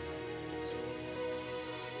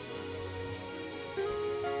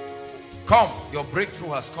 Come, your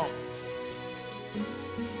breakthrough has come.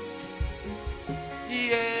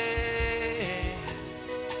 Yeah,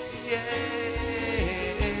 yeah.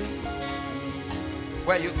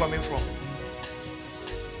 Where are you coming from?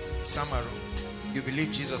 Samaru. You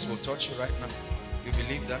believe Jesus will touch you right now? You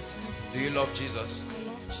believe that? Do you love Jesus? I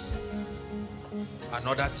love Jesus. And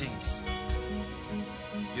other things.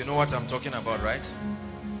 You know what I'm talking about, right?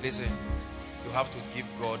 Listen, you have to give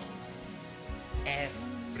God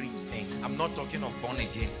everything. I'm not talking of born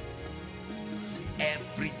again.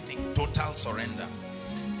 Everything. Total surrender.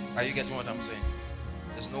 Are you getting what I'm saying?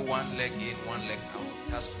 There's no one leg in, one leg out.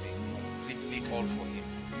 It has to be completely all for him.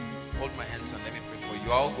 Hold my hands and let me pray for you.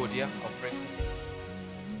 You all go there. I'll pray for you.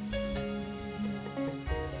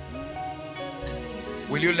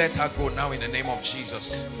 Will you let her go now in the name of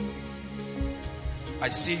Jesus? I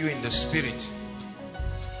see you in the spirit.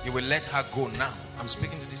 You will let her go now. I'm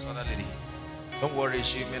speaking to this other lady. Don't worry,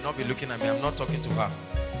 she may not be looking at me. I'm not talking to her.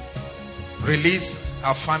 Release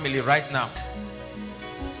her family right now.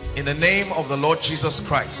 In the name of the Lord Jesus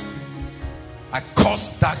Christ, I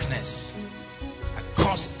curse darkness. I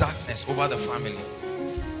curse darkness over the family.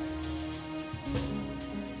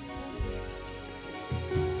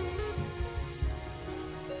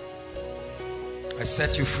 I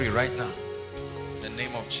set you free right now. In the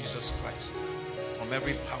name of Jesus Christ. From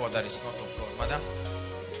every power that is not of God. Madam,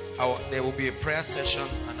 there will be a prayer session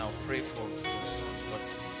and I'll pray for your son. But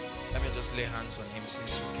let me just lay hands on him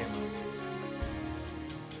since you came out.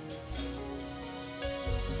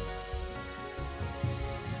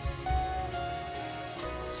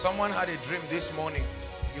 Someone had a dream this morning.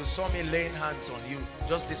 You saw me laying hands on you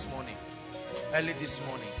just this morning. Early this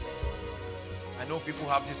morning. I know people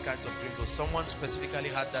have these kinds of dreams, but someone specifically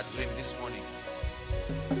had that dream this morning.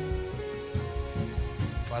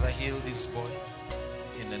 Father, heal this boy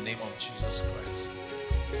in the name of Jesus Christ.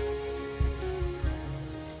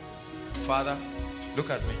 Father, Look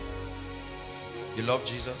at me. You love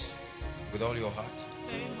Jesus with all your heart?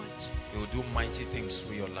 Very much. He will do mighty things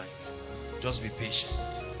through your life. Just be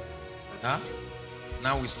patient. Huh?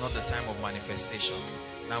 Now is not the time of manifestation.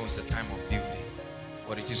 Now is the time of building.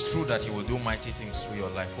 But it is true that he will do mighty things through your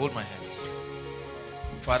life. Hold my hands.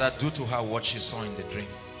 Father, do to her what she saw in the dream.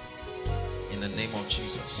 In the name of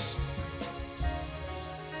Jesus.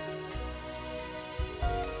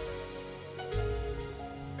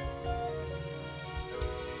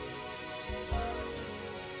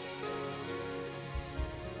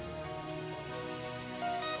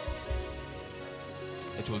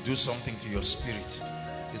 It will do something to your spirit.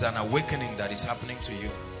 It's an awakening that is happening to you.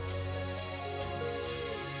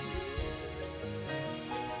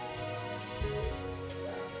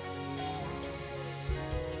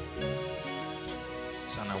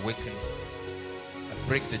 It's an awakening. I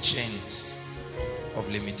break the chains of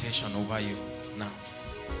limitation over you now.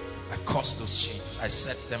 I curse those chains. I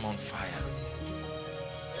set them on fire.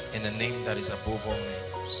 In the name that is above all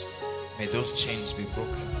names. May those chains be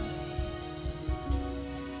broken.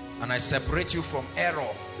 And I separate you from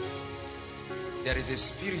error. There is a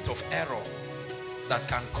spirit of error that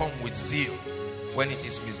can come with zeal when it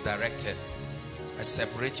is misdirected. I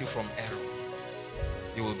separate you from error.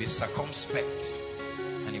 You will be circumspect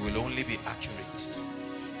and you will only be accurate.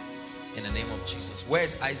 In the name of Jesus. Where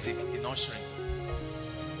is Isaac in ushering?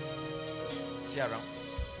 Is he around?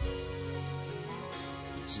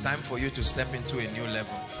 It's time for you to step into a new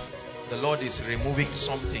level. The Lord is removing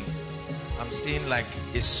something. I'm seeing like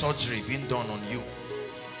a surgery being done on you.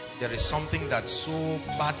 There is something that so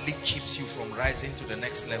badly keeps you from rising to the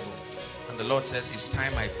next level. And the Lord says, it's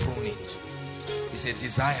time I prune it. It's a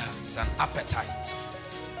desire, it's an appetite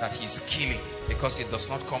that he's killing because it does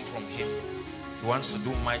not come from him. He wants to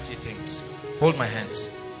do mighty things. Hold my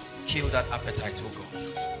hands. Kill that appetite, oh God.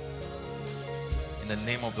 In the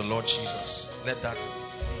name of the Lord Jesus, let that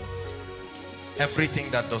leave. Everything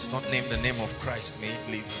that does not name the name of Christ, may it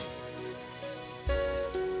leave.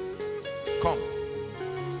 Come.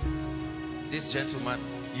 This gentleman,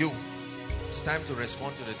 you, it's time to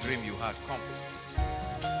respond to the dream you had. Come.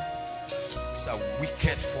 These are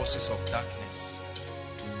wicked forces of darkness.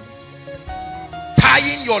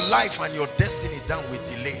 Tying your life and your destiny down with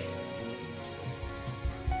delay.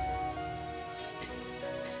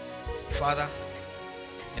 Father,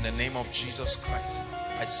 in the name of Jesus Christ,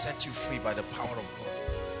 I set you free by the power of God.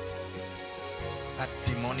 That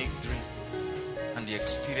demonic dream and the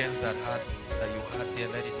experience that you had there,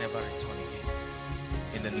 let it never return again.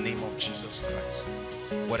 In the name of Jesus Christ.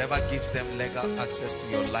 Whatever gives them legal access to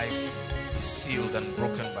your life is sealed and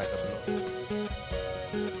broken by the blood.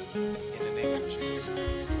 In the name of Jesus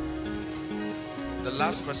Christ. The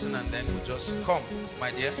last person, and then we'll just come,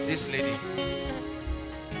 my dear, this lady.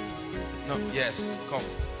 No, yes, come.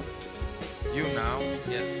 You now,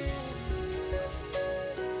 yes.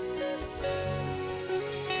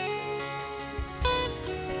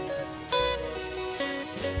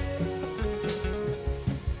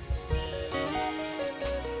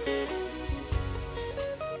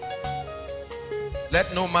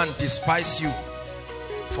 Let no man despise you,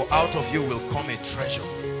 for out of you will come a treasure.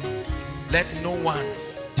 Let no one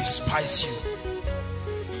despise you.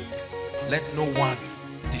 Let no one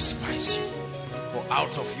despise you, for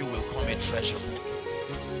out of you will come a treasure.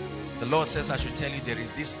 The Lord says I should tell you there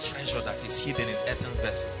is this treasure that is hidden in earthen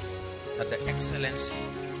vessels, that the excellency,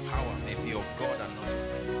 power may be of God and not of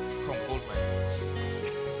men. Come, hold my hands.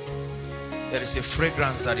 There is a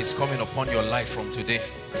fragrance that is coming upon your life from today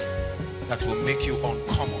that will make you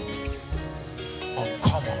uncommon,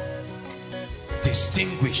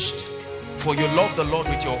 distinguished, for you love the Lord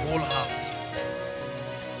with your whole heart.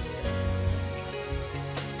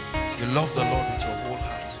 You love the Lord with your whole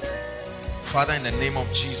heart. Father, in the name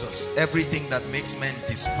of Jesus, everything that makes men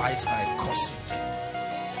despise her, I curse it.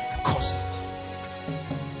 I curse it.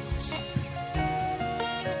 I curse it.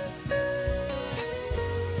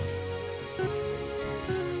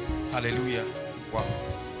 Hallelujah. Wow.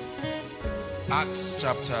 Acts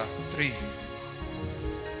chapter 3.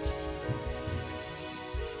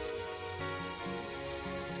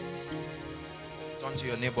 Turn to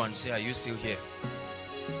your neighbor and say, are you still here?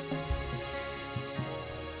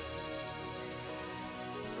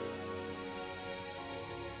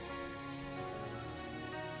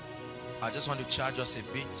 I just want to charge us a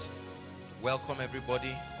bit. Welcome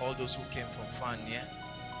everybody, all those who came from far and near.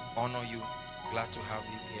 Honor you. Glad to have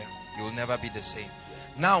you here. You will never be the same.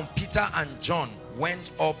 Now Peter and John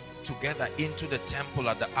went up together into the temple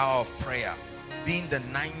at the hour of prayer, being the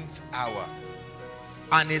 9th hour.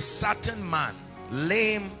 And a certain man,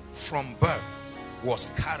 lame from birth, was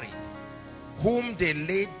carried. whom they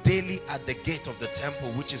laid daily at the gate of the temple,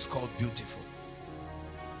 which is called Beautiful,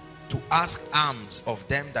 to ask alms of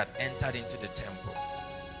them that entered into the temple.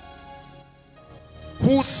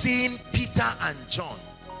 Who, seeing Peter and John,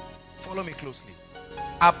 follow me closely,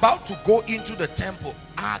 about to go into the temple,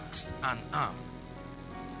 asked an alms.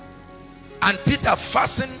 And Peter,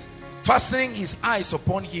 fastening his eyes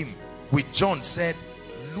upon him with John, said,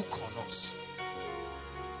 look on us.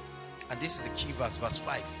 And this is the key verse, verse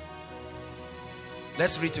 5.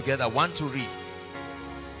 Let's read together. 1, 2, read.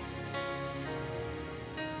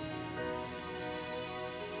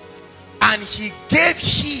 And he gave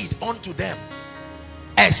heed unto them,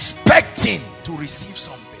 expecting to receive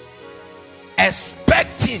something.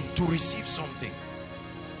 Expecting to receive something.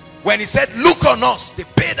 When he said, look on us, they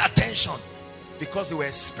paid attention because they were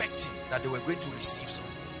expecting that they were going to receive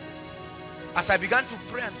something. As I began to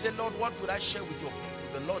pray and say, Lord, what would I share with your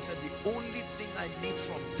people? The Lord said, the only thing I need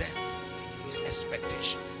from them is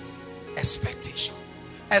expectation. Expectation.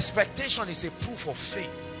 Expectation is a proof of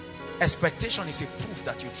faith. Expectation is a proof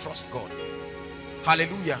that you trust God.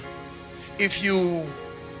 Hallelujah. If you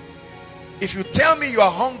tell me you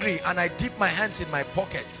are hungry and I dip my hands in my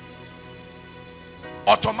pocket,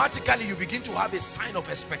 automatically you begin to have a sign of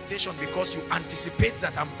expectation because you anticipate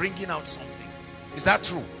that I'm bringing out something. Is that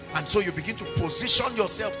true? And so you begin to position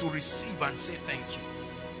yourself to receive and say thank you.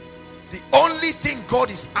 The only thing God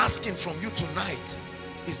is asking from you tonight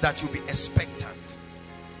is that you be expectant.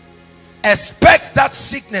 Expect that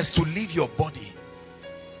sickness to leave your body.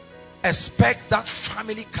 Expect that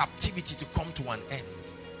family captivity to come to an end.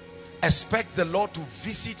 Expect the Lord to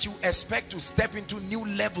visit you. Expect to step into new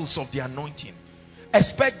levels of the anointing.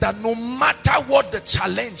 Expect that no matter what the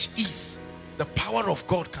challenge is, the power of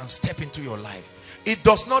God can step into your life. It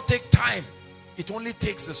does not take time. It only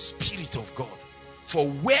takes the Spirit of God. For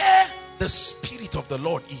where the Spirit of the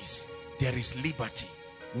Lord is, there is liberty.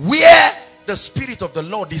 Where the Spirit of the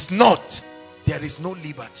Lord is not, there is no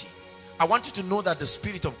liberty. I want you to know that the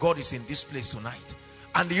Spirit of God is in this place tonight.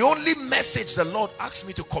 And the only message the Lord asks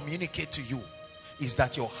me to communicate to you is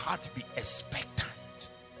that your heart be expectant.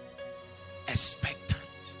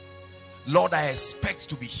 Expectant. Lord, I expect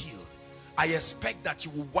to be healed. I expect that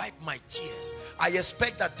you will wipe my tears. I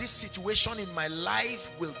expect that this situation in my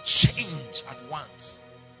life will change at once.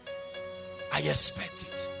 I expect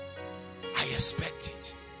it. I expect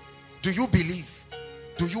it. Do you believe?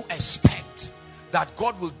 Do you expect that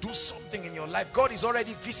God will do something in your life? God is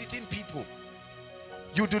already visiting people.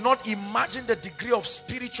 You do not imagine the degree of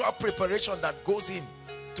spiritual preparation that goes in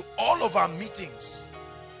to all of our meetings.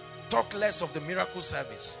 Talk less of the miracle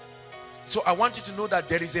service. So I want you to know that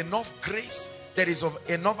there is enough grace, there is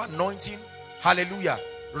enough anointing. Hallelujah.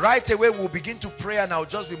 Right away we'll begin to pray and I'll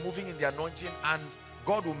just be moving in the anointing and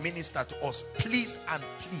God will minister to us. Please and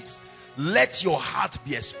please, let your heart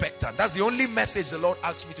be expectant. That's the only message the Lord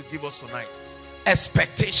asked me to give us tonight.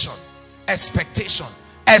 Expectation. Expectation.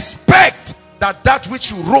 Expect that that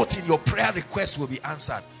which you wrote in your prayer request will be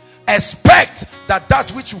answered. Expect that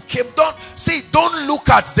that which you came. Don't look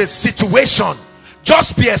at the situation.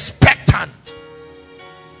 Just be expectant.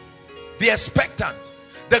 Be expectant.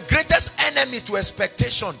 The greatest enemy to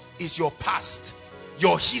expectation is your past,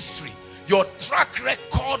 your history, your track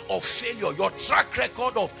record of failure, your track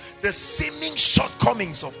record of the seeming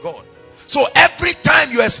shortcomings of God. So every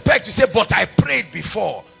time you expect, you say, but I prayed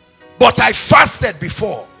before, but I fasted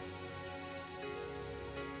before.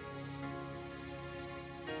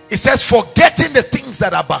 It says, forgetting the things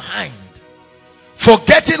that are behind,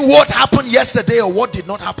 forgetting what happened yesterday or what did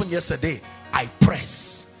not happen yesterday, I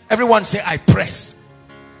press. Everyone say, I press.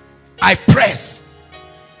 I press.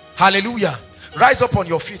 Hallelujah. Rise up on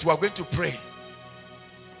your feet. We are going to pray.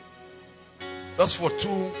 Just for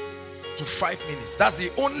 2 to 5 minutes. That's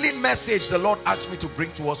the only message the Lord asked me to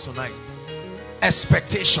bring to us tonight.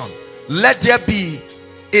 Expectation. Let there be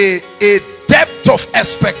a depth of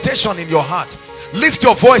expectation in your heart. Lift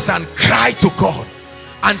your voice and cry to God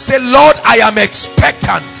and say, Lord, I am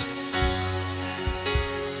expectant.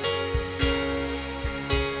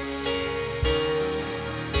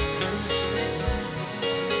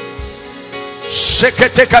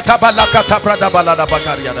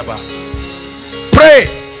 Pray.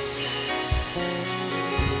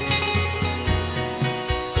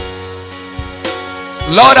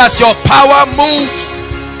 Lord, as your power moves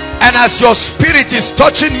and as your spirit is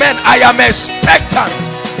touching men, I am expectant.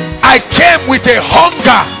 I came with a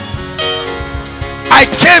hunger. I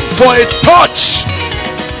came for a touch.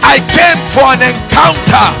 I came for an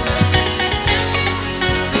encounter.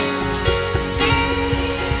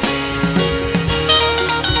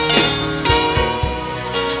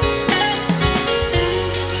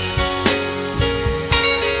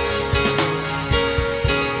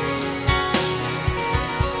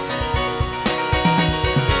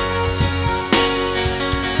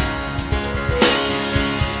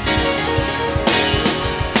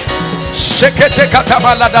 I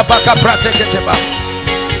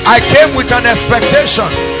came with an expectation.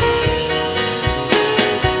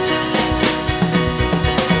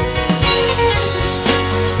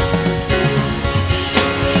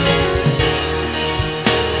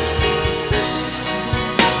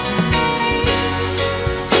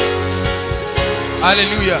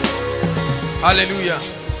 Hallelujah. Hallelujah.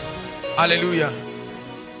 Hallelujah.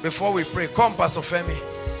 Before we pray, come Pastor Femi.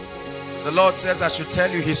 The Lord says I should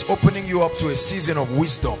tell you He's opening you up to a season of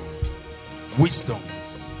wisdom. Wisdom.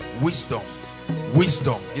 Wisdom.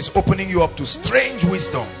 Wisdom. He's opening you up to strange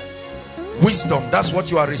wisdom. Wisdom. That's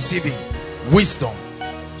what you are receiving. Wisdom.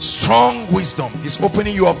 Strong wisdom. He's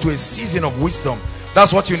opening you up to a season of wisdom.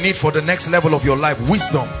 That's what you need for the next level of your life.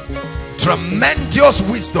 Wisdom. Tremendous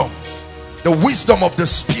wisdom. The wisdom of the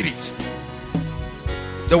Spirit.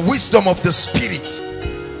 The wisdom of the Spirit.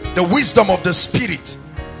 The wisdom of the Spirit.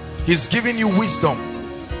 He's giving you wisdom.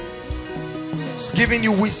 He's giving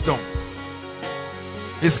you wisdom.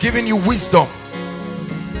 He's giving you wisdom.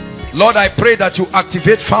 Lord, I pray that you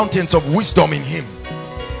activate fountains of wisdom in him.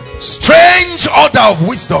 Strange order of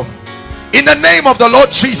wisdom. In the name of the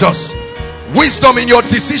Lord Jesus. Wisdom in your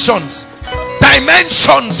decisions.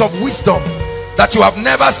 Dimensions of wisdom that you have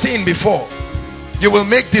never seen before. You will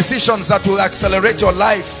make decisions that will accelerate your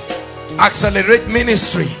life, accelerate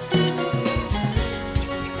ministry.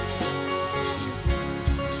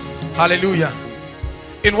 Hallelujah.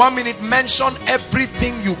 In 1 minute, mention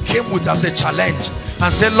everything you came with as a challenge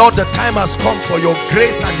and say, Lord, the time has come for your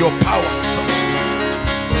grace and your power.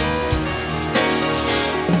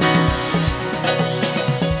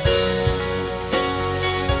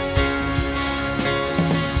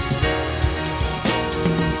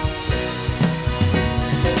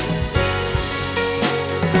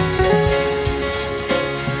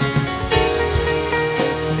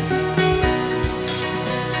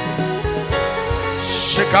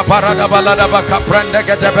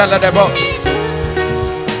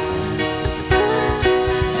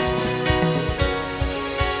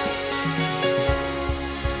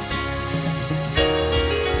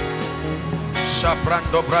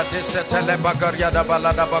 Shaprando bradese telebagaria da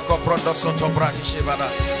balada bako prondo soto bradishibala.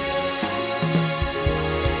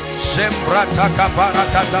 Shembrata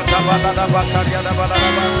kabarata tabalada bakaria da balada.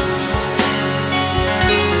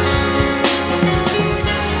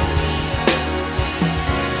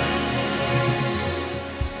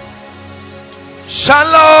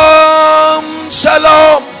 Shalom,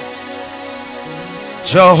 shalom,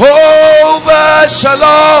 Jehovah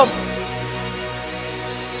shalom,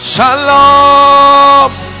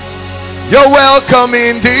 shalom, you're welcome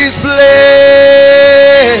in this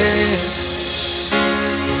place.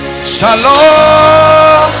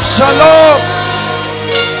 Shalom, shalom,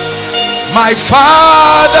 my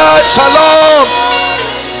Father shalom,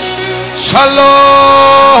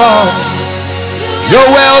 shalom, you're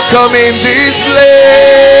welcome in this place.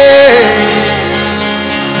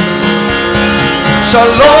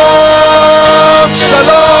 Shalom,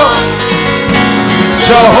 shalom,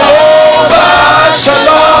 Jehovah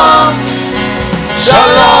shalom,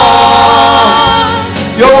 shalom,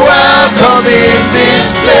 you're welcome in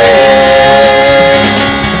this place.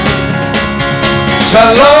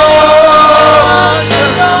 Shalom,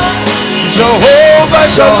 Jehovah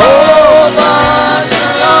shalom,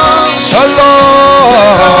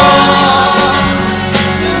 shalom.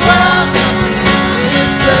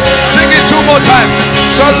 Sing it 2 more times.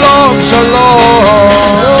 Shalom, shalom,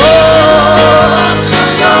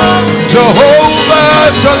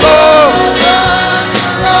 Jehovah shalom,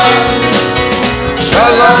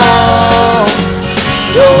 shalom,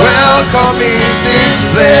 you're welcome in this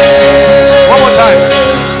place. One more time.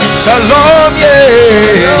 Shalom,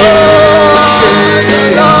 yeah,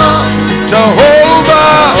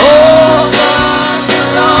 Jehovah,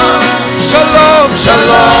 shalom,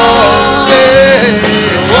 shalom,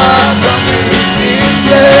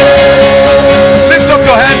 lift up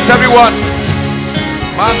your hands, everyone.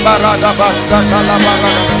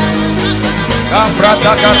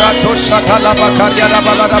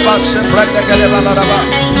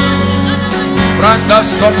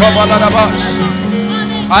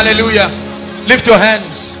 Hallelujah. Lift your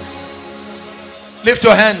hands. Lift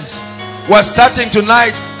your hands. We're starting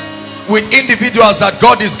tonight with individuals that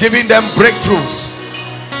God is giving them breakthroughs.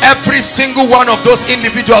 Every single one of those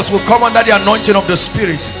individuals will come under the anointing of the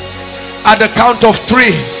Spirit. At the count of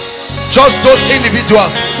 3, just those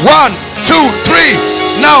individuals. 1, 2, 3.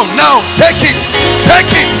 Now, take it,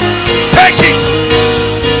 take it, take it,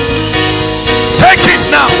 take it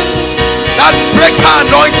now. That breaker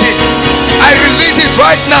anointing, I release it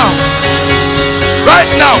right now, right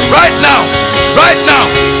now, right now, right now.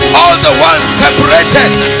 All the ones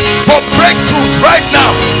breakthroughs right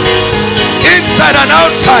now, inside and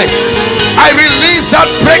outside. I release that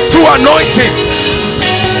breakthrough anointing,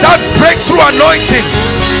 that breakthrough anointing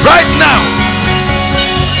right now,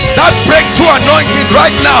 that breakthrough anointing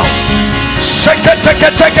right now.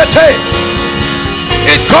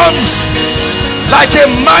 It comes like a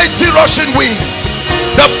mighty rushing wind.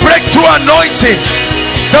 The breakthrough anointing,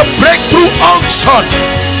 the breakthrough unction.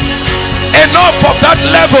 Enough of that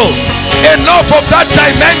level, enough of that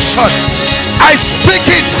dimension. I speak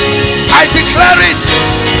it, I declare it,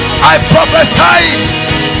 I prophesy it,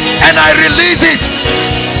 and I release it.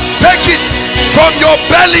 Take it from your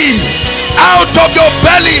belly, out of your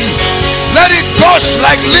belly. Let it gush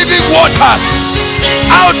like living waters.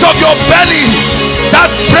 Out of your belly,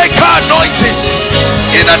 that breaker anointing,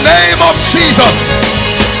 in the name of Jesus.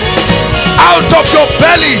 Out of your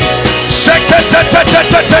belly,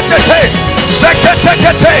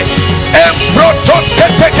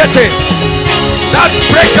 that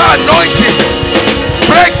breaker anointing.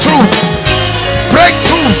 Breakthroughs,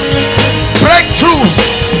 breakthroughs, breakthroughs,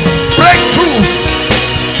 breakthroughs.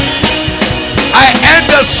 I end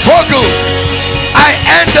the struggle. I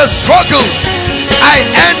end the struggle. I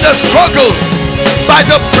end the struggle by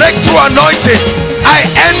the breakthrough anointing. I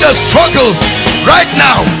end the struggle right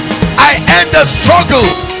now. I end the struggle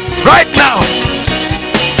right now.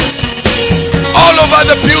 All over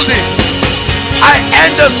the building, I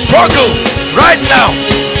end the struggle right now.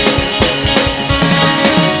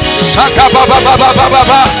 Shaka baba baba baba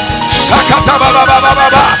baba, shakata baba baba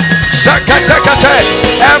baba, shakatekate,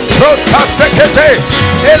 emprokasekete,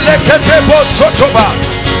 elekete bosotoba,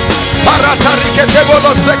 paratarikete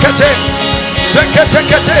bolo sekete,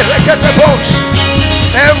 sheketekete rekete bosh,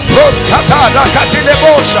 emproskata rakatine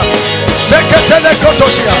bosha, sheketele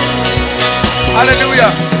kotoshia.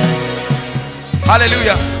 Hallelujah.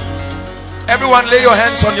 Hallelujah. Everyone lay your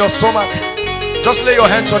hands on your stomach. Just lay your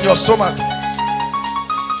hands on your stomach.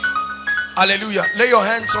 Hallelujah. Lay your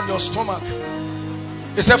hands on your stomach.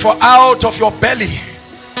 He said, for out of your belly,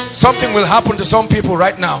 something will happen to some people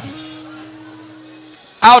right now.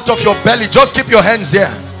 Out of your belly. Just keep your hands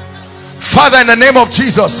there. Father, in the name of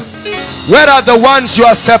Jesus, where are the ones you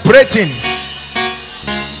are separating?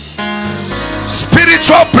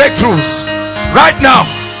 Spiritual breakthroughs right now.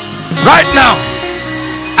 Right now.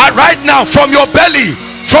 Right now, from your belly,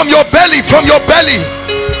 from your belly, from your belly,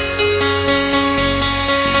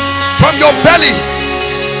 from your belly,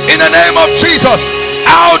 in the name of Jesus,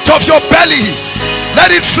 out of your belly,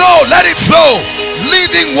 let it flow, let it flow.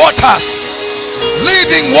 Living waters,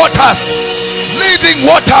 living waters, living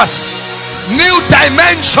waters, new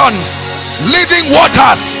dimensions, living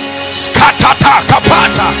waters. Skatata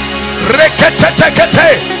kapata,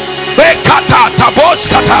 reketetekete. Bekata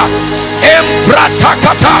taboskata,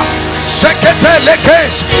 embratakata, shekete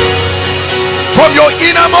lekesh. From your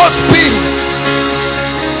innermost being,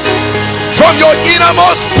 from your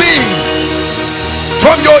innermost being,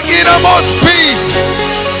 from your innermost being,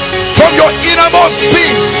 from your innermost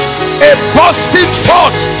being, a bursting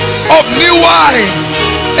forth of new wine,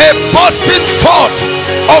 a bursting forth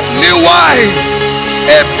of new wine,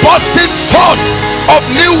 a bursting forth of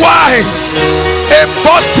new wine, a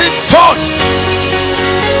bursting forth.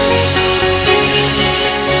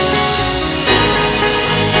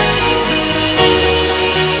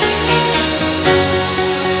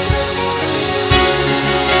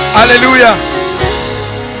 Hallelujah.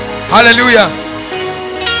 Hallelujah.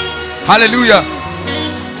 Hallelujah.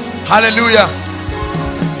 Hallelujah.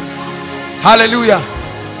 Hallelujah.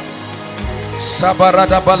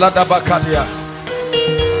 Sabarada balada bakadia.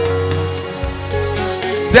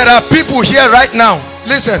 There are people here right now.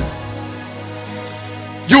 Listen.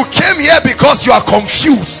 You came here because you are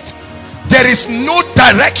confused. There is no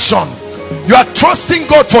direction. You are trusting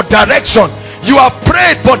God for direction. You have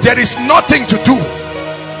prayed, but there is nothing to do.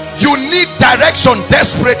 You need direction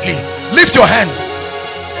desperately. Lift your hands.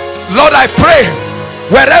 Lord, I pray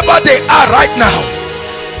wherever they are right now,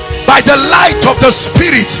 by the light of the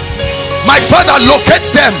Spirit, my Father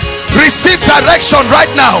locates them. Receive direction right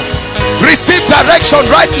now. Receive direction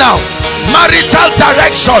right now. Marital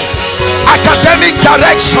direction, academic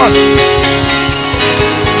direction.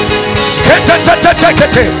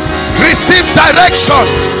 Receive direction.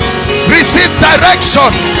 Receive direction.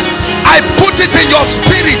 I put it in your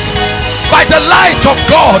spirit by the light of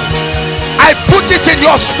God. I put it in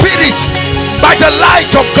your spirit by the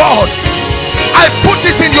light of God. I put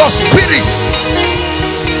it in your spirit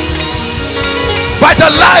by the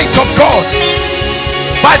light of God.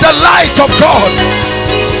 By the light of God.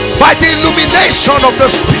 By the illumination of the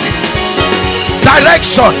Spirit.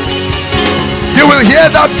 Direction. You will hear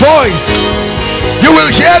that voice. You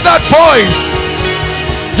will hear that voice.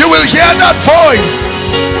 You will hear that voice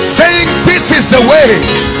saying, this is the way.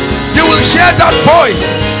 You will hear that voice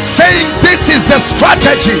saying, this is the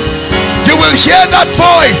strategy. You will hear that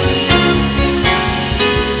voice.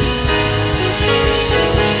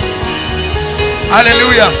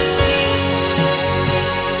 Hallelujah.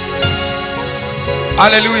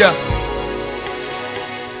 Hallelujah.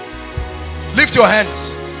 Lift your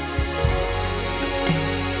hands.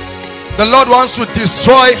 The Lord wants to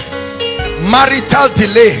destroy marital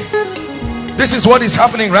delay. This is what is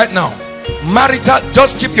happening right now. Marital,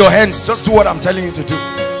 just keep your hands. Just do what I'm telling you to do.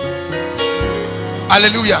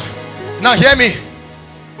 Hallelujah. Now hear me.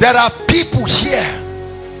 There are people here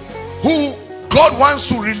who God wants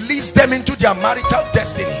to release them into their marital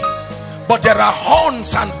destiny, but there are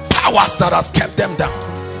horns and powers that has kept them down.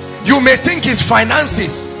 You may think it's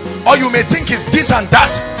finances, or you may think it's this and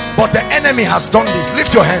that, but the enemy has done this.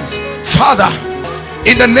 Lift your hands. Father,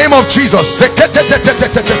 in the name of Jesus, I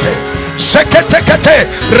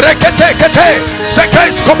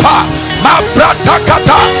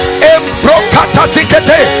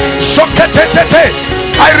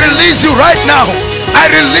release you right now. I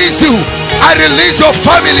release you. I release your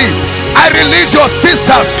family. I release your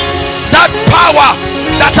sisters. That power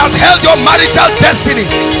that has held your marital destiny,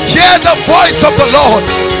 hear the voice of the Lord.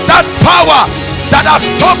 That power that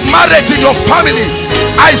has stopped marriage in your family,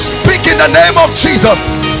 I speak in the name of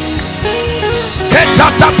Jesus. Be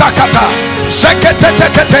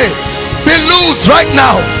loose right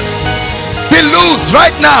now. Be loose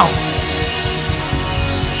right now.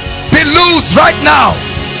 Be loose right now.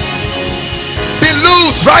 Be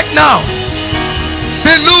loose right now.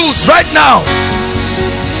 Be loose right now.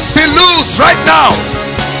 Be loose right now.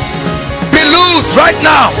 Be loose right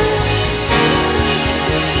now.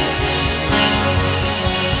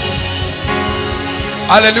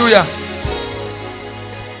 Hallelujah.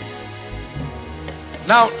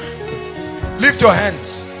 Now lift your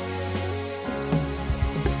hands.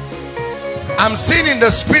 I'm seeing in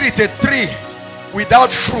the spirit a tree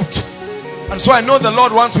without fruit, and so I know the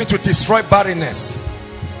Lord wants me to destroy barrenness.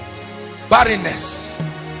 Barrenness.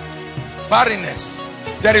 Barrenness.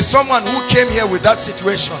 There is someone who came here with that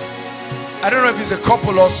situation. I don't know if it's a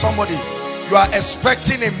couple or somebody. You are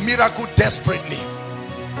expecting a miracle desperately.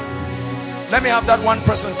 Let me have that one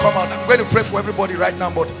person come out. I'm going to pray for everybody right now,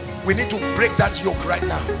 but we need to break that yoke right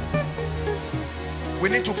now. We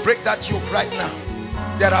need to break that yoke right now.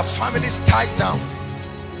 There are families tied down.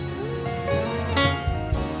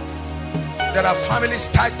 There are families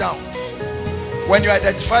tied down. When you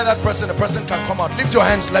identify that person, the person can come out. Lift your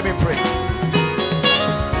hands, let me pray.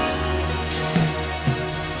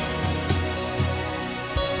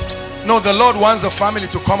 No, the Lord wants the family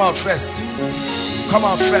to come out first. Come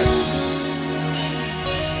out first.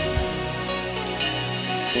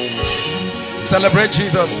 Celebrate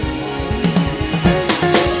Jesus.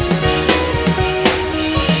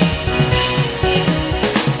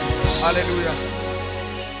 Hallelujah.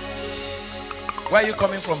 Where are you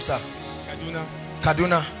coming from, sir? Kaduna.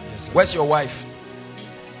 Kaduna. Yes, sir. Where's your wife?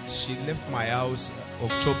 She left my house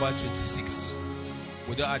October 26th.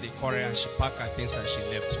 We don't have the courier, and she packed her things and she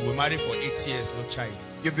left. We were married for 8 years, no child.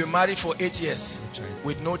 You've been married for 8 years No child.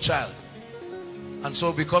 with no child. And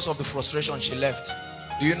so because of the frustration, she left.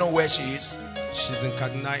 Do you know where she is? She's in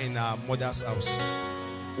Kaduna in her mother's house.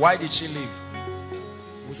 Why did she leave?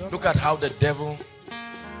 We don't Look at how the devil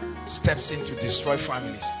steps in to destroy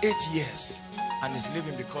families. 8 years and is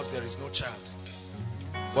leaving because there is no child.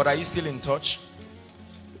 But are you still in touch?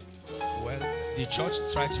 Well, the church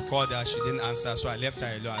tried to call her, she didn't answer, so I left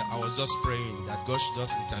her alone. I was just praying that God should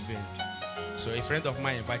just intervene. So a friend of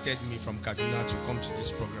mine invited me from Kaduna to come to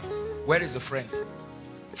this program. Where is the friend?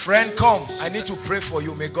 Friend, come. I need to pray for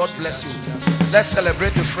you. May God bless you. Let's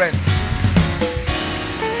celebrate the friend.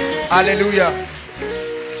 Hallelujah.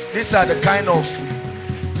 These are the kind of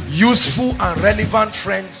useful and relevant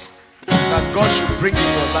friends that God should bring in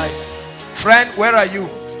your life. Friend, where are you?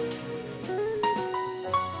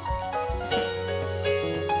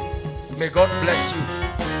 May God bless you.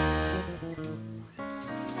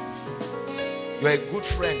 You are a good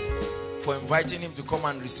friend for inviting him to come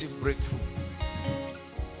and receive breakthrough.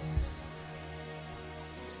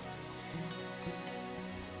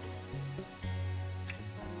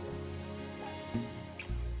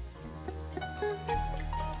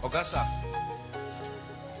 Ogasa,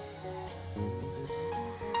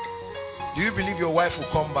 do you believe your wife will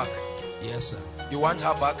come back? Yes, sir. You want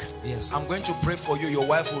her back? Yes. I'm going to pray for you. Your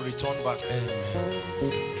wife will return back. Amen.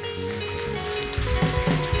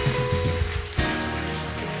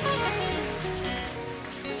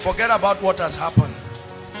 Forget about what has happened.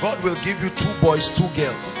 God will give you 2 boys, 2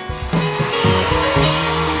 girls.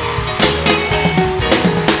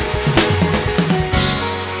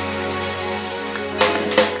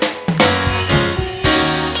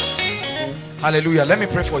 Hallelujah. Let me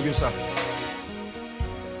pray for you, sir.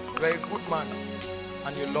 You're a good man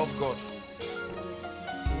and you love God.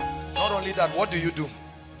 Not only that, what do you do?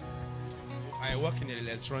 I work in an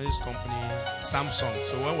electronics company, Samsung.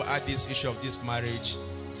 So when we had this issue of this marriage,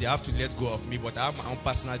 they have to let go of me. But I have my own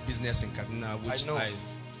personal business in Kaduna, which I know.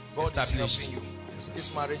 God established. is helping you.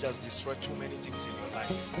 This marriage has destroyed too many things in your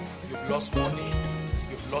life. You've lost money.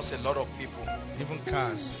 You've lost a lot of people. Even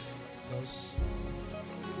cars.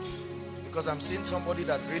 Because I'm seeing somebody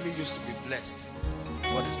that really used to be blessed.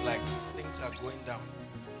 But it's like things are going down.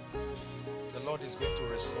 The Lord is going to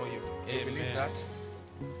restore you. You believe that?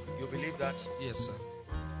 You believe that? Yes, sir.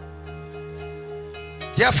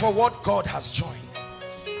 Therefore, what God has joined,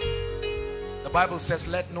 the Bible says,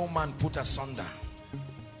 let no man put asunder.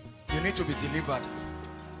 You need to be delivered,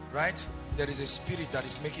 right? There is a spirit that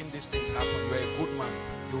is making these things happen. You are a good man.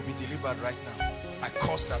 You will be delivered right now. I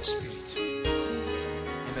curse that spirit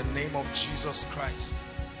in the name of Jesus Christ.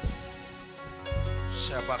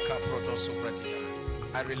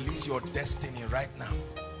 I release your destiny right now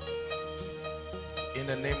in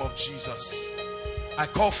the name of Jesus. I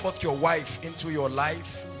call forth your wife into your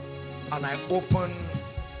life and I open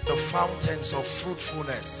the fountains of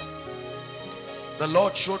fruitfulness. The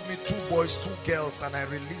Lord showed me 2 boys, 2 girls, and I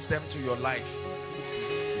released them to your life.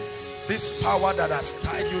 This power that has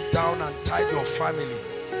tied you down and tied your family,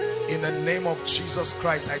 in the name of Jesus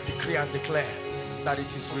Christ, I decree and declare that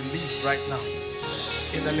it is released right now.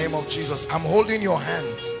 In the name of Jesus, I'm holding your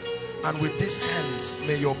hands, and with these hands,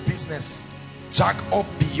 may your business jack up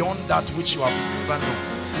beyond that which you have never known.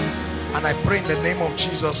 And I pray in the name of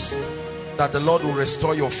Jesus that the Lord will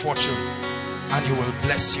restore your fortune and He will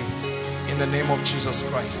bless you in the name of Jesus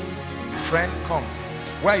Christ. Friend, come.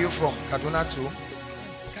 Where are you from? Kaduna too?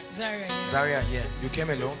 Zaria. Zaria here. You came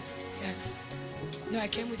alone? Yes. No, I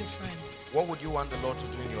came with a friend. What would you want the Lord to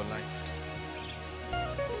do in your life?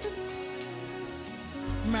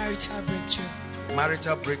 Marital breakthrough.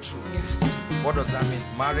 Marital breakthrough. Yes. What does that mean?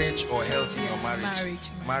 Marriage or health in your marriage? Marriage.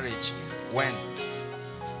 Marriage. When?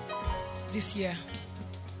 This year.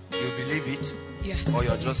 You believe it? Yes. Or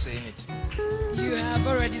you're just saying it? You have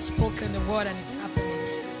already spoken the word and it's happening.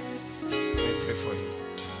 Let me pray for you.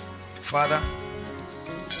 Father,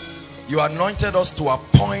 you anointed us to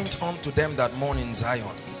appoint unto them that mourn in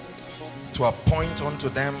Zion. To appoint unto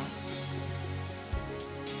them.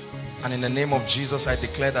 And in the name of Jesus, I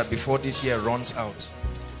declare that before this year runs out,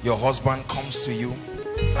 your husband comes to you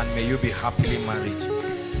and may you be happily married.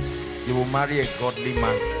 You will marry a godly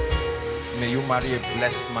man. May you marry a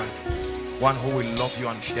blessed man. One who will love you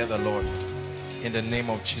and fear the Lord. In the name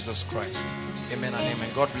of Jesus Christ. Amen and amen.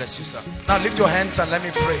 God bless you, sir. Now lift your hands and let me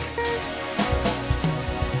pray.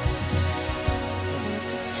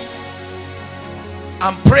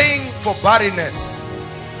 I'm praying for barrenness.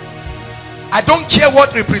 I don't care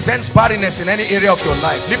what represents barrenness in any area of your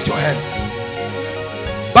life. Lift your hands.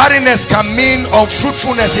 Barrenness can mean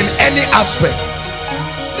unfruitfulness in any aspect.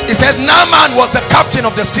 It says Naaman was the captain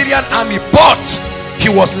of the Syrian army, but he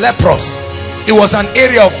was leprous. It was an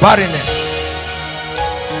area of barrenness.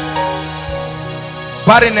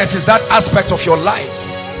 Barrenness is that aspect of your life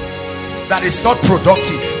that is not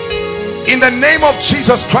productive. In the name of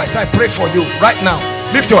Jesus Christ, I pray for you right now.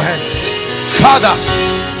 Lift your hands. Father,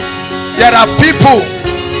 there are people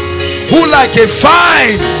who, like a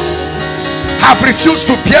vine, have refused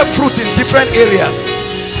to bear fruit in different areas.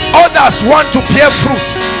 Others want to bear fruit,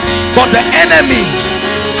 but the enemy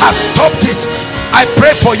has stopped it. I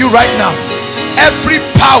pray for you right now. Every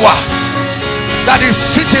power that is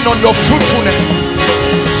sitting on your fruitfulness,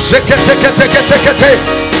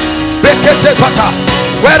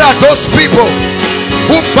 where are those people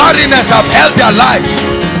who barrenness have held their lives?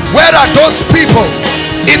 Where are those people?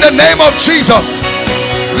 In the name of Jesus,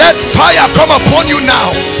 let fire come upon you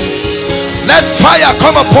now. Let fire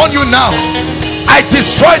come upon you now. I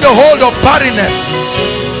destroy the hold of barrenness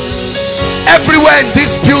everywhere in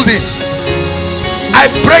this building. I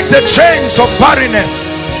break the chains of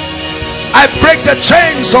barrenness. I break the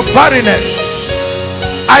chains of barrenness.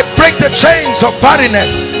 I break the chains of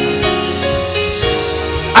barrenness.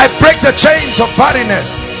 I break the chains of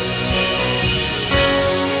barrenness.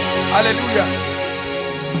 Hallelujah.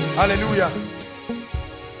 Hallelujah.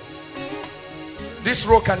 This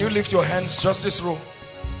row, can you lift your hands? Just this row.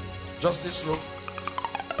 Just this row.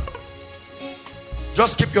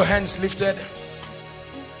 Just keep your hands lifted.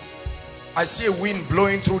 I see a wind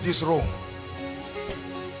blowing through this row.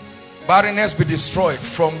 Barrenness be destroyed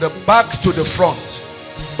from the back to the front.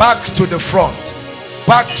 Back to the front.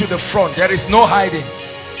 Back to the front. There is no hiding.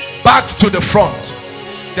 Back to the front.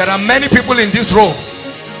 There are many people in this room.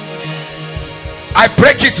 I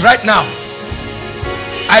break it right now.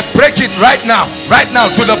 I break it right now. Right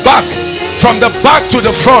now to the back. From the back to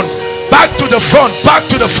the front. Back to the front. Back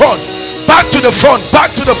to the front. Back to the front.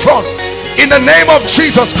 Back to the front. In the name of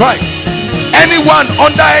Jesus Christ. Anyone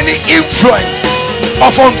under any influence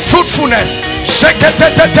of unfruitfulness,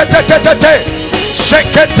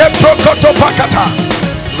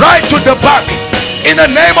 right to the back. In the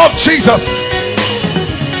name of Jesus.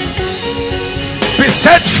 Be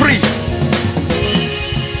set free.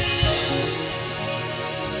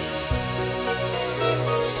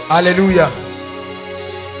 Hallelujah.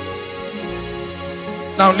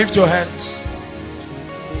 Now lift your hands.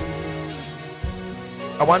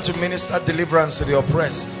 I want to minister deliverance to the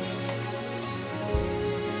oppressed.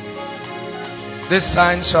 This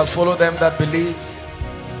sign shall follow them that believe.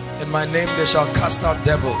 In my name they shall cast out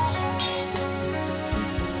devils.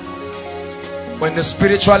 When the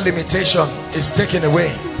spiritual limitation is taken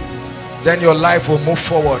away, then your life will move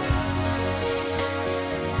forward.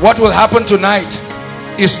 What will happen tonight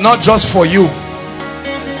is not just for you,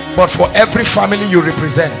 but for every family you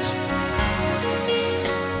represent.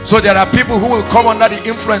 So there are people who will come under the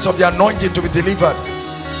influence of the anointing to be delivered.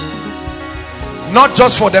 Not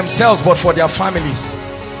just for themselves, but for their families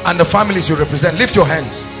and the families you represent. Lift your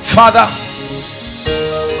hands. Father,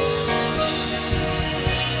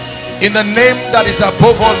 in the name that is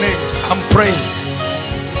above all names, I'm praying.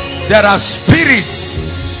 There are spirits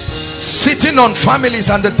sitting on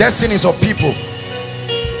families and the destinies of people,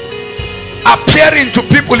 appearing to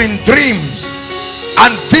people in dreams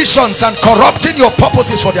and visions and corrupting your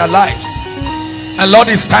purposes for their lives. And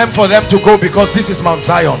Lord, it's time for them to go, because this is Mount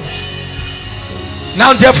Zion.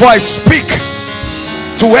 Now therefore I speak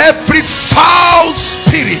to every foul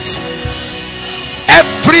spirit,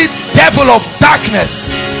 every devil of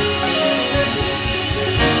darkness,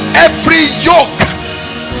 every yoke,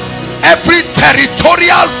 every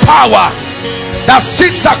territorial power that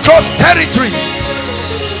sits across territories.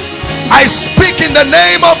 I speak in the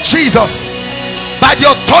name of Jesus, by the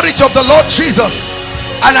authority of the Lord Jesus,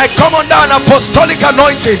 and I come under an apostolic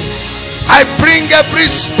anointing. I bring every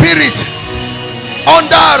spirit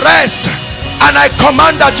under arrest, and I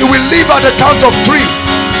command that you will leave at the count of 3.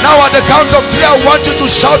 Now at the count of 3, I want you to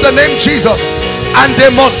shout the name Jesus, and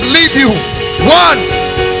they must leave you. 1,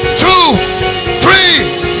 2, 3.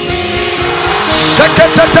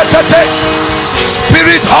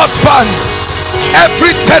 Spirit husband,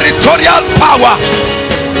 every territorial power,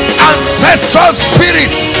 ancestral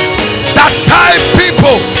spirits that tie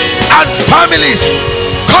people and families,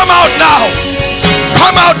 come out now.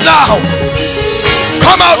 Come out now.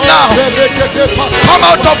 Come out now. Come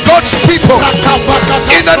out of God's people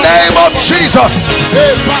in the name of Jesus.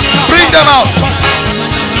 Bring them out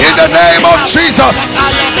in the name of Jesus.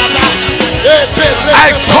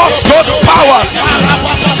 I curse those powers.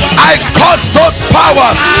 I curse those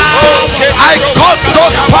powers. I curse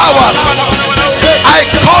those powers. I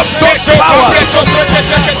curse those powers.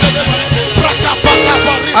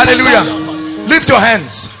 Hallelujah. Lift your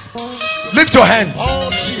hands. Lift your hands.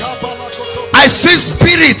 I see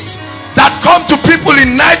spirits that come to people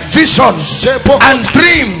in night visions and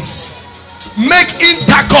dreams, make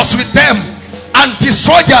intercourse with them and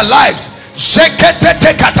destroy their lives. Keep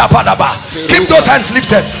those hands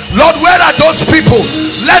lifted. Lord, where are those people?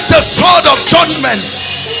 Let the sword of judgment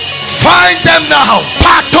find them now.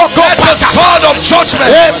 Let the sword of judgment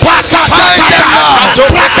find them now.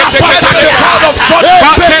 Let the sword of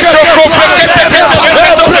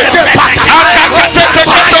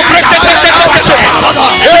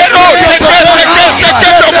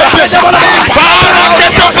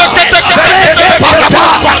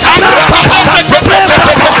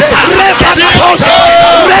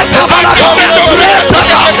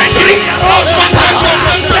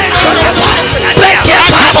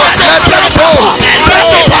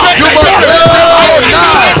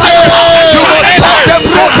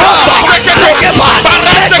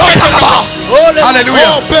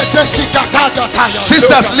Hallelujah.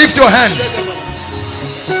 Sisters, lift your hands.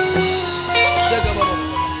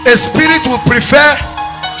 A spirit will prefer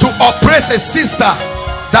to oppress a sister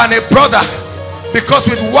than a brother, because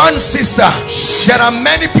with one sister there are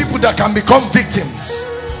many people that can become victims,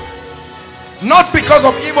 not because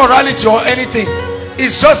of immorality or anything.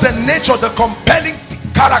 It's just the nature, the compelling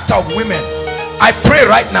character of women. I pray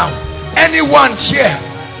right now, anyone here,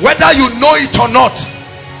 whether you know it or not,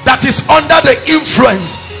 that is under the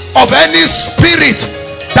influence of any spirit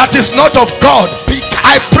that is not of God,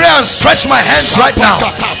 I pray and stretch my hands right now.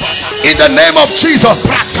 In the name of Jesus,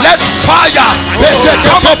 let fire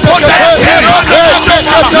come upon that spirit. Let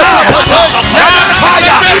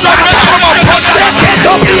fire come upon that spirit.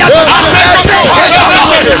 Let fire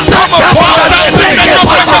come upon that spirit.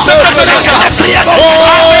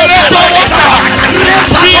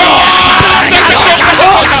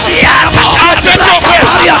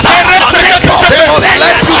 They must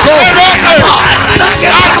let you go.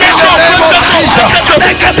 In the name of Jesus.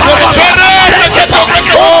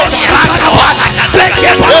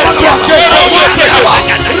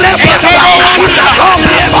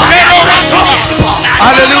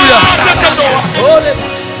 Hallelujah.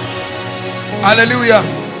 Hallelujah.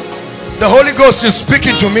 The Holy Ghost is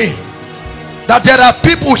speaking to me that there are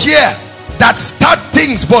people here that start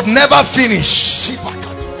things but never finish.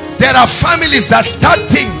 There are families that start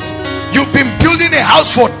things. You've been building a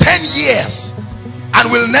house for 10 years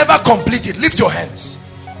and will never complete it. Lift your hands.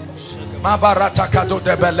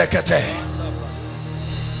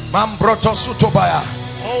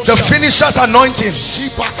 The finisher's anointing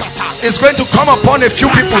is going to come upon a few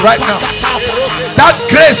people right now. That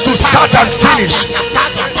grace to start and finish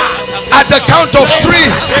at the count of 3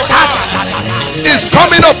 is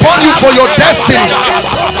coming upon you for your destiny,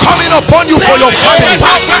 coming upon you for your family.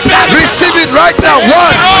 Receive it right now. 1,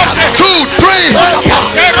 2, 3.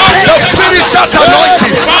 The finisher's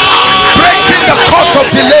anointing, breaking the curse of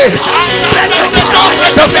delay.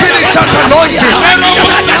 The finisher's anointing,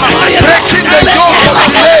 breaking the yoke of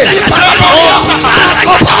delay.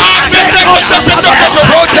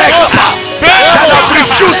 Projects that have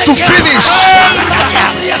refused to finish.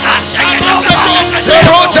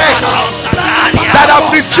 Projects that have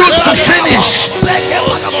refused to finish.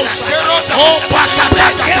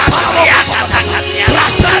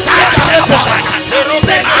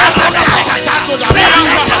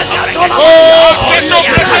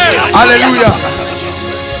 Hallelujah.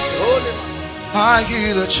 I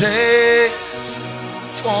hear the chains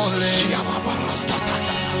falling.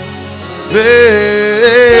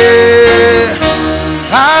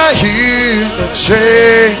 I hear the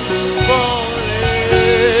chains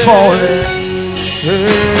falling.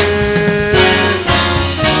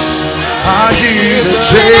 I hear the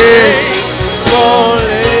chains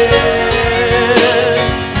falling.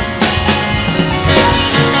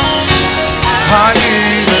 I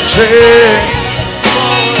hear the chains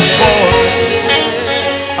falling.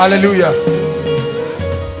 Hallelujah.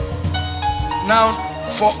 Now,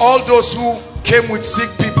 for all those who came with sick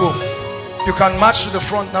people, you can march to the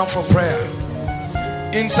front now for prayer.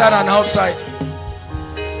 Inside and outside.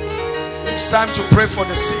 It's time to pray for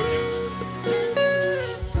the sick.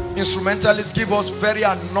 Instrumentalists, give us very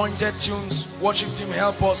anointed tunes. Worship team,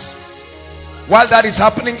 help us. While that is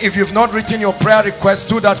happening, if you've not written your prayer request,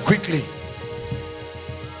 do that quickly.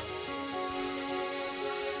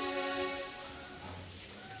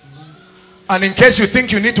 And in case you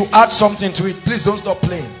think you need to add something to it, please don't stop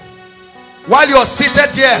playing. While you're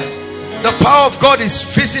seated here, the power of God is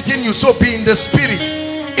visiting you. So be in the spirit,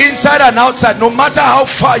 inside and outside. No matter how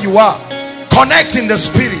far you are, connect in the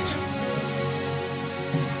spirit.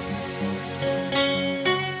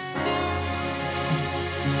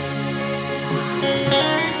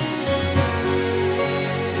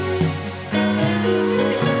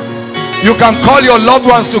 You can call your loved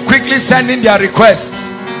ones to quickly send in their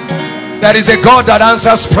requests. There is a God that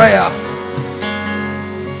answers prayer.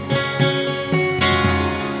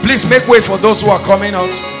 Please make way for those who are coming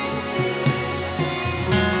out.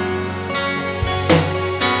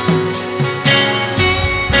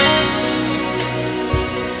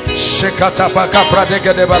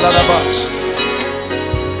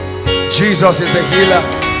 Jesus is the healer.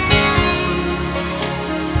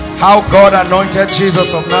 How God anointed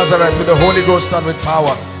Jesus of Nazareth with the Holy Ghost and with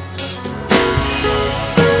power.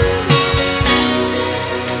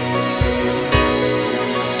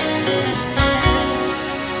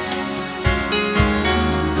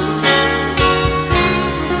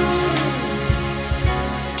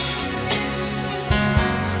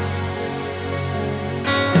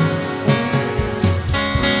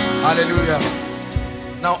 Hallelujah.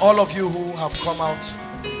 Now all of you who have come out,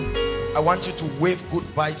 I want you to wave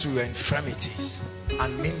goodbye to your infirmities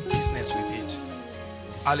and mean business with it.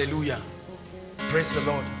 Hallelujah. Praise the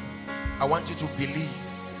Lord. I want you to believe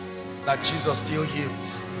that Jesus still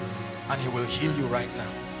heals, and he will heal you right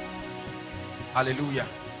now. Hallelujah.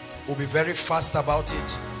 We'll be very fast about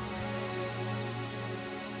it.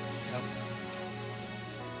 Yeah.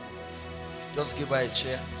 Just give her a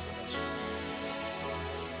chair.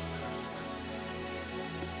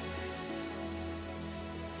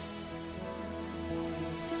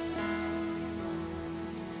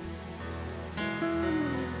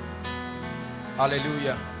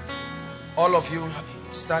 Hallelujah. All of you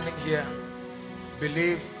standing here,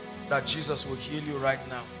 believe that Jesus will heal you right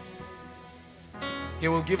now. He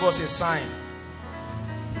will give us a sign.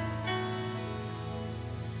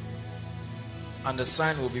 And the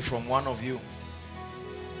sign will be from one of you.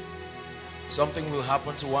 Something will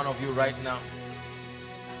happen to one of you right now.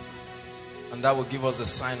 And that will give us the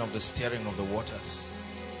sign of the stirring of the waters.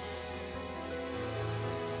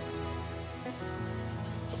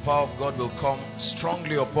 The power of God will come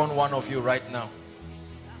strongly upon one of you right now.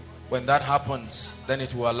 When that happens, then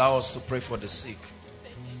it will allow us to pray for the sick.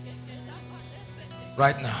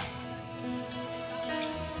 Right now.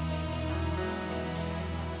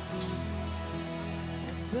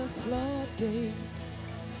 The floodgates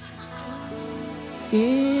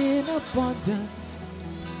in abundance.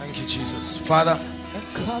 Thank you, Jesus. Father,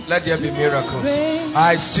 let there be miracles.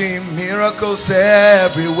 I see miracles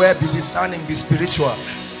everywhere. Be discerning, be spiritual.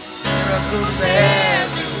 Miracles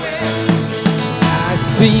everywhere. I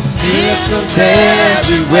see miracles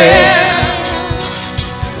everywhere.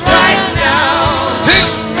 Right now.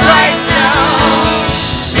 Right now.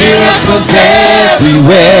 Miracles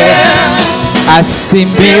everywhere. I see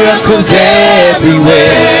miracles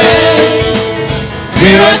everywhere.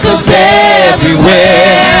 Miracles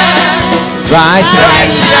everywhere. Right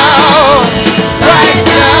now. Right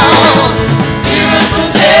now.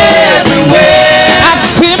 Miracles everywhere. I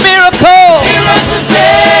see miracles. Miracles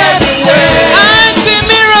everywhere. I see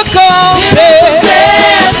miracles. Miracles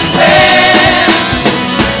everywhere.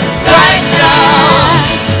 Right now.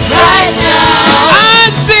 Right now. I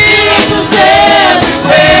see miracles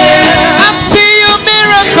everywhere. I see your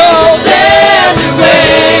miracles everywhere.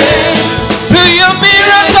 To your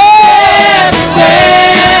miracles everywhere.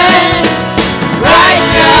 Right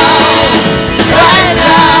now. Right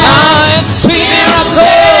now. I see miracles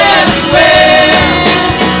everywhere.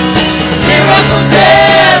 Miracles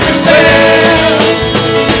everywhere.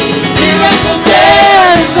 Miracles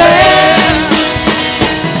everywhere.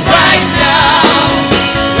 Right now.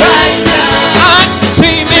 Right now. I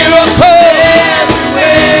see miracles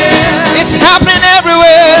everywhere. It's happening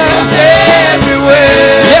everywhere.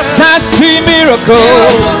 Everywhere. Yes, I see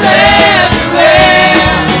miracles everywhere.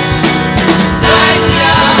 Right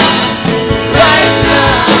now. Right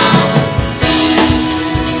now.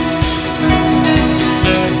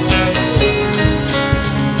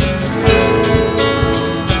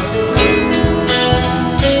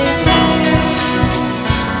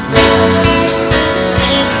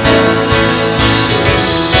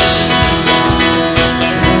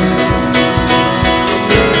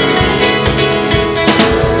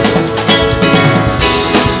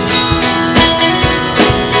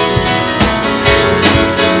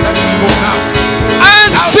 I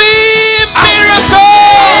see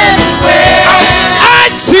miracles. I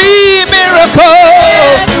see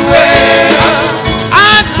miracles.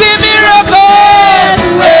 I see miracles.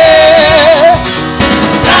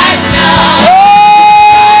 Right now. Oh,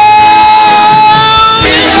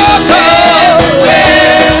 miracles.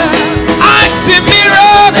 I see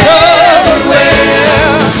miracles.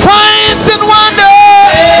 Signs and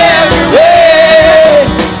wonders.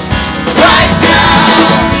 Right now.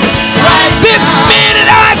 Right this minute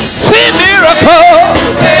I see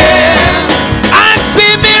miracles. I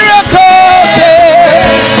see miracles.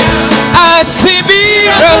 I see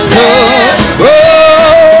miracles.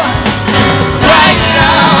 Oh. Right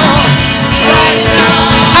now. Right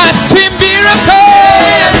now. I see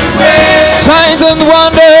miracles. Signs and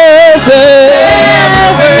wonders.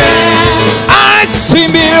 I see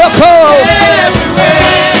miracles.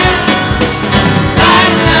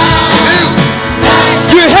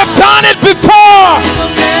 You have done it before.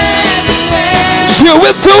 You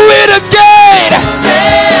will do it again.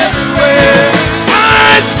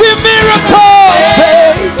 I see miracles.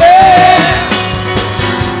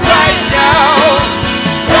 Right now.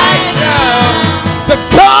 Right now. The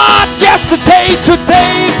God yesterday,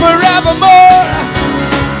 today, forevermore.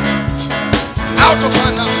 Out of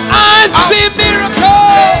her now. I see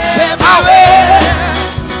miracles everywhere.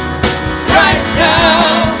 Right now.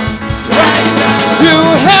 Right now. You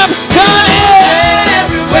have done it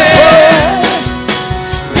everywhere.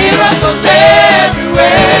 Miracles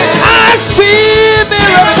everywhere. I see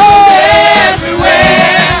miracles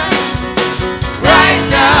everywhere. Right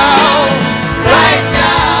now. Right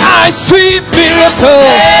now. I see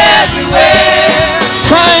miracles everywhere.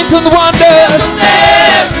 Signs and wonders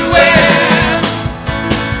everywhere.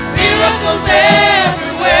 Miracles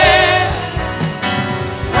everywhere.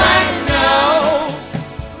 Right now.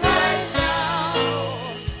 Right now.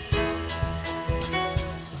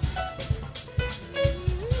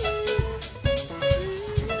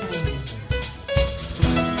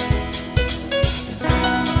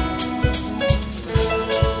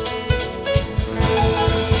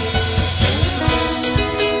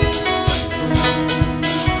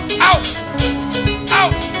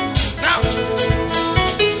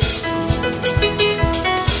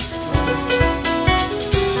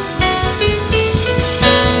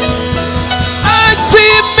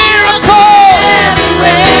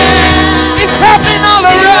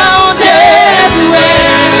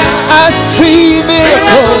 see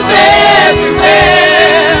miracles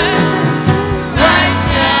everywhere. Right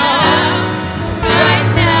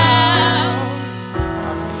now.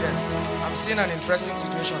 Yes, I'm seeing an interesting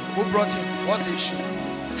situation. Who brought him? What's the issue?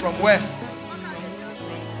 From where? From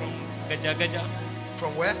Gaja.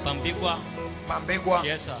 From where? Pambegwa. Pambegwa.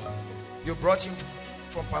 Yes, sir. You brought him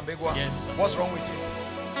from Pambegwa? Yes, sir. What's wrong with him?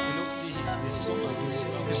 You know, his stomach is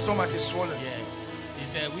swollen. His stomach is swollen. Yes.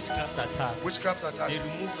 It's a witchcraft attack. Witchcraft attack. They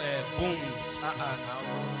remove a bone. Now,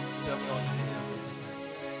 tell me all the details.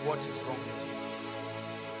 What is wrong with him?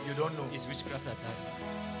 You don't know. It's witchcraft attack, sir.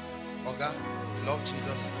 Oga, you love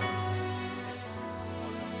Jesus.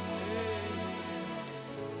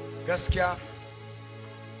 Gaskia.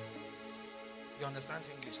 You understand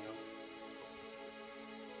English now?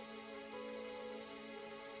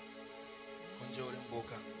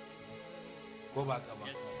 Go back, Abba.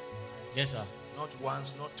 Yes, sir. Yes, sir. Not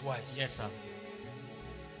once, not twice. Yes, sir.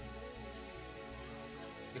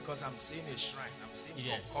 Because I'm seeing a shrine, I'm seeing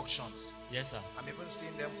concoctions. Yes, sir. I'm even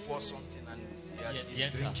seeing them pour something and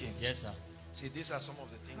he's drinking. Sir. Yes, sir. See, these are some of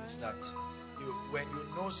the things that when you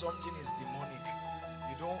know something is demonic,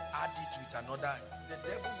 you don't add it with another. The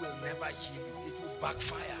devil will never heal you. It will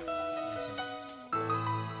backfire. Yes, sir.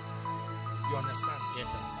 You understand?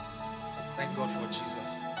 Yes, sir. Thank God for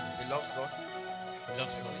Jesus. He loves God. He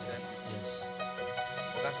loves God. Listen. Yes.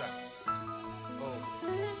 Ogasa. Oh,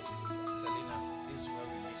 Selena, this is where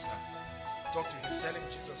we miss her. Talk to him. Tell him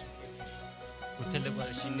Jesus will heal him.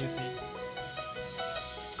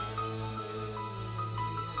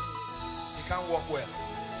 He can't walk well.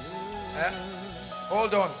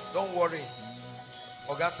 Hold on. Don't worry.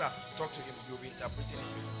 Ogasa, talk to him. You'll be interpreting it.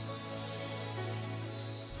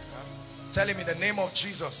 Tell him in the name of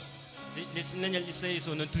Jesus.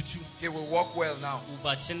 He will walk well now.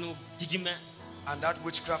 And that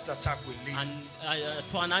witchcraft attack will leave.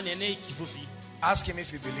 Ask him if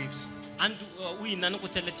he believes. Tell him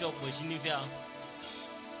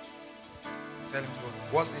to go.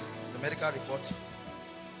 What's this? The medical report?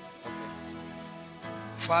 Okay.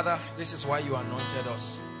 Father, this is why you anointed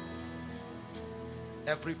us.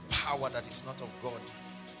 Every power that is not of God,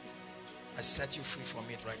 I set you free from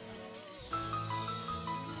it right now.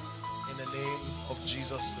 In the name of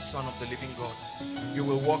Jesus, the Son of the living God, you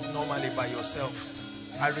will walk normally by yourself.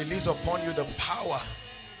 I release upon you the power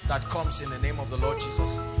that comes in the name of the Lord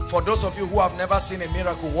Jesus. For those of you who have never seen a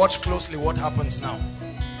miracle, watch closely what happens now.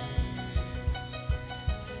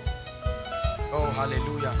 Oh,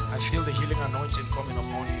 hallelujah. I feel the healing anointing coming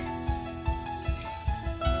upon him.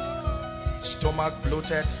 Stomach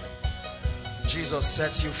bloated. Jesus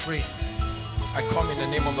sets you free. I come in the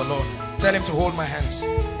name of the Lord. Tell him to hold my hands.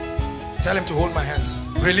 Tell him to hold my hands.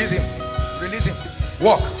 Release him. Release him.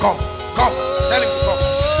 Walk. Come. Come. Tell him to come.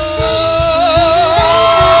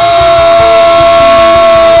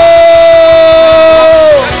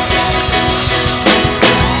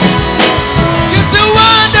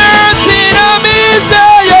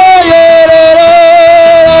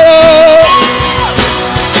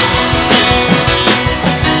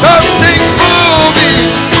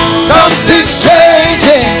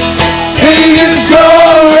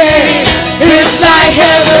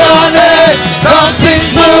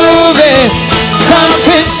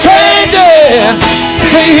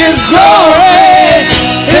 See his glory,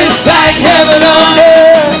 it's like heaven on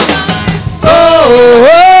earth. Oh,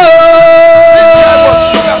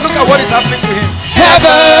 look at what is happening to him.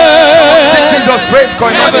 Heaven, Jesus, praise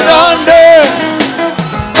going on. Heaven on earth.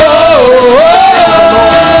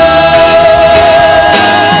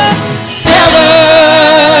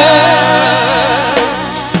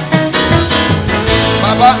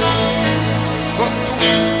 Baba, go do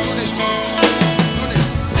this. Do this.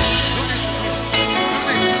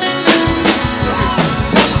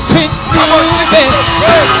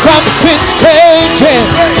 Something's changing.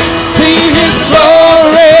 See his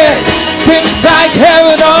glory. Seems like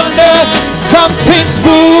heaven on earth. Something's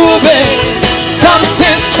moving.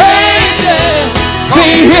 Something's changing.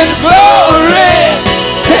 See his glory.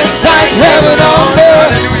 Seems like heaven on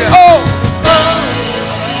earth. Oh.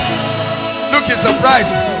 Look, he's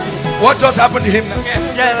surprised. What just happened to him now? Yes,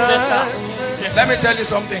 sir. Yes. Let me tell you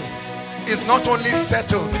something. It's not only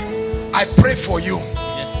settled. I pray for you.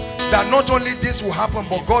 That not only this will happen,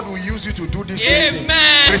 but God will use you to do this same thing.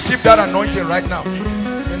 Receive that anointing right now.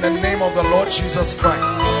 In the name of the Lord Jesus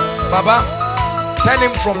Christ. Baba, tell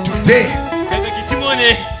him from today,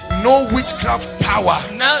 no witchcraft power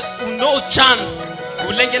will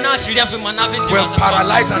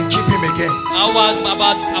paralyze and keep him again.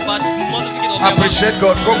 Appreciate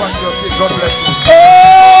God. Go back to your seat. God bless you.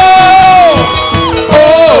 Oh,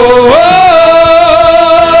 oh, oh.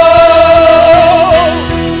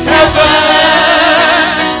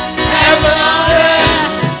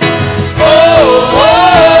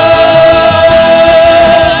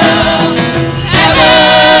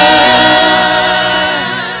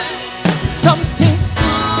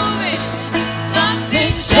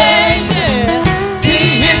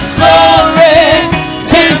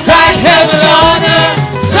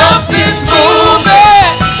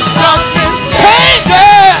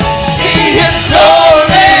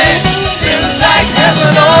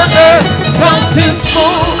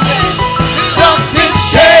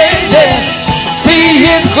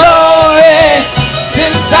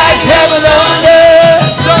 like heaven on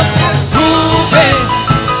earth. Moving,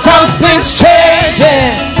 something's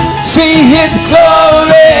changing. See His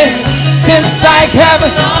glory, since like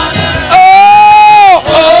heaven on earth. Oh,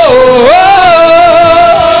 oh, oh,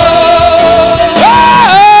 oh,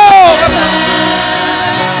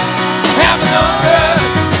 heaven on earth.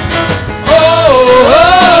 Oh, oh.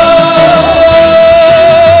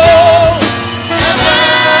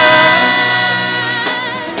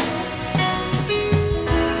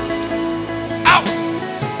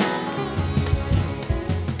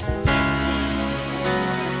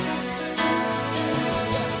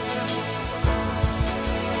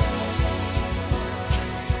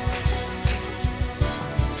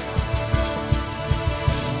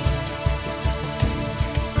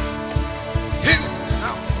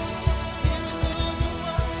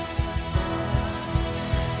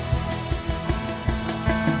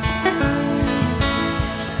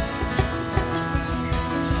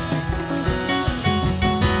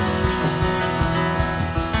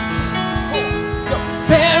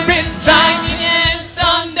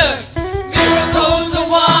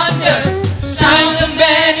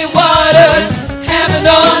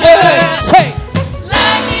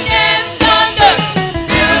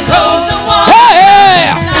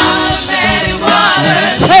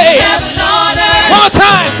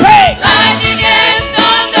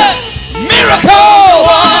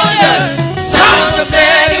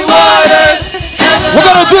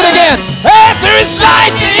 Do it again. Hey, there is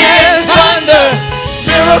lightning and thunder,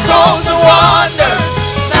 miracles and wonders,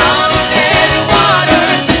 sound of many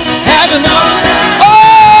waters, heaven on earth.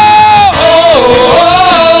 Oh, oh, oh,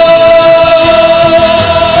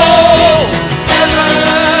 heaven,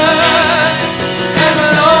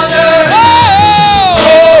 heaven on earth. Oh,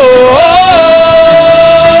 oh, oh,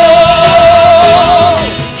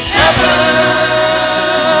 heaven.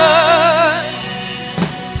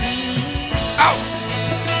 Out.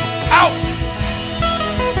 Out!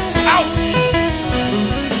 Out!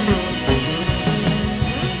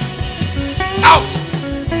 Out!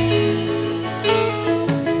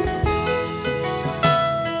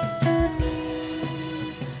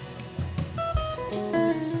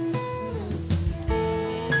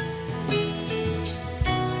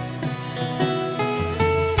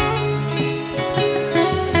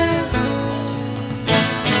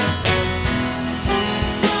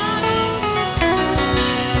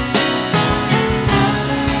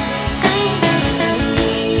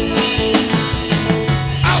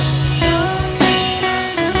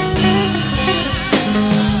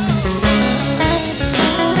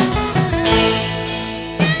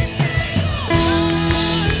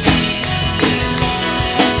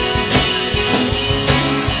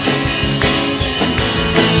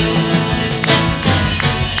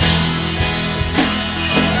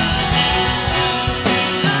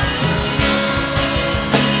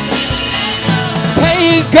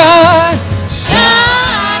 God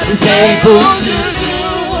is able to do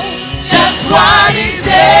just what He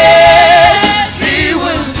said He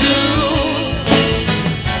will do.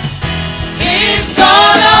 He's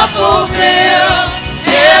gonna fulfill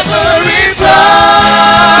every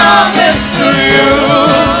promise to you.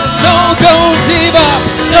 No, don't give up.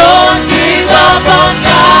 Don't give up on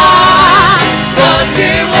God, 'cause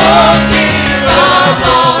He won't give up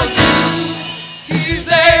on you. He's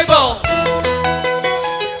able.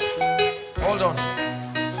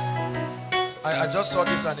 I just saw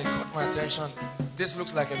this and it caught my attention. This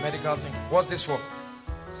looks like a medical thing. What's this for?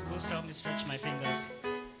 It's supposed to help me stretch my fingers.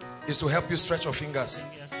 It's to help you stretch your fingers.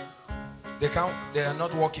 Yes, sir. They are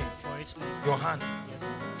not working. For 8 months. Your hand? Yes,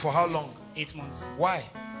 sir. For how long? 8 months. Why?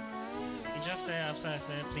 It just after I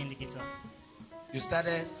started playing the guitar. You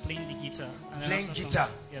started playing the guitar. And playing guitar?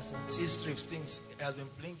 Yes, sir. See, Strips thinks he has been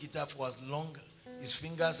playing guitar for as long. His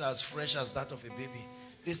fingers are as fresh as that of a baby.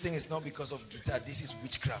 This thing is not because of guitar. This is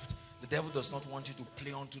witchcraft. The devil does not want you to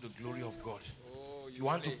play unto the glory of God. If you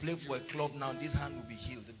want to play for a club now, this hand will be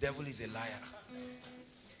healed. The devil is a liar.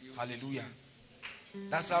 Hallelujah.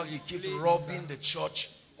 That's how he keeps robbing the church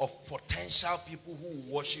of potential people who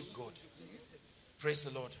worship God. Praise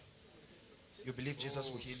the Lord. You believe Jesus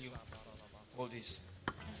will heal you? Hold this.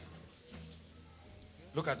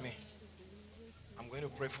 Look at me. I'm going to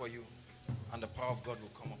pray for you, and the power of God will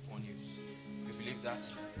come upon you. You believe that?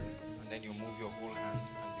 And then you move your whole hand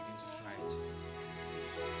and begin to try it.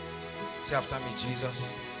 Say after me,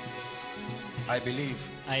 Jesus, I believe.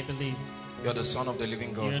 I believe. You're the Son of the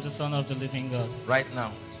living God. You're the Son of the living God. Right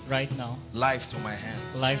now. Right now. Life to my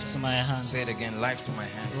hands. Life to my hands. Say it again. Life to my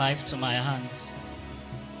hands. Life to my hands.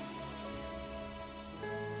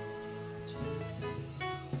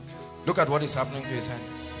 Look at what is happening to his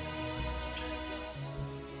hands.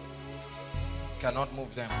 Cannot move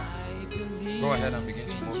them. Go ahead and begin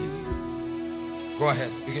to move it. Go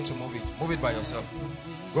ahead, begin to move it. Move it by yourself.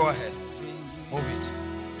 Go ahead. Move it.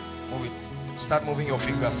 Move it. Start moving your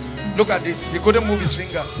fingers. Look at this. He couldn't move his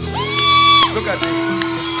fingers. Look at this.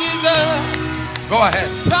 Go ahead.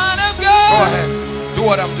 Go ahead. Do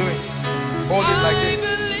what I'm doing. Hold it like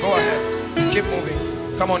this. Go ahead. Keep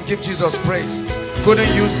moving. Come on, give Jesus praise.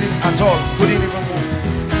 Couldn't use this at all. Couldn't even move.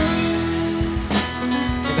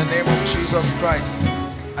 In the name of Jesus Christ,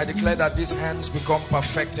 I declare that these hands become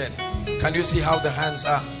perfected. Can you see how the hands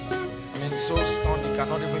are? I mean, so stunned you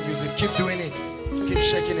cannot even use it. Keep doing it. Keep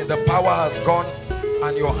shaking it. The power has gone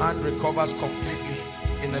and your hand recovers completely.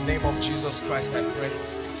 In the name of Jesus Christ, I pray.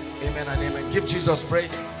 Amen and amen. Give Jesus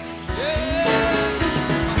praise.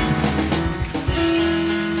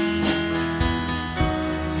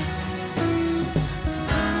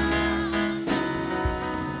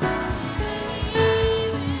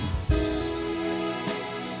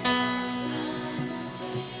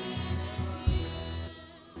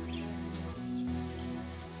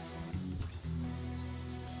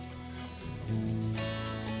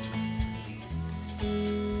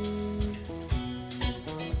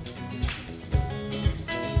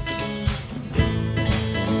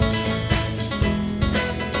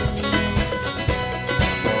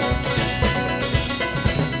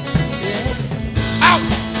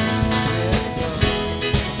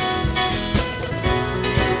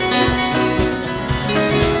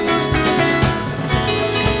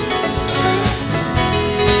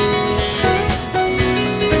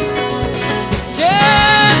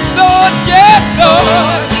 Yes, Lord.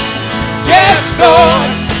 Yes, Lord.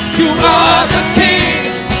 You are the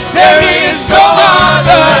King. There is no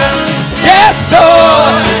other. Yes,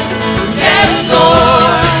 Lord. Yes,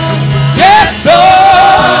 Lord. Yes,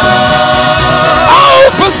 Lord.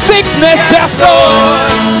 Yes, Lord.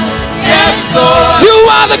 Yes, Lord. You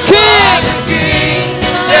are the King.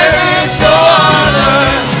 There is no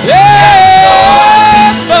other. Yes,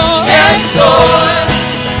 Lord. Yes, Lord.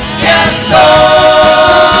 Yes, Lord.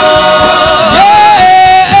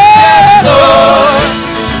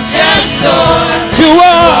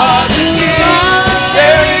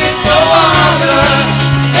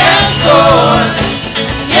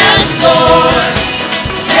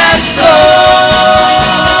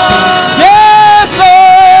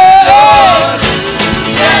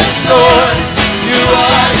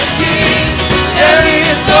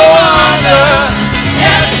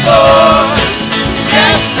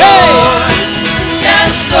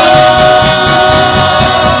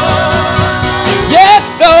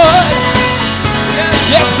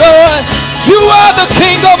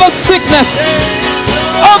 Sickness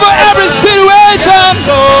over every situation.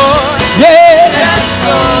 Yes,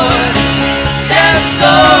 Lord. Yes,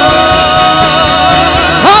 Lord.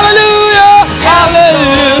 Hallelujah.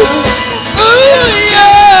 Hallelujah.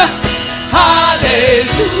 Hallelujah.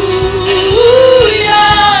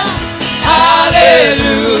 Hallelujah.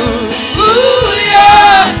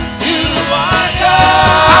 You are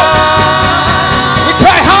God. We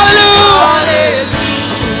cry hallelujah.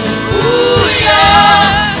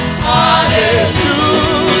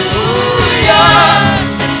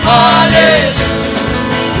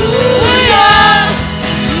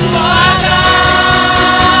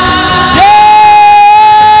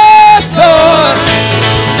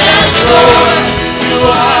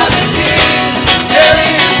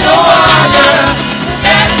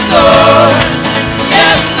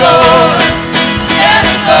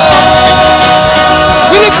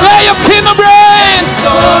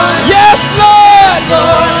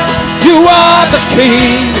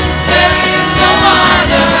 King. There is no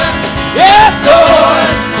other. Yes, Lord.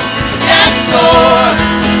 Yes, Lord.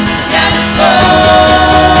 Yes, Lord.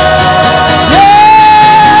 Yes,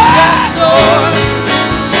 Lord.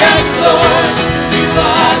 Yes, Lord. You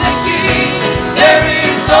are the King. There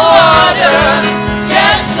is no other.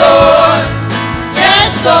 Yes, Lord.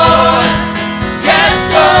 Yes, Lord. Yes,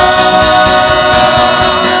 Lord.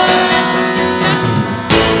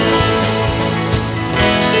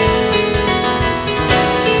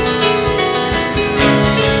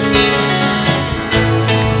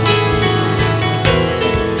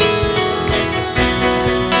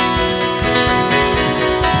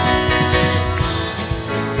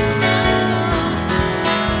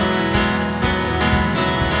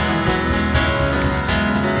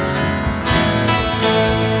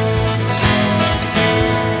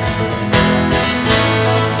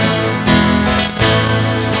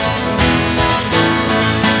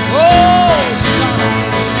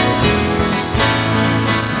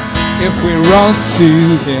 If we run to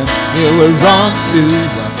Him, He will run to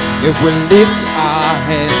us. If we lift our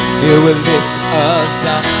hand, He will lift us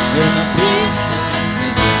up. In the big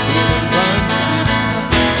mountain, He will run to.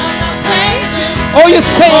 Oh, you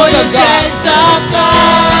saints of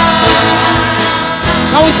God.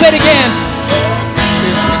 Now we say it again.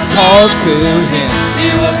 Call to Him,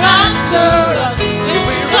 He will answer us. If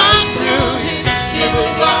we run to Him, He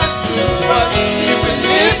will run to us. He will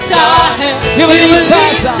lift our hands. He will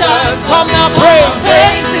lift us. Come now, pray.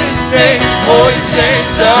 Praise His name, oh, you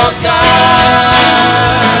saints of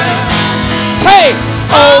God. Say,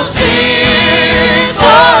 oh, sing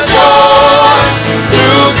for joy to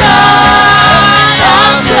God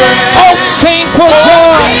our strength. Oh, sing for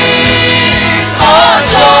joy. Sing for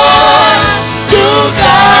joy to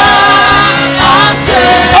God our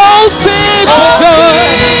strength. Oh, sing for joy.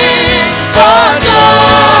 Sing for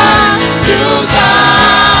joy to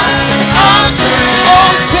God our strength.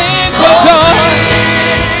 Oh, sing for joy.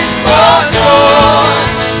 Sing for joy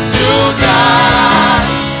to God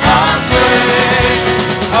our strength.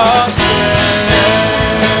 Our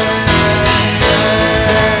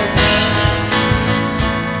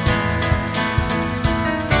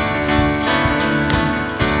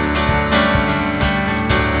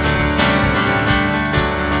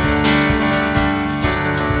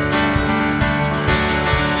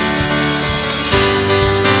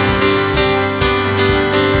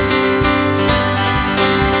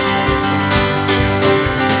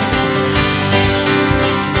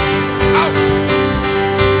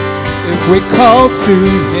If we call to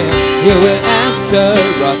Him, He will answer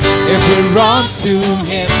us. If we run to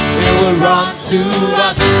Him, He will run to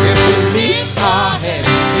us. If we lift our hands,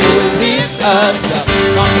 He will lift us up.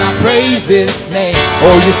 Come now, praise His name,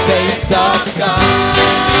 oh, you saints of God.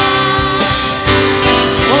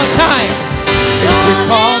 One more time. If we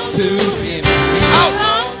call to Him, He will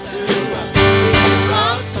run to us. If we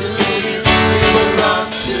run to Him, He will run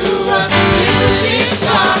to us. If we lift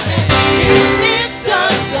our hands, He will lift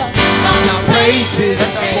us up. Come now, praise His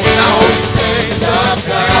name, oh, you saints of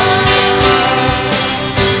God.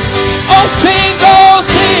 Oh, sing, oh,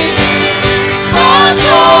 sing for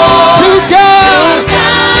joy to God.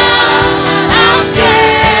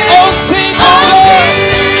 Oh, sing for joy.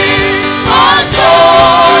 For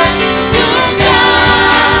joy to God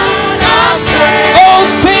our strength. Oh,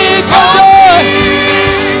 sing for joy.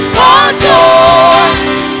 For joy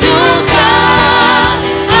to God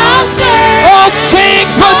our strength. Oh, sing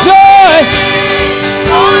for joy.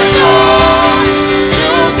 For joy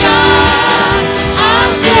to God our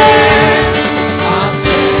strength. Our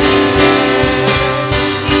strength.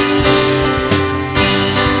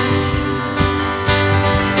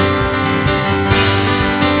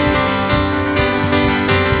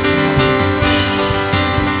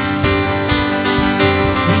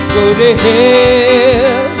 We go to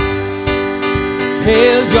hail,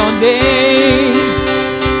 hail your name,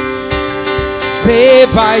 day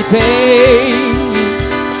by day,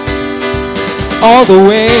 all the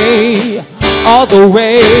way, all the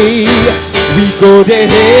way. We go to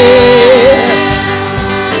hail,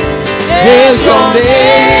 hail your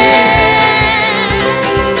name,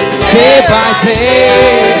 day by day,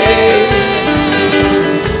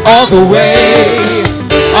 all the way,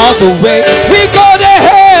 all the way. We go to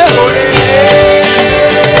hail.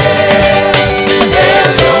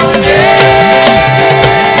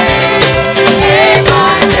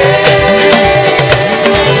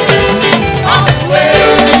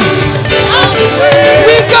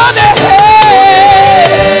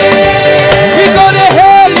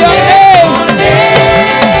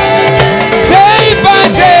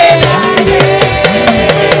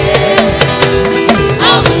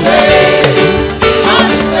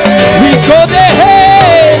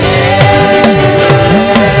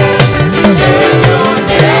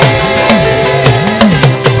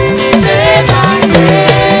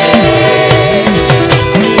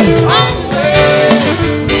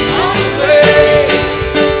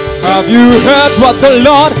 Have you heard what the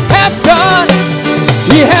Lord has done?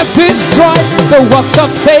 He has destroyed the works of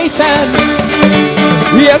Satan.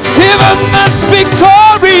 He has given us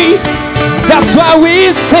victory. That's why we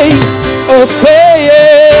sing, oh say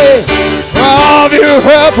it. Have you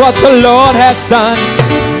heard what the Lord has done?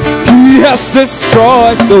 He has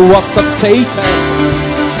destroyed the works of Satan.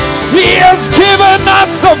 He has given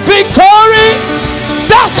us the victory.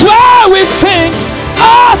 That's why we sing,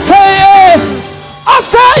 oh say it. I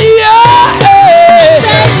say yeah,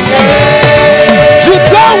 you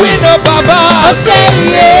don't win no baba. I say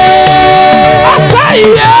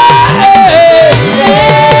yeah,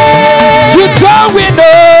 you don't win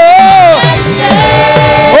no.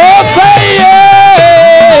 Oh say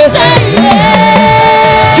yeah,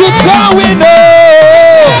 you don't win no.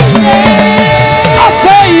 I say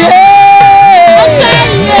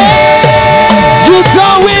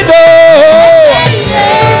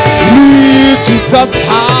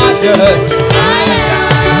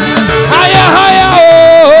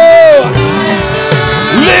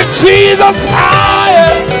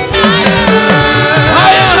higher.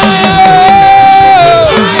 Higher, higher.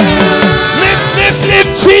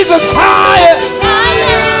 Lift Jesus higher.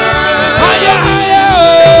 Higher, higher.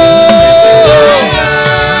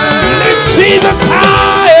 Lift Jesus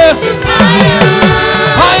higher.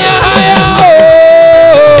 Higher, higher.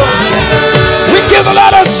 We give a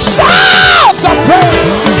lot of shouts of praise.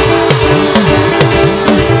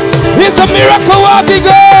 He's a miracle working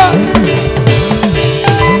God.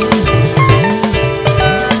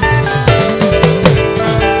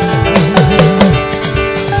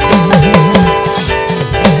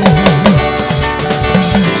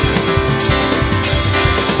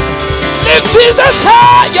 Lift Jesus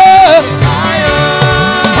higher.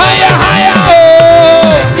 Higher, higher.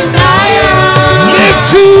 Lift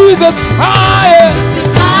Jesus higher.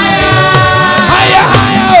 Higher,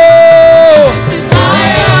 higher.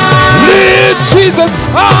 Lift Jesus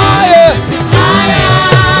higher.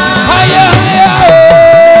 Higher, higher.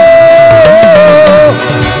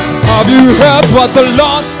 Have you heard what the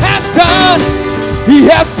Lord has done? He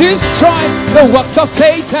has destroyed the works of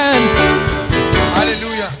Satan.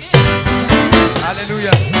 Hallelujah.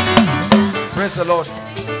 Hallelujah. Praise the Lord.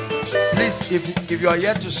 Please, if you are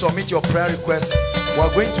here to submit your prayer request, we are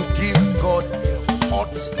going to give God a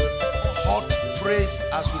hot praise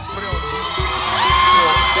as we pray on this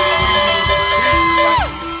for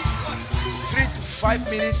 3 to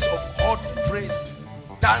 5 minutes of hot praise.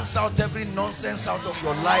 Dance out every nonsense out of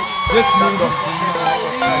your life.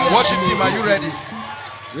 Worship team, are you ready?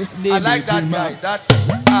 I like that guy. That's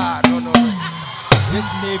no.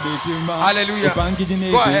 Hallelujah.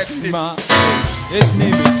 Go ahead, Steve.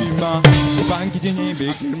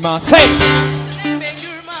 Say.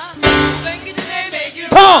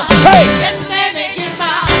 Come on, say.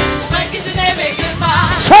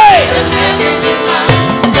 Say.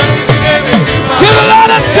 Give a lot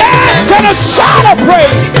of dance and a shout of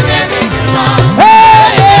praise.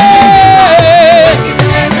 Hey, hey,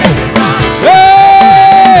 hey.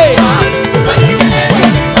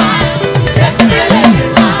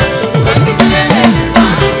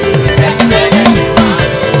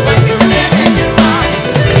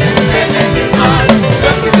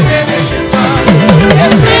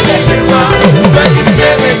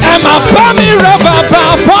 Emma Pami Raba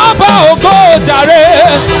Papa Ogo Jare.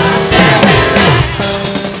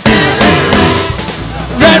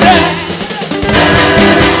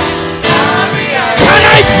 Can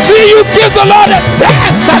I see you give the Lord a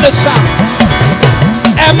dance and a shout?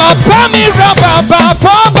 Emma Pami Raba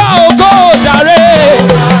Papa Ogo Jare.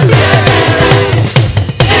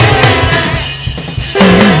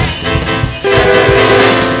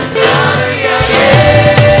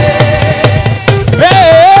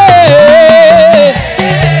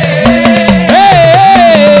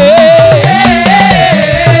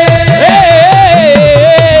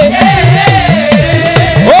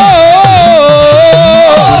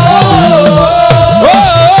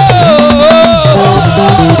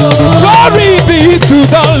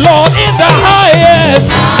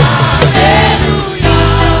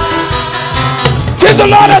 The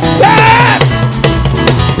Lord of dance.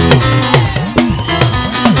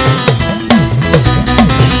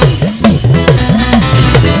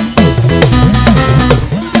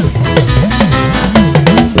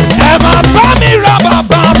 Emma Bami Raba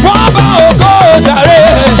Baba Ogo Jare.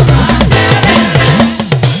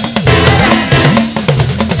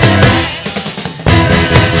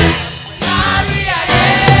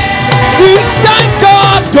 This kind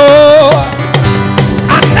God door,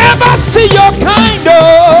 I never see your kind of.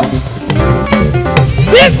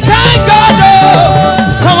 This kind God,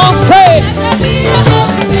 come on, say.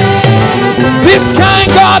 This kind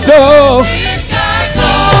God,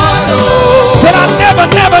 said I never,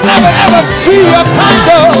 ever see your kind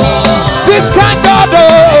of. This kind God,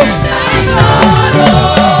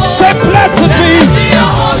 say blessed be.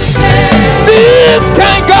 This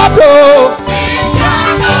kind God,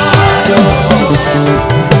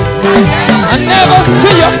 I never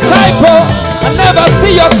see your typo. I never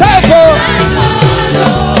see your typo.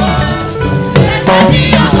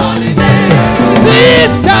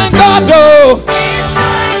 This kind God,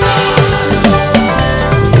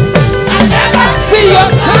 I never see your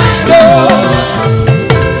kind.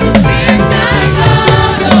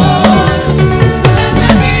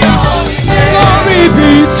 Glory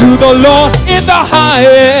be to the Lord in the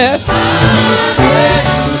highest.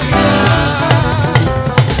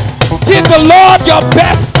 Give the Lord your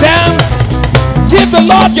best dance. Give the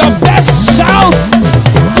Lord your best shouts.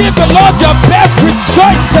 Give the Lord your best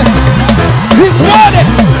rejoicing. He's worthy.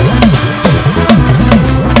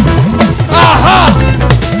 Aha.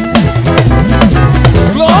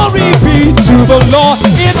 Glory be the Lord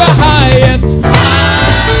in the highest.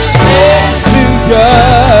 Hallelujah.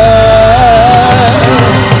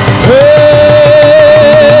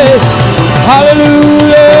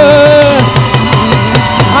 Hallelujah.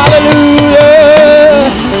 Hallelujah.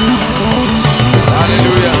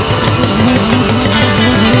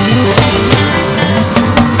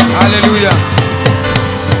 Hallelujah.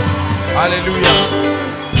 Hallelujah.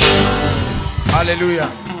 Hallelujah.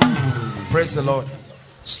 Praise the Lord.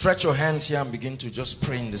 Stretch your hands here and begin to just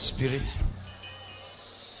pray in the Spirit.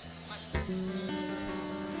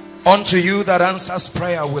 Unto you that answers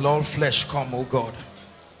prayer will all flesh come, O God.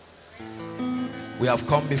 We have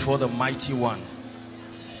come before the mighty one.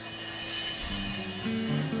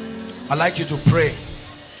 I'd like you to pray.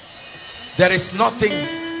 There is nothing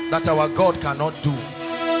that our God cannot do.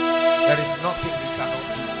 There is nothing he cannot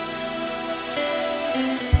do.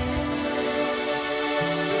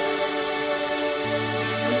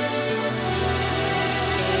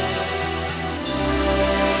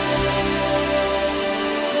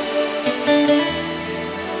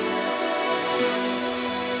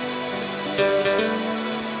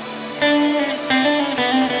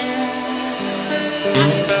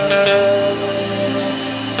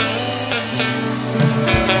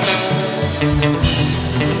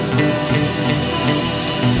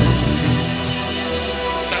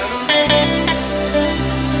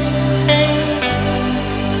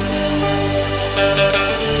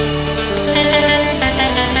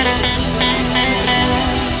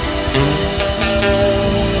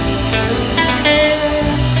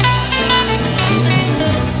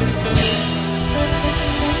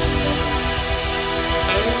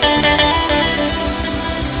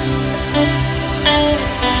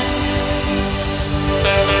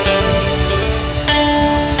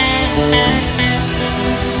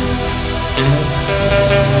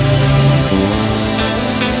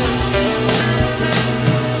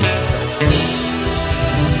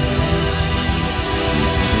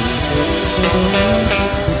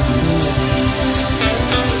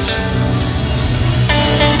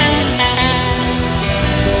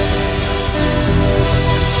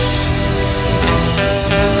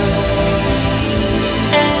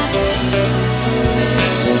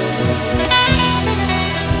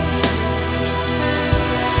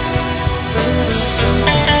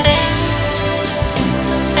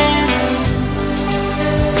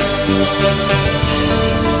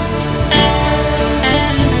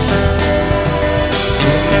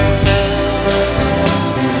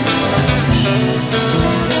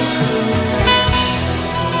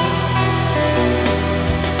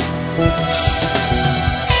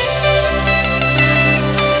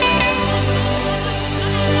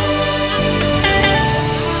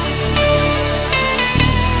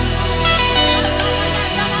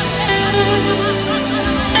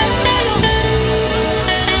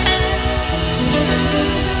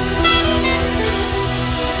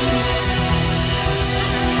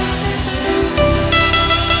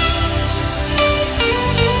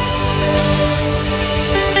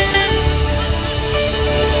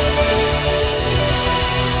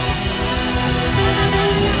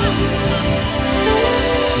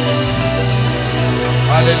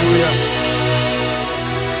 Hallelujah.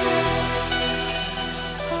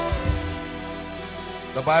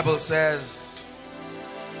 The Bible says,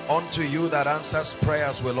 unto you that answers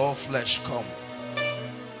prayers will all flesh come.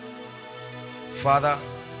 Father,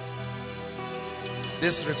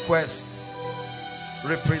 these requests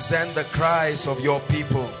represent the cries of your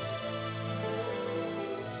people.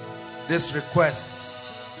 These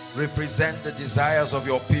requests represent the desires of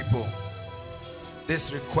your people.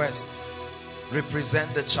 These requests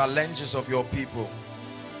represent the challenges of your people.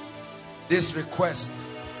 These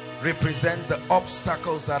requests represents the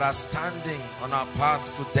obstacles that are standing on our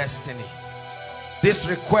path to destiny. These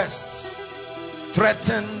requests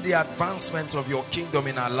threaten the advancement of your kingdom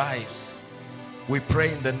in our lives. We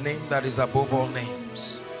pray in the name that is above all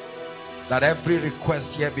names, that every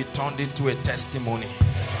request here be turned into a testimony.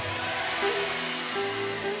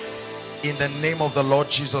 In the name of the Lord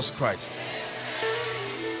Jesus Christ.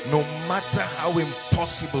 No matter how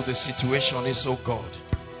impossible the situation is, oh God,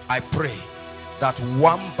 I pray that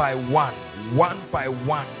one by one,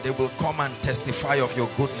 they will come and testify of your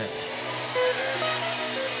goodness.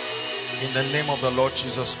 In the name of the Lord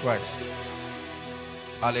Jesus Christ.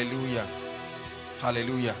 Hallelujah.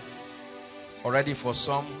 Hallelujah. Already for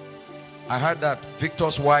some, I heard that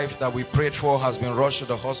Victor's wife that we prayed for has been rushed to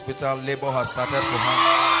the hospital. Labor has started for her.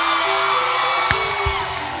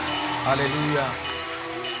 Hallelujah.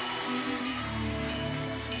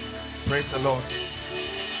 Praise the Lord.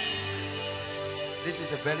 This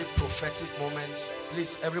is a very prophetic moment.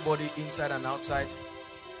 Please, everybody inside and outside,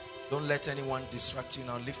 don't let anyone distract you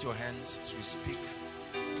now. Lift your hands as we speak.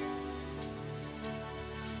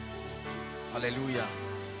 Hallelujah.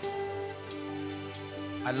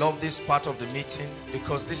 I love this part of the meeting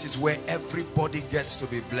because this is where everybody gets to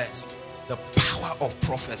be blessed. The power of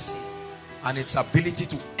prophecy and its ability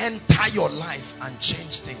to enter your life and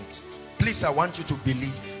change things. Please, I want you to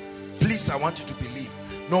believe. Please, I want you to believe.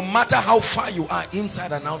 No matter how far you are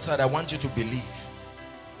inside and outside, I want you to believe.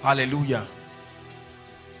 Hallelujah.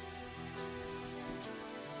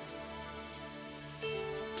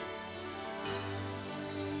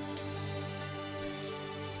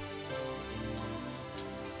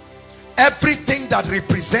 Everything that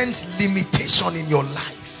represents limitation in your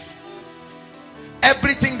life,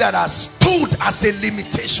 everything that has stood as a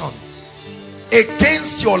limitation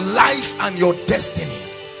against your life and your destiny,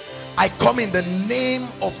 I come in the name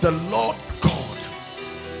of the Lord God,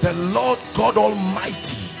 the Lord God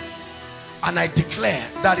Almighty, and I declare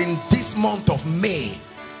that in this month of May,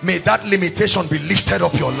 may that limitation be lifted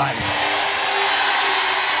up your life.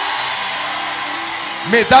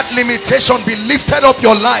 May that limitation be lifted up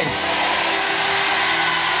your life.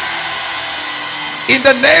 In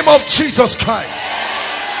the name of Jesus Christ.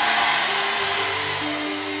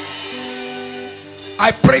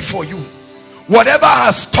 I pray for you. Whatever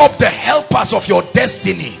has stopped the helpers of your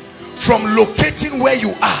destiny from locating where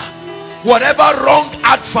you are, whatever wrong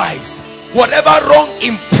advice, whatever wrong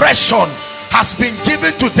impression has been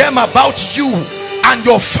given to them about you and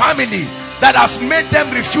your family that has made them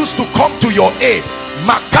refuse to come to your aid,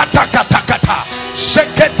 makata kata kata,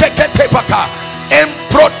 shekete kete baka,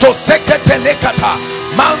 emproto sekete lekata,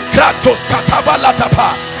 mankratos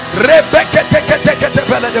katabalatapa, rebekete kete kete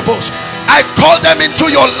beledebos. I call them into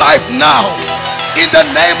your life now in the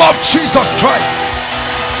name of Jesus Christ.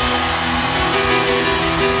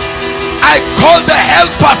 I call the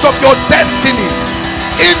helpers of your destiny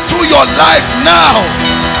into your life now.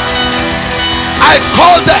 I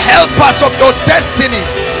call the helpers of your destiny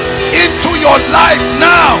into your life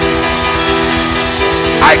now.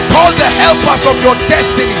 I call the helpers of your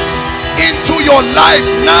destiny into your life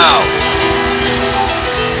now.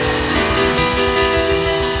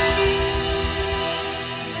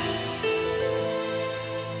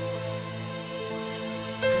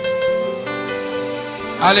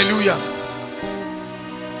 Hallelujah.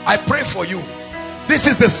 I pray for you. This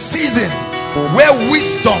is the season where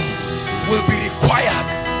wisdom will be required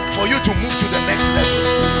for you to move to the next level.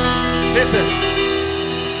 Listen,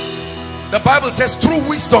 the Bible says through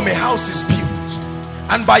wisdom a house is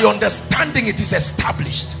built, and by understanding it is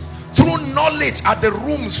established. Through knowledge are the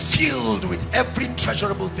rooms filled with every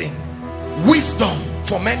treasurable thing. Wisdom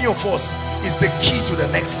for many of us is the key to the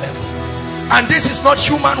next level. And this is not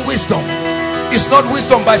human wisdom. It's not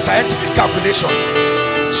wisdom by scientific calculation.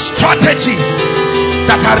 Strategies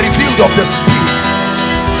that are revealed of the Spirit.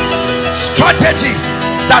 Strategies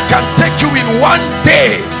that can take you in one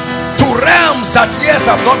day to realms that years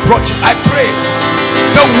have not brought you. I pray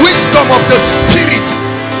the wisdom of the Spirit,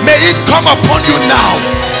 may it come upon you now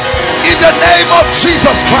in the name of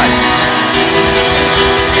Jesus Christ.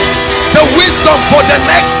 The wisdom for the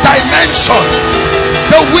next dimension.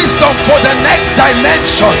 The wisdom for the next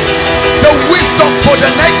dimension. The wisdom for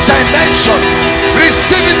the next dimension.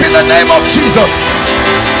 Receive it in the name of Jesus.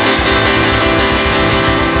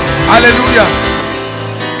 Hallelujah.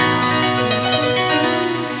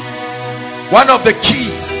 One of the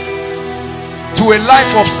keys to a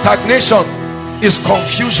life of stagnation is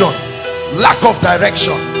confusion, lack of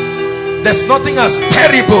direction. There's nothing as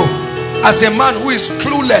terrible as a man who is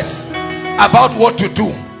clueless about what to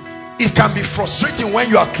do. It can be frustrating when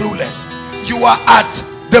you are clueless. You are at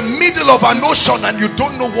the middle of an ocean and you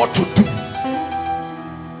don't know what to do.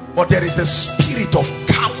 But there is the spirit of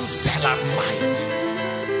counsel and might.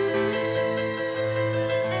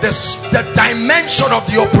 The dimension of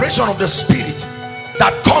the operation of the Spirit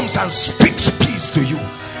that comes and speaks peace to you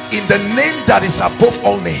in the name that is above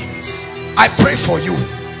all names. I pray for you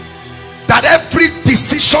that every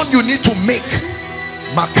decision you need to make,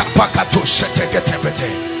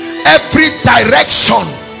 every direction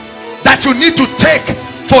that you need to take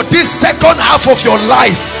for this second half of your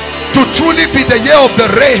life to truly be the year of the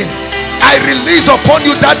rain, I release upon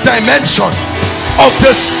you that dimension of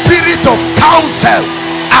the spirit of counsel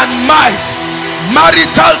and might,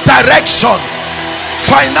 marital direction,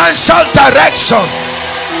 financial direction,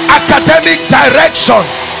 academic direction,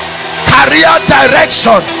 career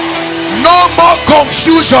direction. No more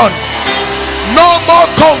confusion. No more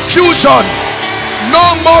confusion. No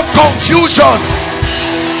more confusion.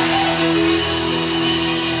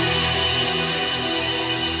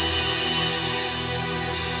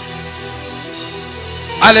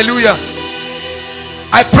 Hallelujah.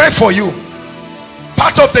 I pray for you.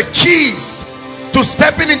 Part of the keys to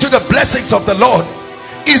stepping into the blessings of the Lord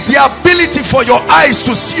is the ability for your eyes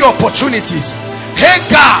to see opportunities.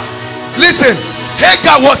 Hagar, listen,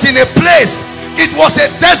 Hagar was in a place, it was a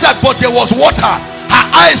desert, but there was water. Her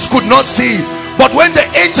eyes could not see it. But when the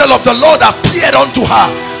angel of the Lord appeared unto her,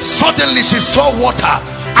 suddenly she saw water.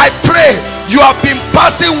 I pray you have been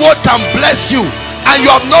passing what can bless you and you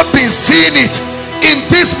have not been seeing it. In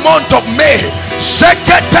this month of May,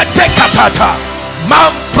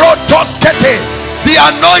 the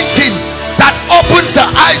anointing that opens the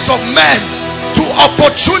eyes of men to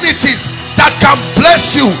opportunities that can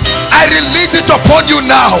bless you, I release it upon you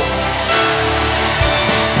now.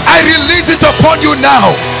 I release it upon you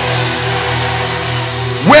now.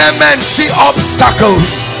 Where men see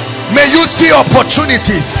obstacles, may you see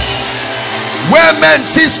opportunities. Where men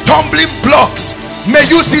see stumbling blocks, may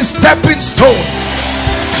you see stepping stones.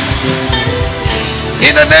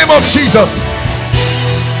 In the name of Jesus.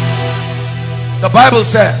 The Bible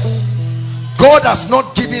says God has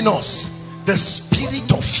not given us the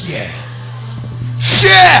spirit of fear.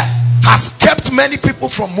 Fear has kept many people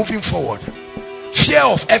from moving forward. Fear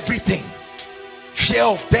of everything. Fear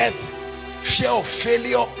of death. Fear of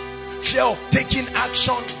failure. Fear of taking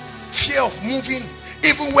action. Fear of moving.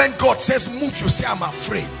 Even when God says move, you say I'm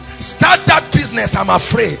afraid. Start that business, I'm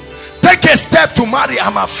afraid. Take a step to marry,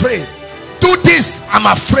 I'm afraid. Do this, I'm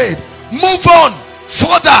afraid. Move on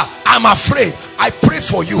further, I'm afraid. I pray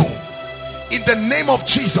for you in the name of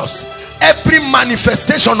Jesus. Every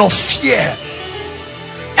manifestation of fear,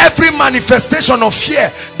 every manifestation of fear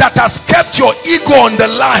that has kept your ego on the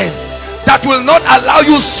line, that will not allow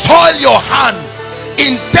you soil your hand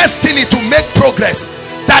in destiny to make progress,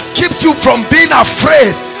 that keeps you from being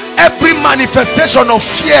afraid, every manifestation of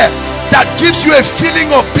fear that gives you a feeling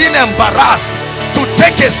of being embarrassed to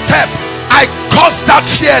take a step, I curse that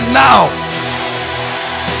fear now.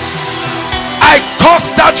 I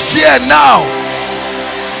curse that fear now.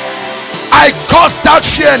 I curse that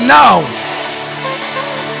fear now.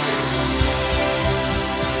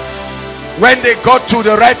 When they got to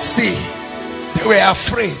the Red Sea, they were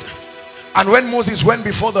afraid. And when Moses went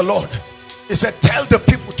before the Lord, he said, tell the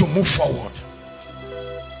people to move forward.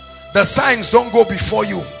 The signs don't go before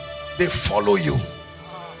you, they follow you.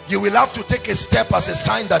 You will have to take a step as a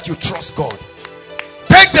sign that you trust God.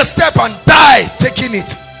 Take the step and die taking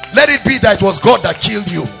it. Let it be that it was God that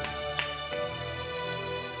killed you.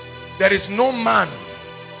 There is no man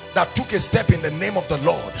that took a step in the name of the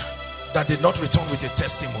Lord that did not return with a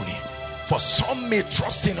testimony. For some may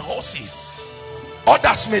trust in horses,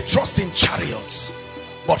 others may trust in chariots,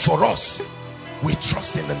 but for us, we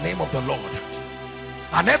trust in the name of the Lord.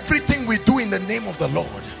 And everything we do in the name of the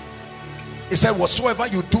Lord, he said, whatsoever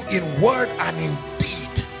you do in word and in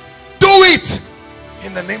deed, do it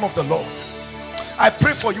in the name of the Lord. I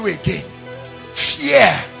pray for you again.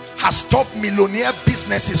 Fear has stopped millionaire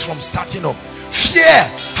businesses from starting up. Fear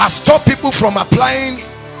has stopped people from applying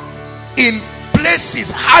in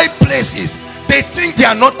places, high places. They think they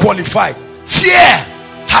are not qualified. Fear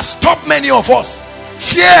has stopped many of us.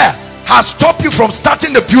 Fear has stopped you from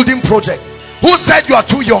starting the building project. Who said you are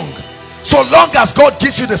too young? So long as God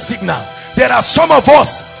gives you the signal. There are some of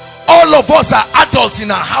us, all of us are adults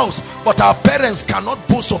in our house, but our parents cannot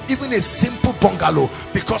boast of even a simple bungalow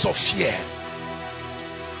because of fear.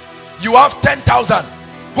 You have 10,000,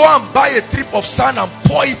 go and buy a trip of sand and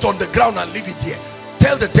pour it on the ground and leave it there.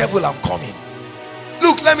 Tell the devil I'm coming.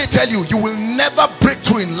 Look, let me tell you, you will never break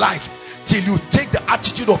through in life till you take the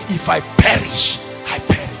attitude of, if I perish, I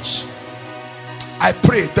perish. I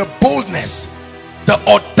pray the boldness, the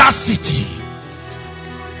audacity,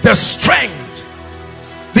 the strength,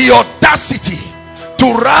 the audacity to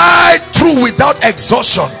ride through without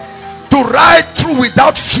exhaustion, to ride through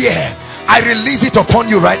without fear, I release it upon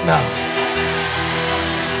you right now.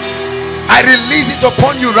 I release it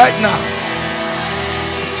upon you right now.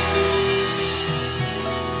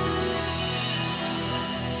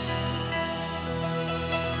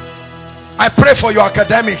 I pray for your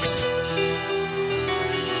academics.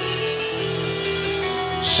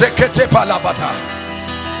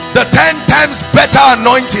 The 10 times better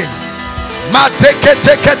anointing.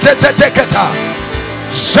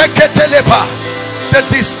 The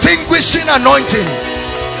distinguishing anointing.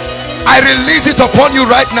 I release it upon you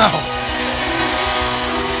right now.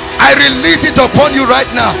 I release it upon you right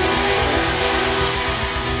now.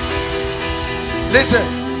 Listen,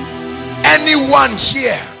 anyone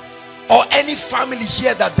here or any family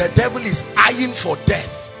here that the devil is eyeing for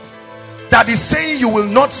death, that is saying you will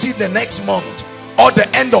not see the next month or the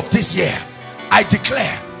end of this year, I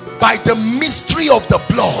declare by the mystery of the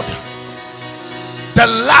blood, the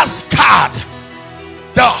last card,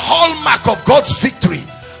 the hallmark of God's victory,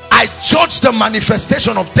 I judge the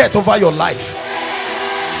manifestation of death over your life.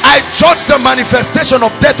 I judge the manifestation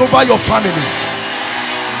of death over your family.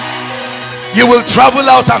 You will travel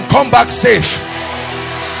out and come back safe.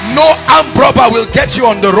 No armed robber will get you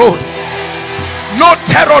on the road. No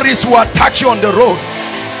terrorist will attack you on the road.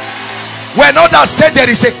 When others say there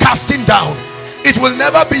is a casting down, it will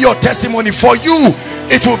never be your testimony. For you,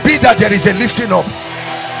 it will be that there is a lifting up.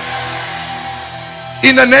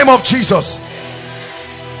 In the name of Jesus,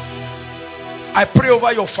 I pray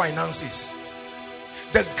over your finances.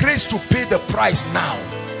 The grace to pay the price now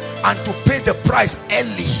and to pay the price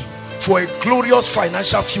early for a glorious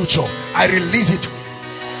financial future, I release it.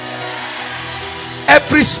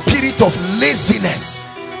 Every spirit of laziness,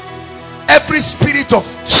 every spirit of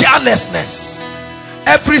carelessness,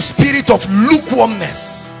 every spirit of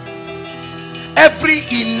lukewarmness, every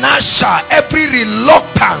inertia, every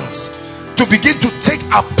reluctance to begin to take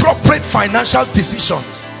appropriate financial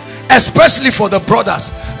decisions, especially for the brothers,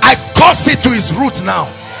 I curse it to its root now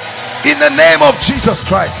in the name of Jesus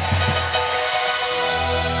Christ.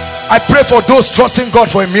 I pray for those trusting God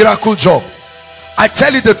for a miracle job. I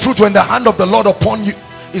tell you the truth, when the hand of the Lord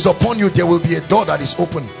is upon you, there will be a door that is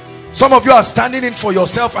open. Some of you are standing in for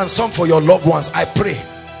yourself and some for your loved ones. I pray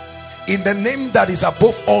in the name that is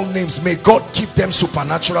above all names, may God give them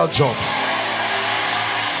supernatural jobs,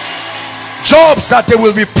 jobs that they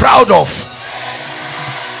will be proud of,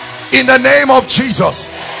 in the name of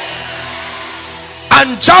Jesus.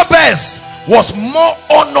 And Jabez was more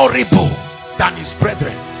honorable than his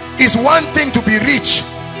brethren. It's one thing to be rich,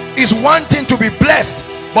 it's one thing to be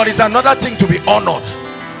blessed, but it's another thing to be honored.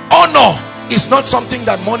 Honor is not something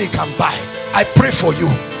that money can buy. I pray for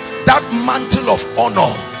you, that mantle of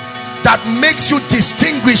honor that makes you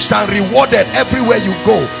distinguished and rewarded everywhere you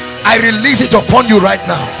go, I release it upon you right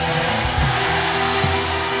now.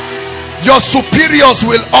 Your superiors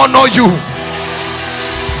will honor you.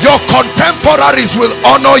 Your contemporaries will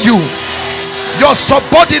honor you. Your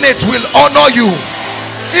subordinates will honor you.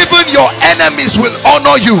 Even your enemies will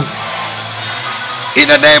honor you in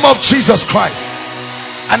the name of Jesus Christ.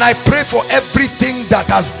 And I pray for everything that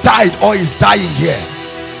has died or is dying here.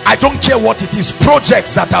 I don't care what it is.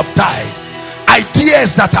 Projects that have died,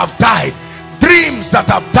 ideas that have died, dreams that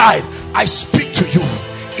have died, I speak to you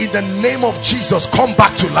in the name of Jesus. Come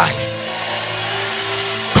back to life.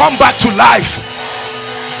 Come back to life.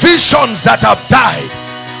 Visions that have died,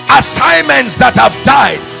 assignments that have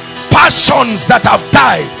died, passions that have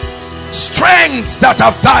died, strengths that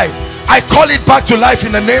have died, I call it back to life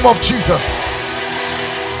in the name of Jesus.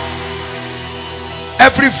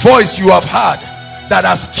 Every voice you have heard that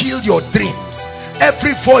has killed your dreams,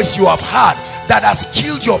 every voice you have heard that has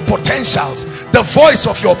killed your potentials, the voice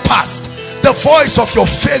of your past, the voice of your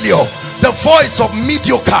failure, the voice of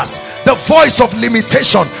mediocres, the voice of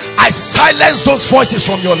limitation, I silence those voices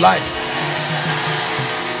from your life.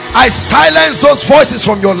 I silence those voices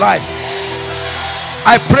from your life.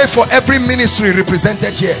 I pray for every ministry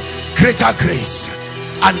represented here, greater grace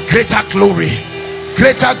and greater glory,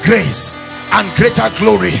 greater grace and greater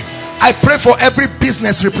glory. I pray for every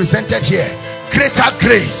business represented here, greater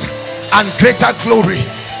grace and greater glory.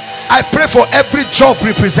 I pray for every job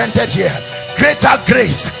represented here, greater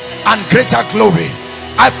grace and greater glory.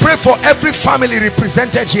 I pray for every family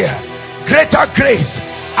represented here, greater grace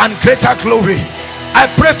and greater glory. I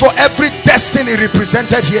pray for every destiny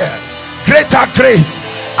represented here, greater grace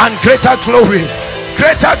and greater glory,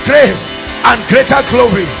 greater grace and greater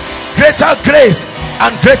glory, greater grace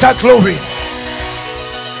and greater glory.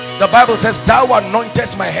 The Bible says, thou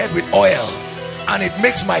anointest my head with oil and it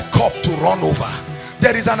makes my cup to run over.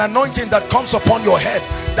 There is an anointing that comes upon your head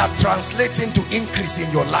that translates into increase in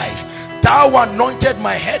your life. Thou anointed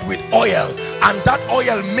my head with oil, and that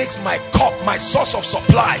oil makes my cup, my source of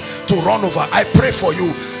supply, to run over. I pray for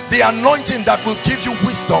you, the anointing that will give you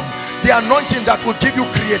wisdom, the anointing that will give you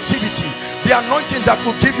creativity, the anointing that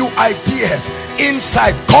will give you ideas,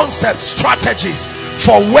 insight, concepts, strategies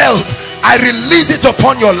for wealth, I release it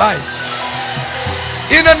upon your life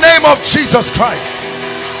in the name of Jesus Christ.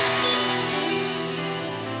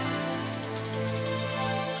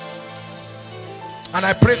 And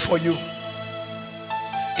I pray for you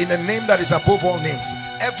in the name that is above all names,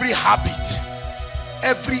 every habit,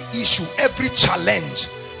 every issue, every challenge,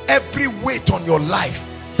 every weight on your life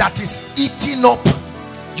that is eating up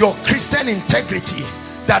your Christian integrity,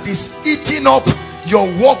 that is eating up your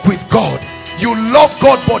walk with God. You love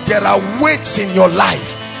God, but there are weights in your life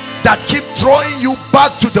that keep drawing you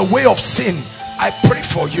back to the way of sin. I pray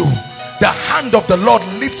for you the hand of the Lord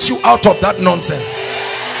lifts you out of that nonsense.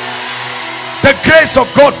 The grace of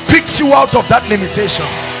God picks you out of that limitation.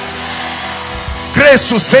 Grace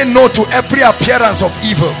to say no to every appearance of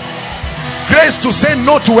evil. Grace to say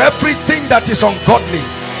no to everything that is ungodly.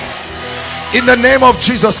 In the name of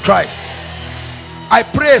Jesus Christ. I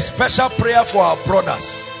pray a special prayer for our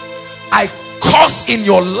brothers. I curse in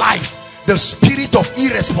your life the spirit of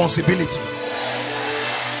irresponsibility.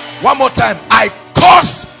 One more time. I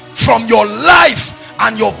curse from your life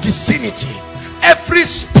and your vicinity every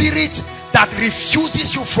spirit that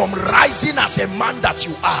refuses you from rising as a man that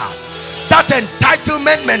you are. That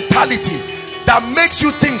entitlement mentality that makes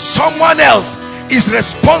you think someone else is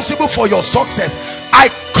responsible for your success. I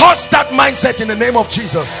curse that mindset in the name of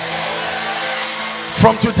Jesus.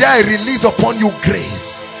 From today I release upon you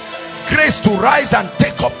grace. Grace to rise and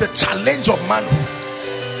take up the challenge of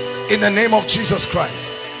manhood in the name of Jesus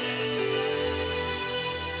Christ.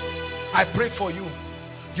 I pray for you.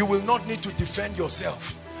 You will not need to defend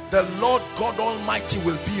yourself. The Lord God Almighty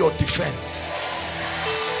will be your defense.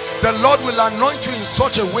 The Lord will anoint you in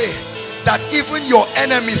such a way that even your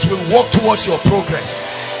enemies will walk towards your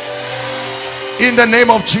progress. In the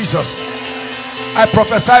name of Jesus. I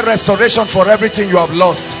prophesy restoration for everything you have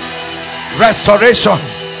lost. Restoration,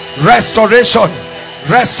 restoration,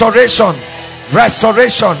 restoration,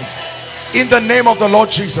 restoration. In the name of the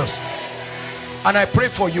Lord Jesus. And I pray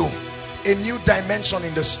for you a new dimension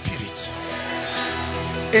in the spirit.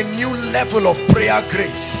 A new level of prayer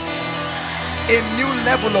grace. A new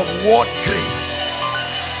level of word grace.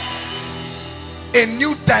 A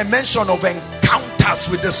new dimension of encounters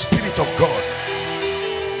with the Spirit of God,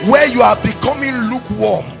 where you are becoming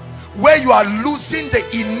lukewarm, where you are losing the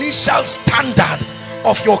initial standard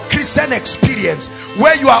of your Christian experience,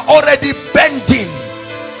 where you are already bending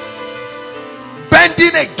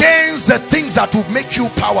against the things that will make you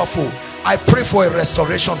powerful. I pray for a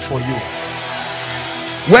restoration for you.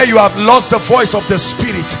 Where you have lost the voice of the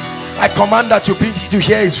Spirit, I command that you begin to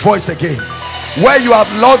hear his voice again. Where you have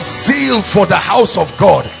lost zeal for the house of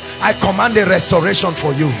God, I command a restoration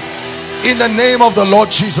for you in the name of the Lord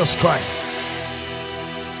Jesus Christ.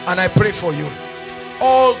 And I pray for you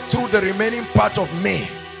all through the remaining part of May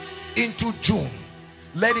into June.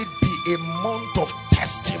 Let it be a month of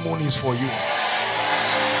testimonies for you,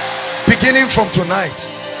 beginning from tonight,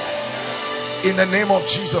 in the name of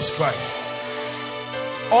Jesus Christ.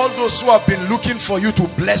 All those who have been looking for you to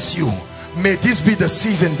bless you, may this be the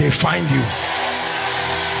season they find you.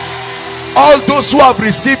 All those who have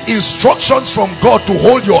received instructions from God to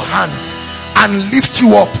hold your hands and lift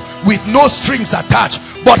you up with no strings attached,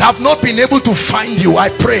 but have not been able to find you, I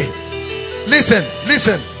pray. Listen,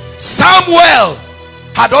 listen. Samuel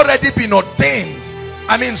had already been ordained.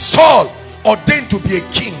 Saul ordained to be a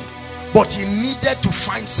king, but he needed to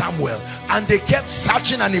find Samuel, and they kept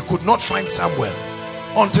searching and he could not find Samuel,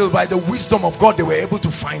 until by the wisdom of God they were able to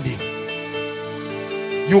find him.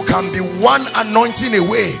 You can be one anointing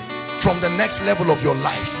away from the next level of your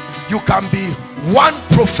life. You can be one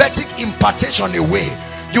prophetic impartation away.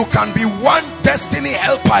 You can be one destiny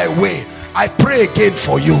helper away. I pray again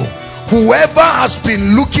for you. Whoever has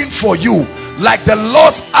been looking for you, like the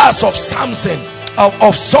lost ass of Samson,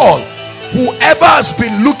 of Saul, whoever has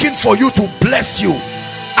been looking for you to bless you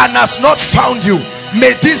and has not found you,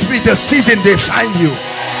 may this be the season they find you.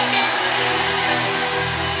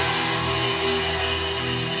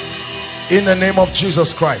 In the name of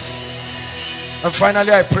Jesus Christ. And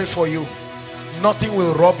finally, I pray for you. Nothing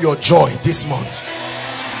will rob your joy this month.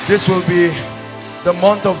 This will be, the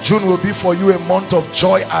month of June will be for you a month of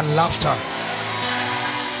joy and laughter.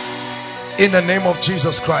 In the name of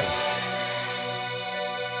Jesus Christ.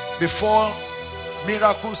 Before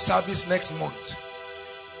miracle service next month,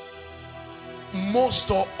 most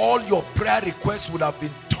or all your prayer requests would have been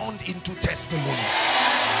turned into testimonies.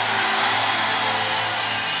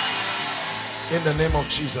 In the name of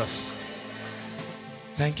Jesus.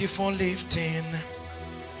 Thank you for lifting.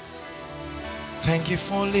 Thank you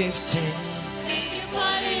for lifting.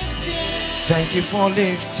 Thank you for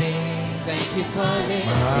lifting. Thank you for lifting.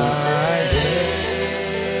 My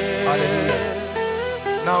head.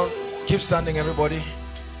 Hallelujah. Now keep standing, everybody.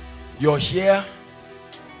 You're here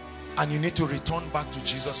and you need to return back to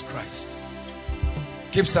Jesus Christ.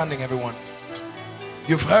 Keep standing, everyone.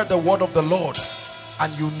 You've heard the word of the Lord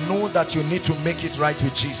and you know that you need to make it right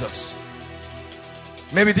with Jesus.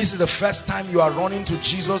 Maybe this is the first time you are running to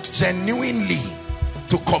Jesus genuinely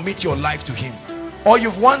to commit your life to him. Or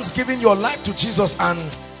you've once given your life to Jesus and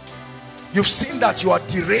you've seen that you are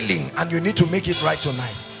derailing and you need to make it right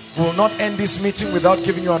tonight. We will not end this meeting without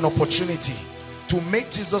giving you an opportunity to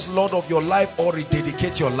make Jesus Lord of your life or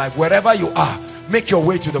rededicate your life, wherever you are, make your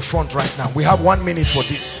way to the front right now. We have 1 minute for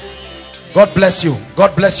this. God bless you.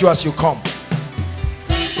 God bless you as you come.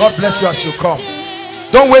 God bless you as you come.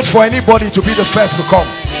 Don't wait for anybody to be the first to come.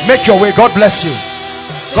 Make your way. God bless you.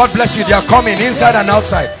 God bless you. They are coming inside and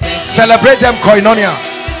outside. Celebrate them, Koinonia.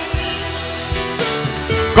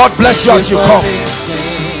 God bless you as you come.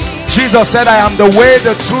 Jesus said, I am the way,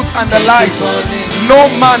 the truth, and the life. No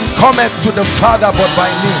man cometh to the Father but by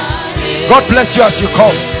me. God bless you as you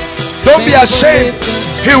come. Don't be ashamed.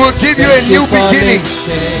 He will give you a new beginning,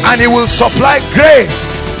 and he will supply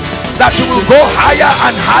grace that you will go higher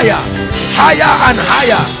and higher, higher and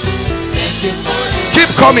higher. Keep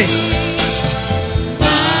coming.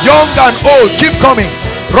 Young and old, keep coming.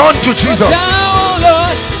 Run to Jesus.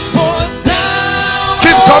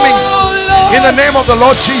 Keep coming in the name of the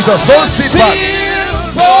Lord Jesus. Don't sit back.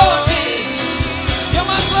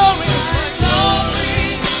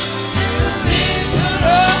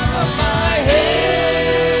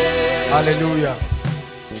 Hallelujah.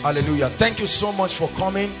 Hallelujah. Thank you so much for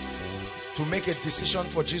coming to make a decision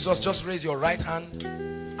for Jesus. Just raise your right hand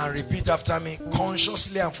and repeat after me,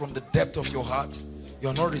 consciously and from the depth of your heart.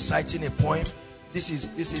 You're not reciting a poem. This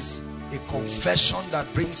is a confession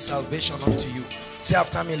that brings salvation unto you. Say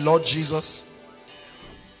after me, Lord Jesus,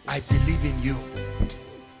 I believe in you.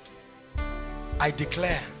 I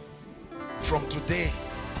declare from today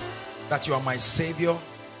that you are my Savior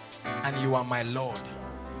and you are my Lord.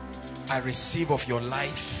 I receive of your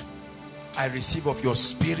life, I receive of your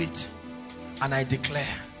spirit, and I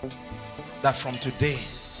declare that from today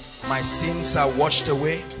my sins are washed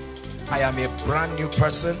away. I am a brand new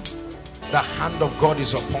person. The hand of God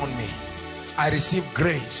is upon me. I receive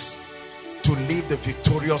grace to live the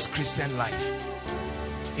victorious Christian life.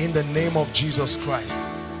 In the name of Jesus Christ,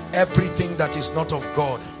 everything that is not of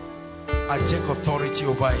God, I take authority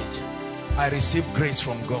over it. I receive grace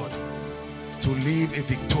from God to live a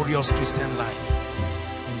victorious Christian life.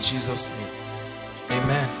 In Jesus' name.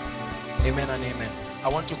 Amen. Amen and amen. I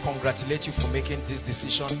want to congratulate you for making this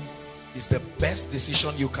decision. It's the best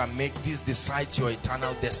decision you can make. This decides your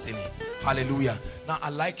eternal destiny. Hallelujah. Now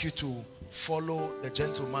I'd like you to follow the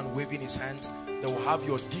gentleman waving his hands. They will have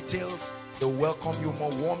your details. They will welcome you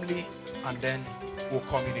more warmly, and then we'll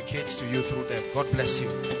communicate to you through them. God bless you.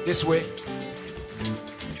 This way.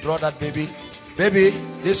 Draw that baby. Baby,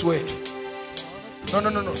 this way. No. You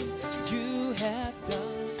have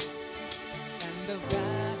done, and the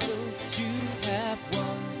battles you have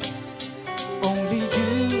won. Only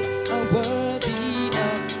you are worthy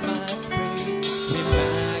of my praise. We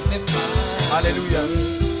magnify. Hallelujah.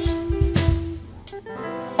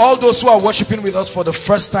 All those who are worshiping with us for the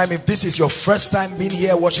first time, if this is your first time being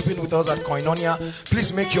here worshiping with us at Koinonia,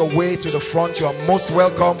 please make your way to the front. You are most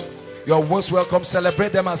welcome. You are most welcome.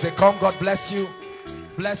 Celebrate them as they come. God bless you.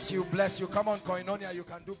 Bless you, bless you. Come on, Koinonia, you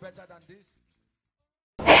can do better than this.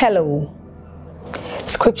 Hello.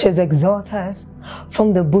 Scriptures exhort us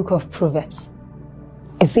from the book of Proverbs.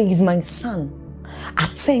 It says, my son,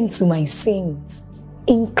 attend to my sayings.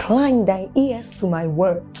 Incline thy ears to my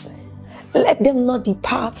words. Let them not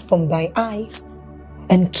depart from thy eyes,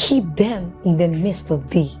 and keep them in the midst of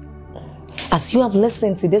thee. As you have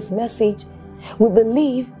listened to this message, we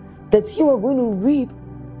believe that you are going to reap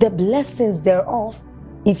the blessings thereof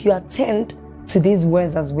if you attend to these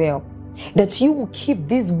words as well. That you will keep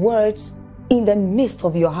these words in the midst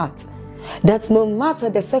of your heart. That no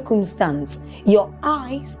matter the circumstance, your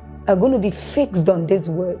eyes are going to be fixed on these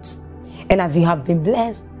words. And as you have been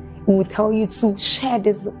blessed, we will tell you to share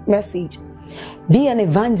this message. Be an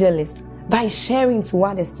evangelist by sharing to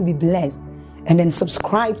others to be blessed. And then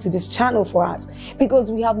subscribe to this channel for us,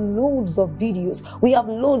 because we have loads of videos, we have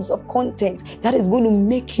loads of content that is going to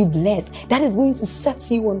make you blessed, that is going to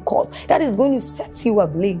set you on course, that is going to set you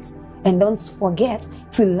ablaze. And don't forget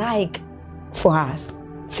to like for us.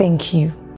 Thank you.